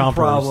metal same chompers.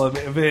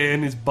 Problem.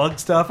 And his bug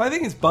stuff. I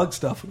think his bug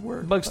stuff would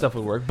work. Bug stuff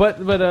would work. But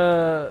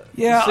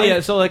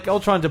so like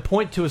Ultron to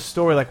point to a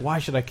story, like, why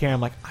should I care? I'm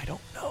like, I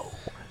don't know.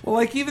 Well,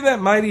 like, even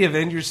that Mighty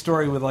Avengers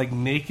story with, like,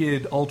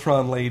 naked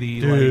Ultron lady,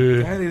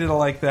 like, I didn't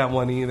like that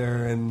one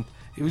either, and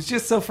it was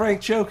just so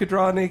Frank Cho could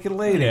draw a naked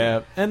lady.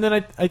 Yeah, and then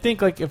I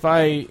think, like, we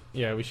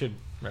should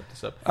wrap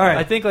this up. All right.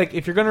 I think, like,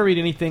 if you're going to read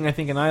anything, I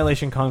think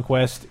Annihilation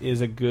Conquest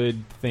is a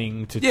good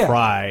thing to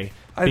try.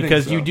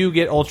 Because you do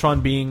get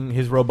Ultron being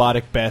his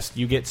robotic best,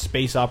 you get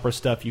space opera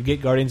stuff, you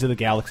get Guardians of the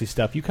Galaxy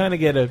stuff, you kind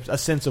of get a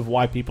sense of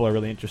why people are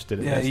really interested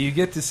in this. Yeah, you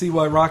get to see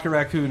why Rocket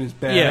Raccoon is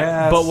badass.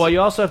 Yeah, but what you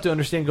also have to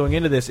understand going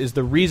into this is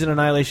the reason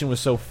Annihilation was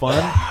so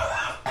fun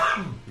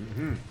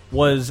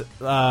was,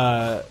 who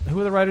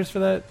were the writers for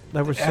that?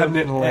 That were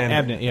Abnett and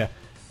Landon. Abnett,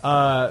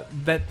 yeah.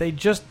 That they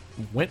just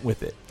went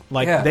with it.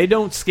 Like, they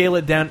don't scale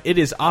it down. It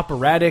is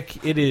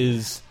operatic. It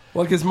is...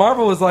 Well, because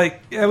Marvel was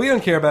like, yeah, we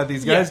don't care about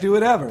these guys, do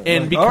whatever.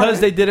 And like, because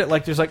they did it,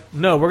 like, there's like,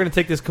 no, we're going to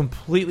take this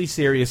completely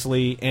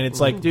seriously. And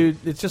it's like, dude,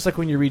 it's just like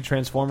when you read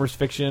Transformers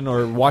fiction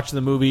or watch the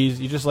movies,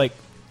 you just like,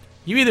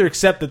 you either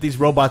accept that these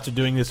robots are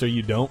doing this or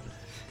you don't.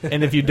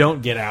 And if you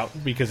don't, get out,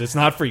 because it's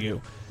not for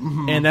you.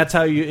 And that's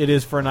how it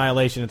is for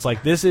Annihilation. It's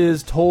like, this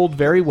is told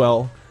very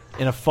well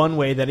in a fun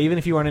way that even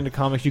if you aren't into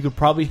comics, you could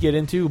probably get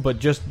into, but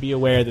just be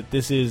aware that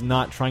this is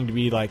not trying to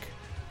be like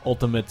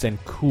Ultimates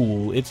and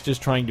cool. It's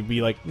just trying to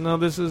be like, no,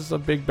 this is a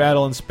big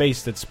battle in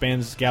space that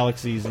spans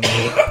galaxies and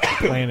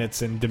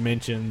planets and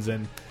dimensions,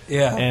 and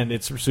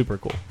it's super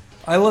cool.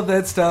 I love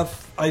that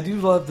stuff. I do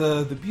love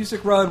the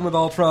Busiek run with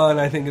Ultron.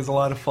 I think is a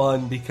lot of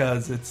fun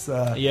because it's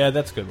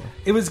that's a good one.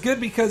 It was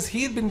good because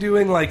he had been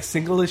doing like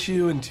single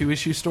issue and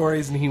 2-issue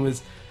stories, and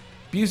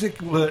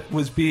Busiek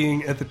was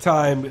being at the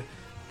time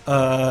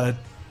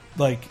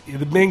like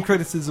the main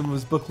criticism of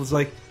his book was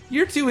like,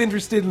 you're too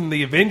interested in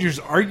the Avengers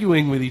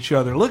arguing with each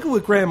other. Look at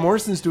what Grant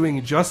Morrison's doing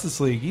in Justice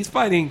League. He's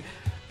fighting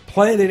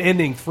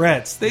planet-ending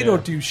threats. They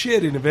don't do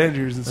shit in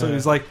Avengers. And so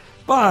he's like,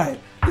 fine.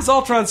 This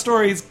Ultron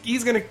story,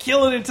 he's going to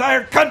kill an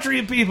entire country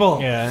of people.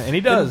 Yeah, and he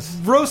does.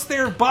 And roast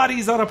their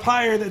bodies on a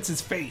pyre that's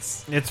his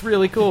face. It's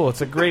really cool. It's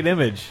a great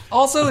image.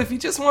 Also, if you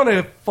just want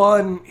a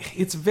fun,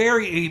 it's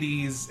very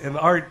 80s, and the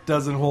art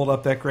doesn't hold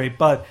up that great.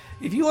 But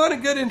if you want a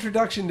good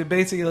introduction to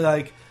basically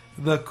like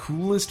the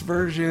coolest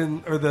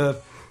version, or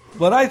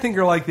what I think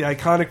are like the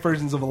iconic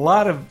versions of a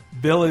lot of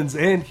villains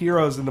and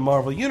heroes in the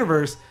Marvel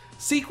Universe,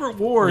 Secret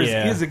Wars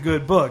is a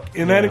good book.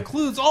 And that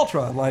includes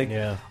Ultron. Like,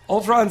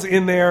 Ultron's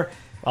in there.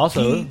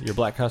 Also, your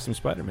Black Costume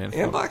Spider-Man.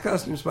 And Black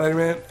Costume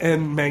Spider-Man.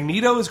 And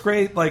Magneto is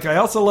great. Like, I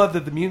also love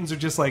that the mutants are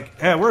just like,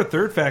 yeah, we're a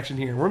third faction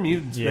here. We're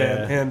mutants,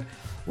 man. And,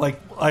 like,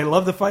 I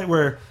love the fight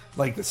where,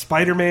 like, the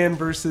Spider-Man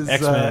versus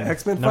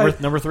X-Men fight.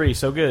 Number 3,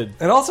 so good.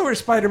 And also where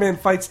Spider-Man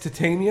fights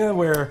Titania,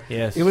 where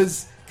it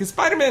was... Because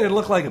Spider-Man had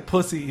looked like a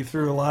pussy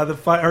through a lot of the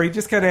fight, or he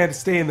just kind of had to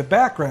stay in the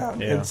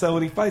background. Yeah. And so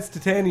when he fights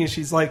Titania,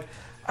 she's like,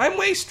 I'm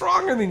way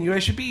stronger than you. I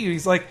should be you.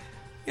 He's like,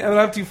 yeah, but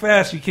I'm too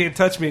fast. You can't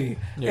touch me.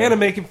 Yeah. And I'm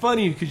making fun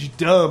of you because you're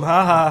dumb.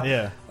 Ha-ha.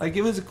 Yeah. Like,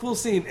 it was a cool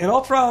scene. And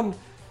Ultron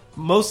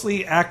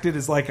mostly acted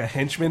as like a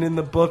henchman in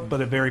the book,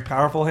 but a very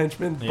powerful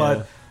henchman. Yeah.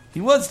 But he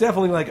was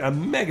definitely like a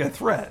mega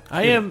threat.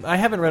 I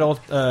haven't read all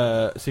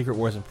Secret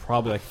Wars in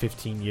probably like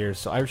 15 years,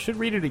 so I should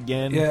read it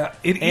again. Yeah,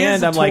 it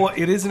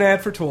it is an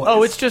ad for toys.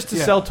 Oh, it's just to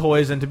sell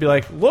toys and to be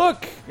like,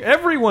 look,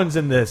 everyone's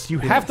in this. You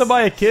have to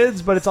buy a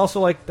kids, but it's also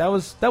like that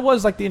was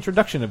like the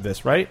introduction of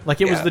this, right?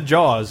 Like it was the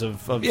Jaws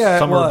of summer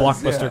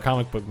blockbuster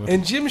comic book movies.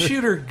 And Jim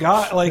Shooter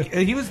got like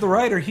he was the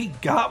writer. He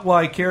got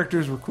why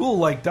characters were cool.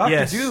 Like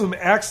Doctor Doom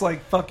acts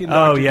like fucking.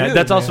 Dr. Doom,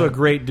 that's also a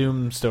great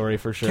Doom story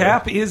for sure.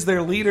 Cap is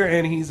their leader,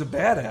 and he's a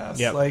badass.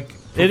 Yep. Like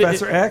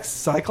Professor X,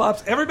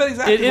 Cyclops, everybody's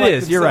acting it like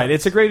is. You're right.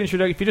 It's a great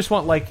introduction. If you just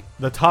want like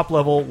the top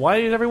level,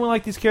 why does everyone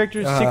like these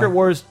characters? Secret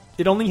Wars.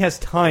 It only has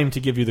time to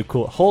give you the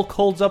cool. Hulk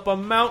holds up a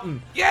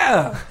mountain.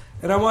 Yeah,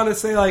 and I want to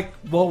say like,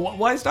 well,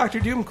 why is Doctor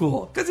Doom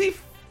cool? Because he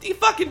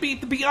fucking beat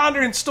the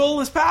Beyonder and stole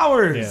his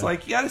powers. Yeah.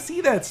 Like you got to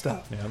see that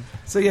stuff. Yeah.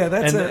 So yeah,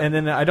 that's and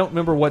then I don't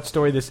remember what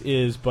story this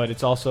is, but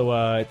it's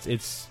also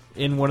it's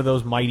in one of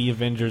those Mighty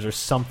Avengers or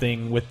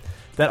something with.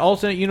 That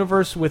alternate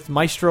universe with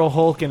Maestro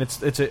Hulk, and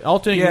it's an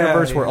alternate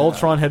universe where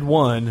Ultron had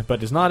won,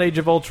 but it's not Age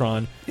of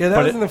Ultron. Yeah,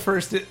 that was in the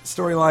first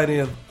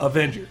storyline of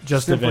Avengers.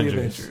 Just Simply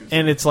Avengers.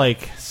 And it's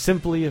like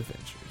Simply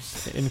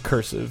Avengers in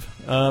cursive.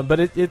 But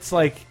it's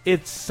like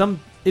it's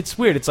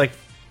weird. It's like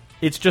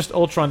it's just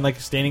Ultron like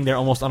standing there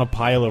almost on a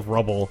pile of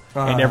rubble,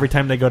 and every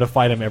time they go to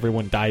fight him,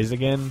 everyone dies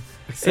again.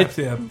 Except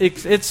him.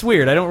 It's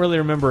weird. I don't really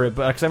remember it,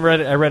 but because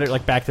I read it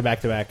like back to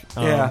back to back.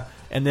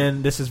 And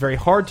then this is very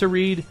hard to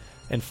read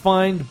and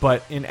find,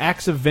 but in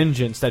Acts of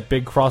Vengeance, that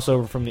big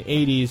crossover from the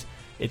 80s,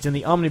 it's in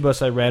the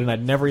omnibus I read, and I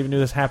never even knew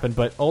this happened,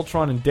 but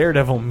Ultron and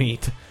Daredevil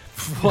meet.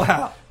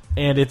 Wow.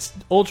 And it's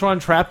Ultron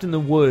trapped in the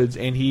woods,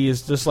 and he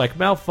is just like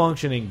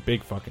malfunctioning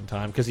big fucking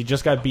time, because he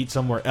just got beat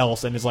somewhere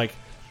else, and it's like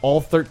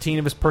all 13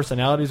 of his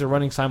personalities are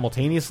running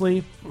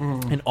simultaneously,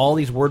 and all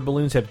these word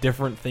balloons have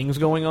different things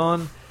going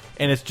on,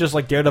 and it's just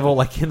like Daredevil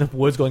like in the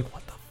woods going,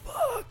 what the fuck?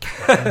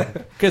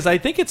 Because I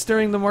think it's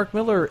during the Mark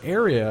Miller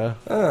area.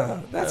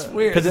 That's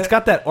weird. Because it's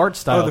got that art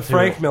style. Oh, the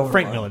Frank Miller.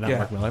 Frank Miller, not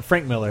Mark Miller.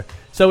 Frank Miller.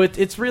 So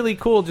it's really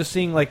cool just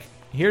seeing like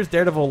here's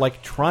Daredevil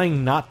like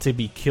trying not to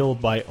be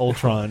killed by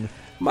Ultron,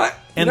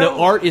 the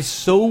art is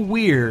so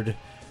weird.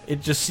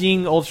 It just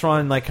seeing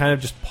Ultron like kind of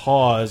just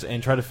pause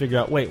and try to figure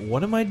out, wait,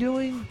 what am I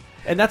doing?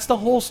 And that's the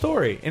whole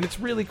story, and it's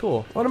really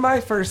cool. One of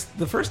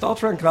the first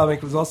Ultron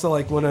comic was also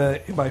like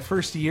in my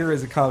first year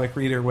as a comic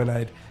reader when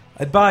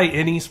I'd buy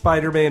any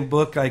Spider-Man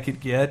book I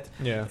could get.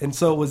 Yeah. And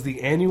so it was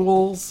the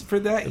annuals for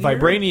that year.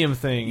 Vibranium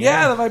thing.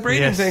 Yeah, the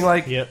Vibranium thing.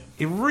 Like, it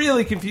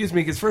really confused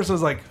me because first I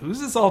was like, who's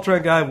this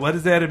Ultron guy? What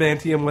is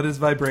Adamantium? What is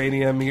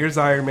Vibranium? Here's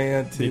Iron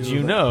Man. Did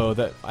you know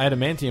that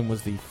Adamantium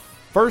was the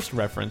first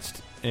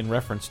reference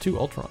to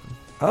Ultron?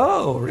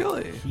 Oh,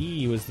 really?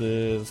 He was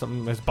his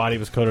body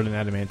was coated in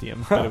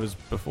adamantium, but it was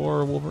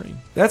before Wolverine.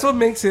 That's what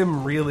makes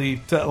him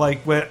really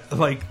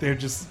they're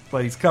just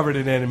like he's covered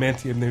in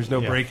adamantium. There's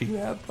no breaking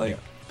that. Like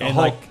the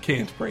Hulk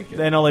can't break it.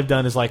 Then all they've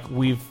done is like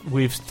we've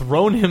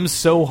thrown him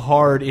so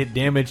hard it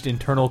damaged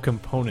internal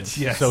components.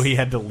 Yes. So he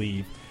had to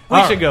leave.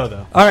 We should go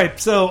though. All right,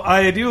 so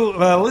I do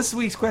this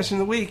week's question of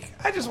the week.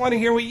 I just want to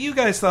hear what you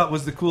guys thought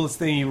was the coolest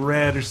thing you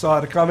read or saw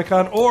at a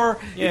Comic-Con, or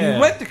if you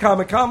went to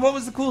Comic-Con, what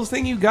was the coolest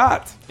thing you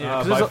got?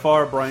 By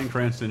far, Bryan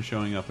Cranston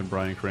showing up in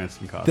Bryan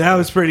Cranston costume. That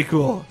was pretty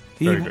cool.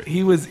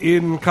 He was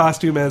in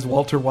costume as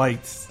Walter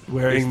White,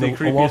 wearing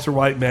the Walter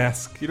White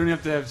mask. You don't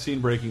have to have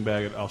seen Breaking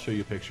Bad. I'll show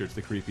you a picture. It's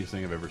the creepiest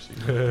thing I've ever seen.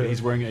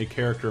 He's wearing a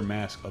character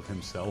mask of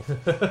himself.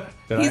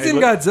 He's in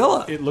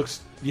Godzilla. It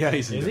looks... Yeah,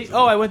 he's in Godzilla.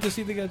 Oh, I went to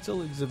see the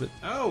Godzilla exhibit.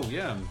 Oh,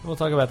 yeah. We'll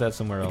talk about that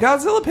somewhere else. The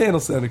Godzilla panel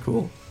sounded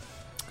cool.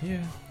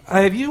 Yeah.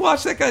 Have you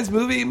watched that guy's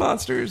movie,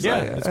 Monsters?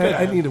 Yeah, it's good.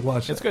 I need to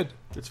watch it. It's good.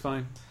 It's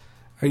fine.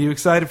 Are you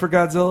excited for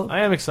Godzilla? I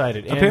am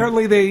excited.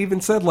 Apparently, they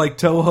even said, like,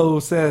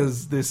 Toho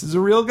says, this is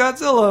a real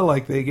Godzilla.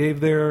 Like, they gave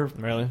their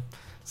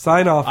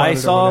sign off on it. I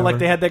saw, like,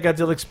 they had that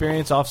Godzilla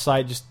experience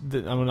offsite.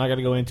 I'm not going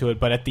to go into it,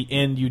 but at the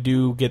end, you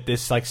do get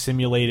this, like,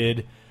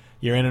 simulated.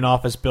 You're in an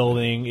office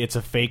building. It's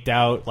a faked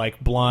out, like,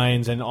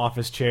 blinds and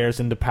office chairs,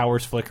 and the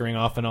power's flickering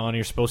off and on.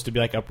 You're supposed to be,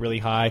 like, up really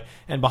high.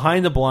 And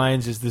behind the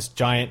blinds is this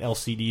giant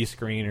LCD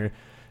screen,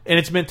 and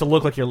it's meant to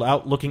look like you're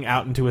looking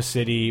out into a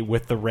city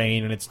with the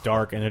rain, and it's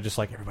dark, and they're just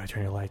like, everybody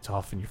turn your lights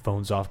off and your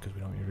phones off because we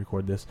don't need to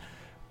record this.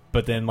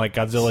 But then, like,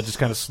 Godzilla just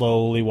kind of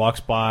slowly walks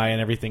by, and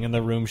everything in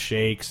the room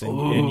shakes,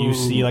 and you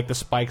see, like, the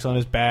spikes on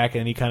his back,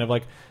 and he kind of,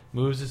 like,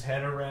 moves his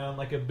head around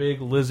like a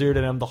big lizard,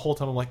 and the whole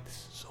time I'm like, this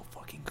is so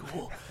fucking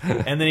cool.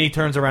 And then he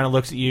turns around and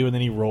looks at you, and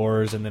then he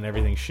roars, and then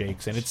everything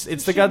shakes. And it's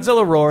the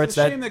Godzilla roar. It's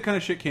a shame that kind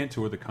of shit can't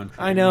tour the country.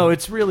 I know,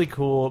 it's really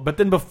cool. But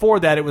then before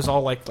that, it was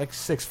all like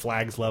Six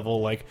Flags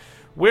level. Like,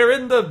 we're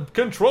in the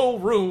control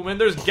room, and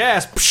there's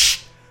gas.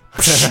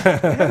 They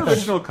had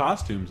original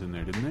costumes in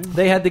there, didn't they?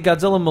 They had the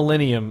Godzilla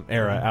Millennium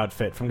era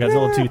outfit from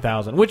Godzilla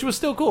 2000, which was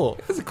still cool.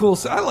 That's a cool.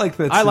 I like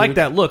that. I like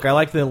that look. I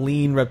like the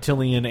lean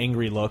reptilian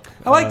angry look.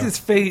 I liked his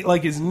face.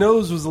 Like his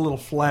nose was a little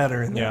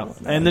flatter in that one.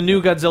 And the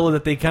new Godzilla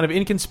that they kind of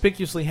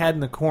inconspicuously had in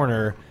the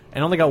corner,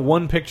 and only got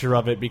one picture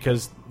of it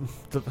because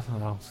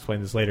I'll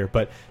explain this later.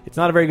 But it's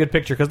not a very good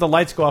picture because the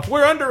lights go off.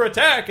 We're under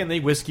attack, and they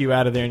whisk you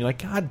out of there, and you're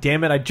like, God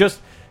damn it!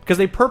 Because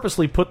they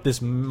purposely put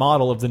this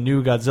model of the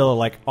new Godzilla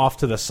like off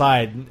to the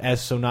side as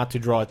so not to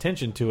draw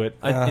attention to it,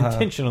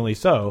 intentionally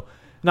so.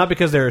 Not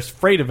because they're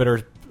afraid of it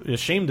or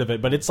ashamed of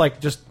it, but it's like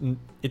just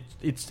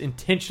it's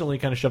intentionally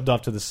kind of shoved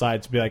off to the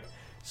side to be like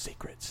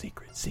secret,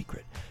 secret,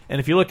 secret. And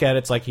if you look at it,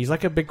 it's like he's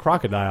like a big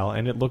crocodile,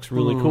 and it looks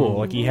really cool.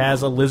 Like he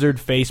has a lizard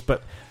face,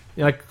 but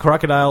like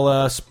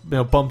crocodile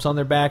bumps on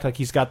their back, like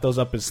he's got those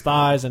up his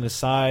thighs and his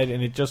side,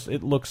 and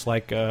it looks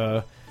like.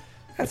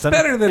 It's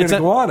better than an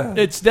iguana.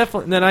 It's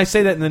definitely. And then I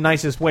say that in the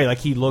nicest way. Like,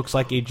 he looks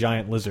like a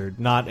giant lizard,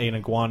 not an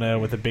iguana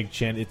with a big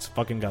chin. It's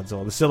fucking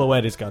Godzilla. The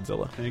silhouette is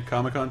Godzilla. Any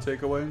Comic-Con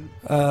takeaway?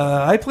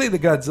 I played the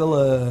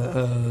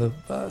Godzilla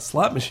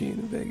slot machine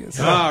in Vegas.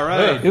 All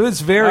right. It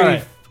was very...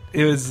 Right.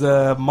 It was...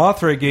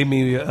 Mothra gave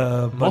me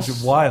a bunch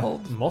of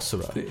wild...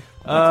 Mothra.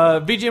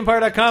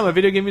 VGEmpire.com, a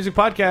video game music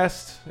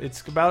podcast.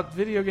 It's about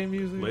video game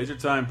music. Laser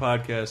Time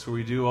podcast, where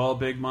we do all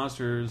big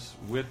monsters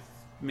with...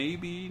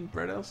 Maybe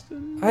Brett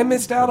Elston? I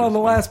missed out on the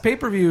last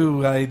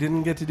pay-per-view. I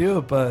didn't get to do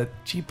it, but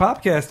Cheap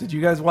Popcast, did you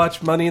guys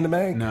watch Money in the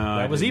Bank? No,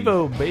 that was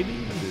Evo,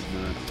 baby. I did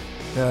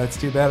not. It's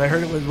too bad. I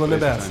heard it was one of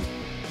the best.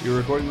 You're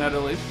recording that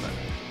at Laser Time.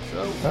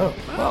 So,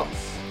 well.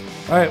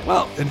 All right,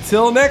 well,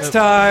 until next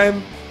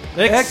time,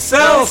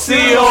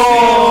 Excelsior!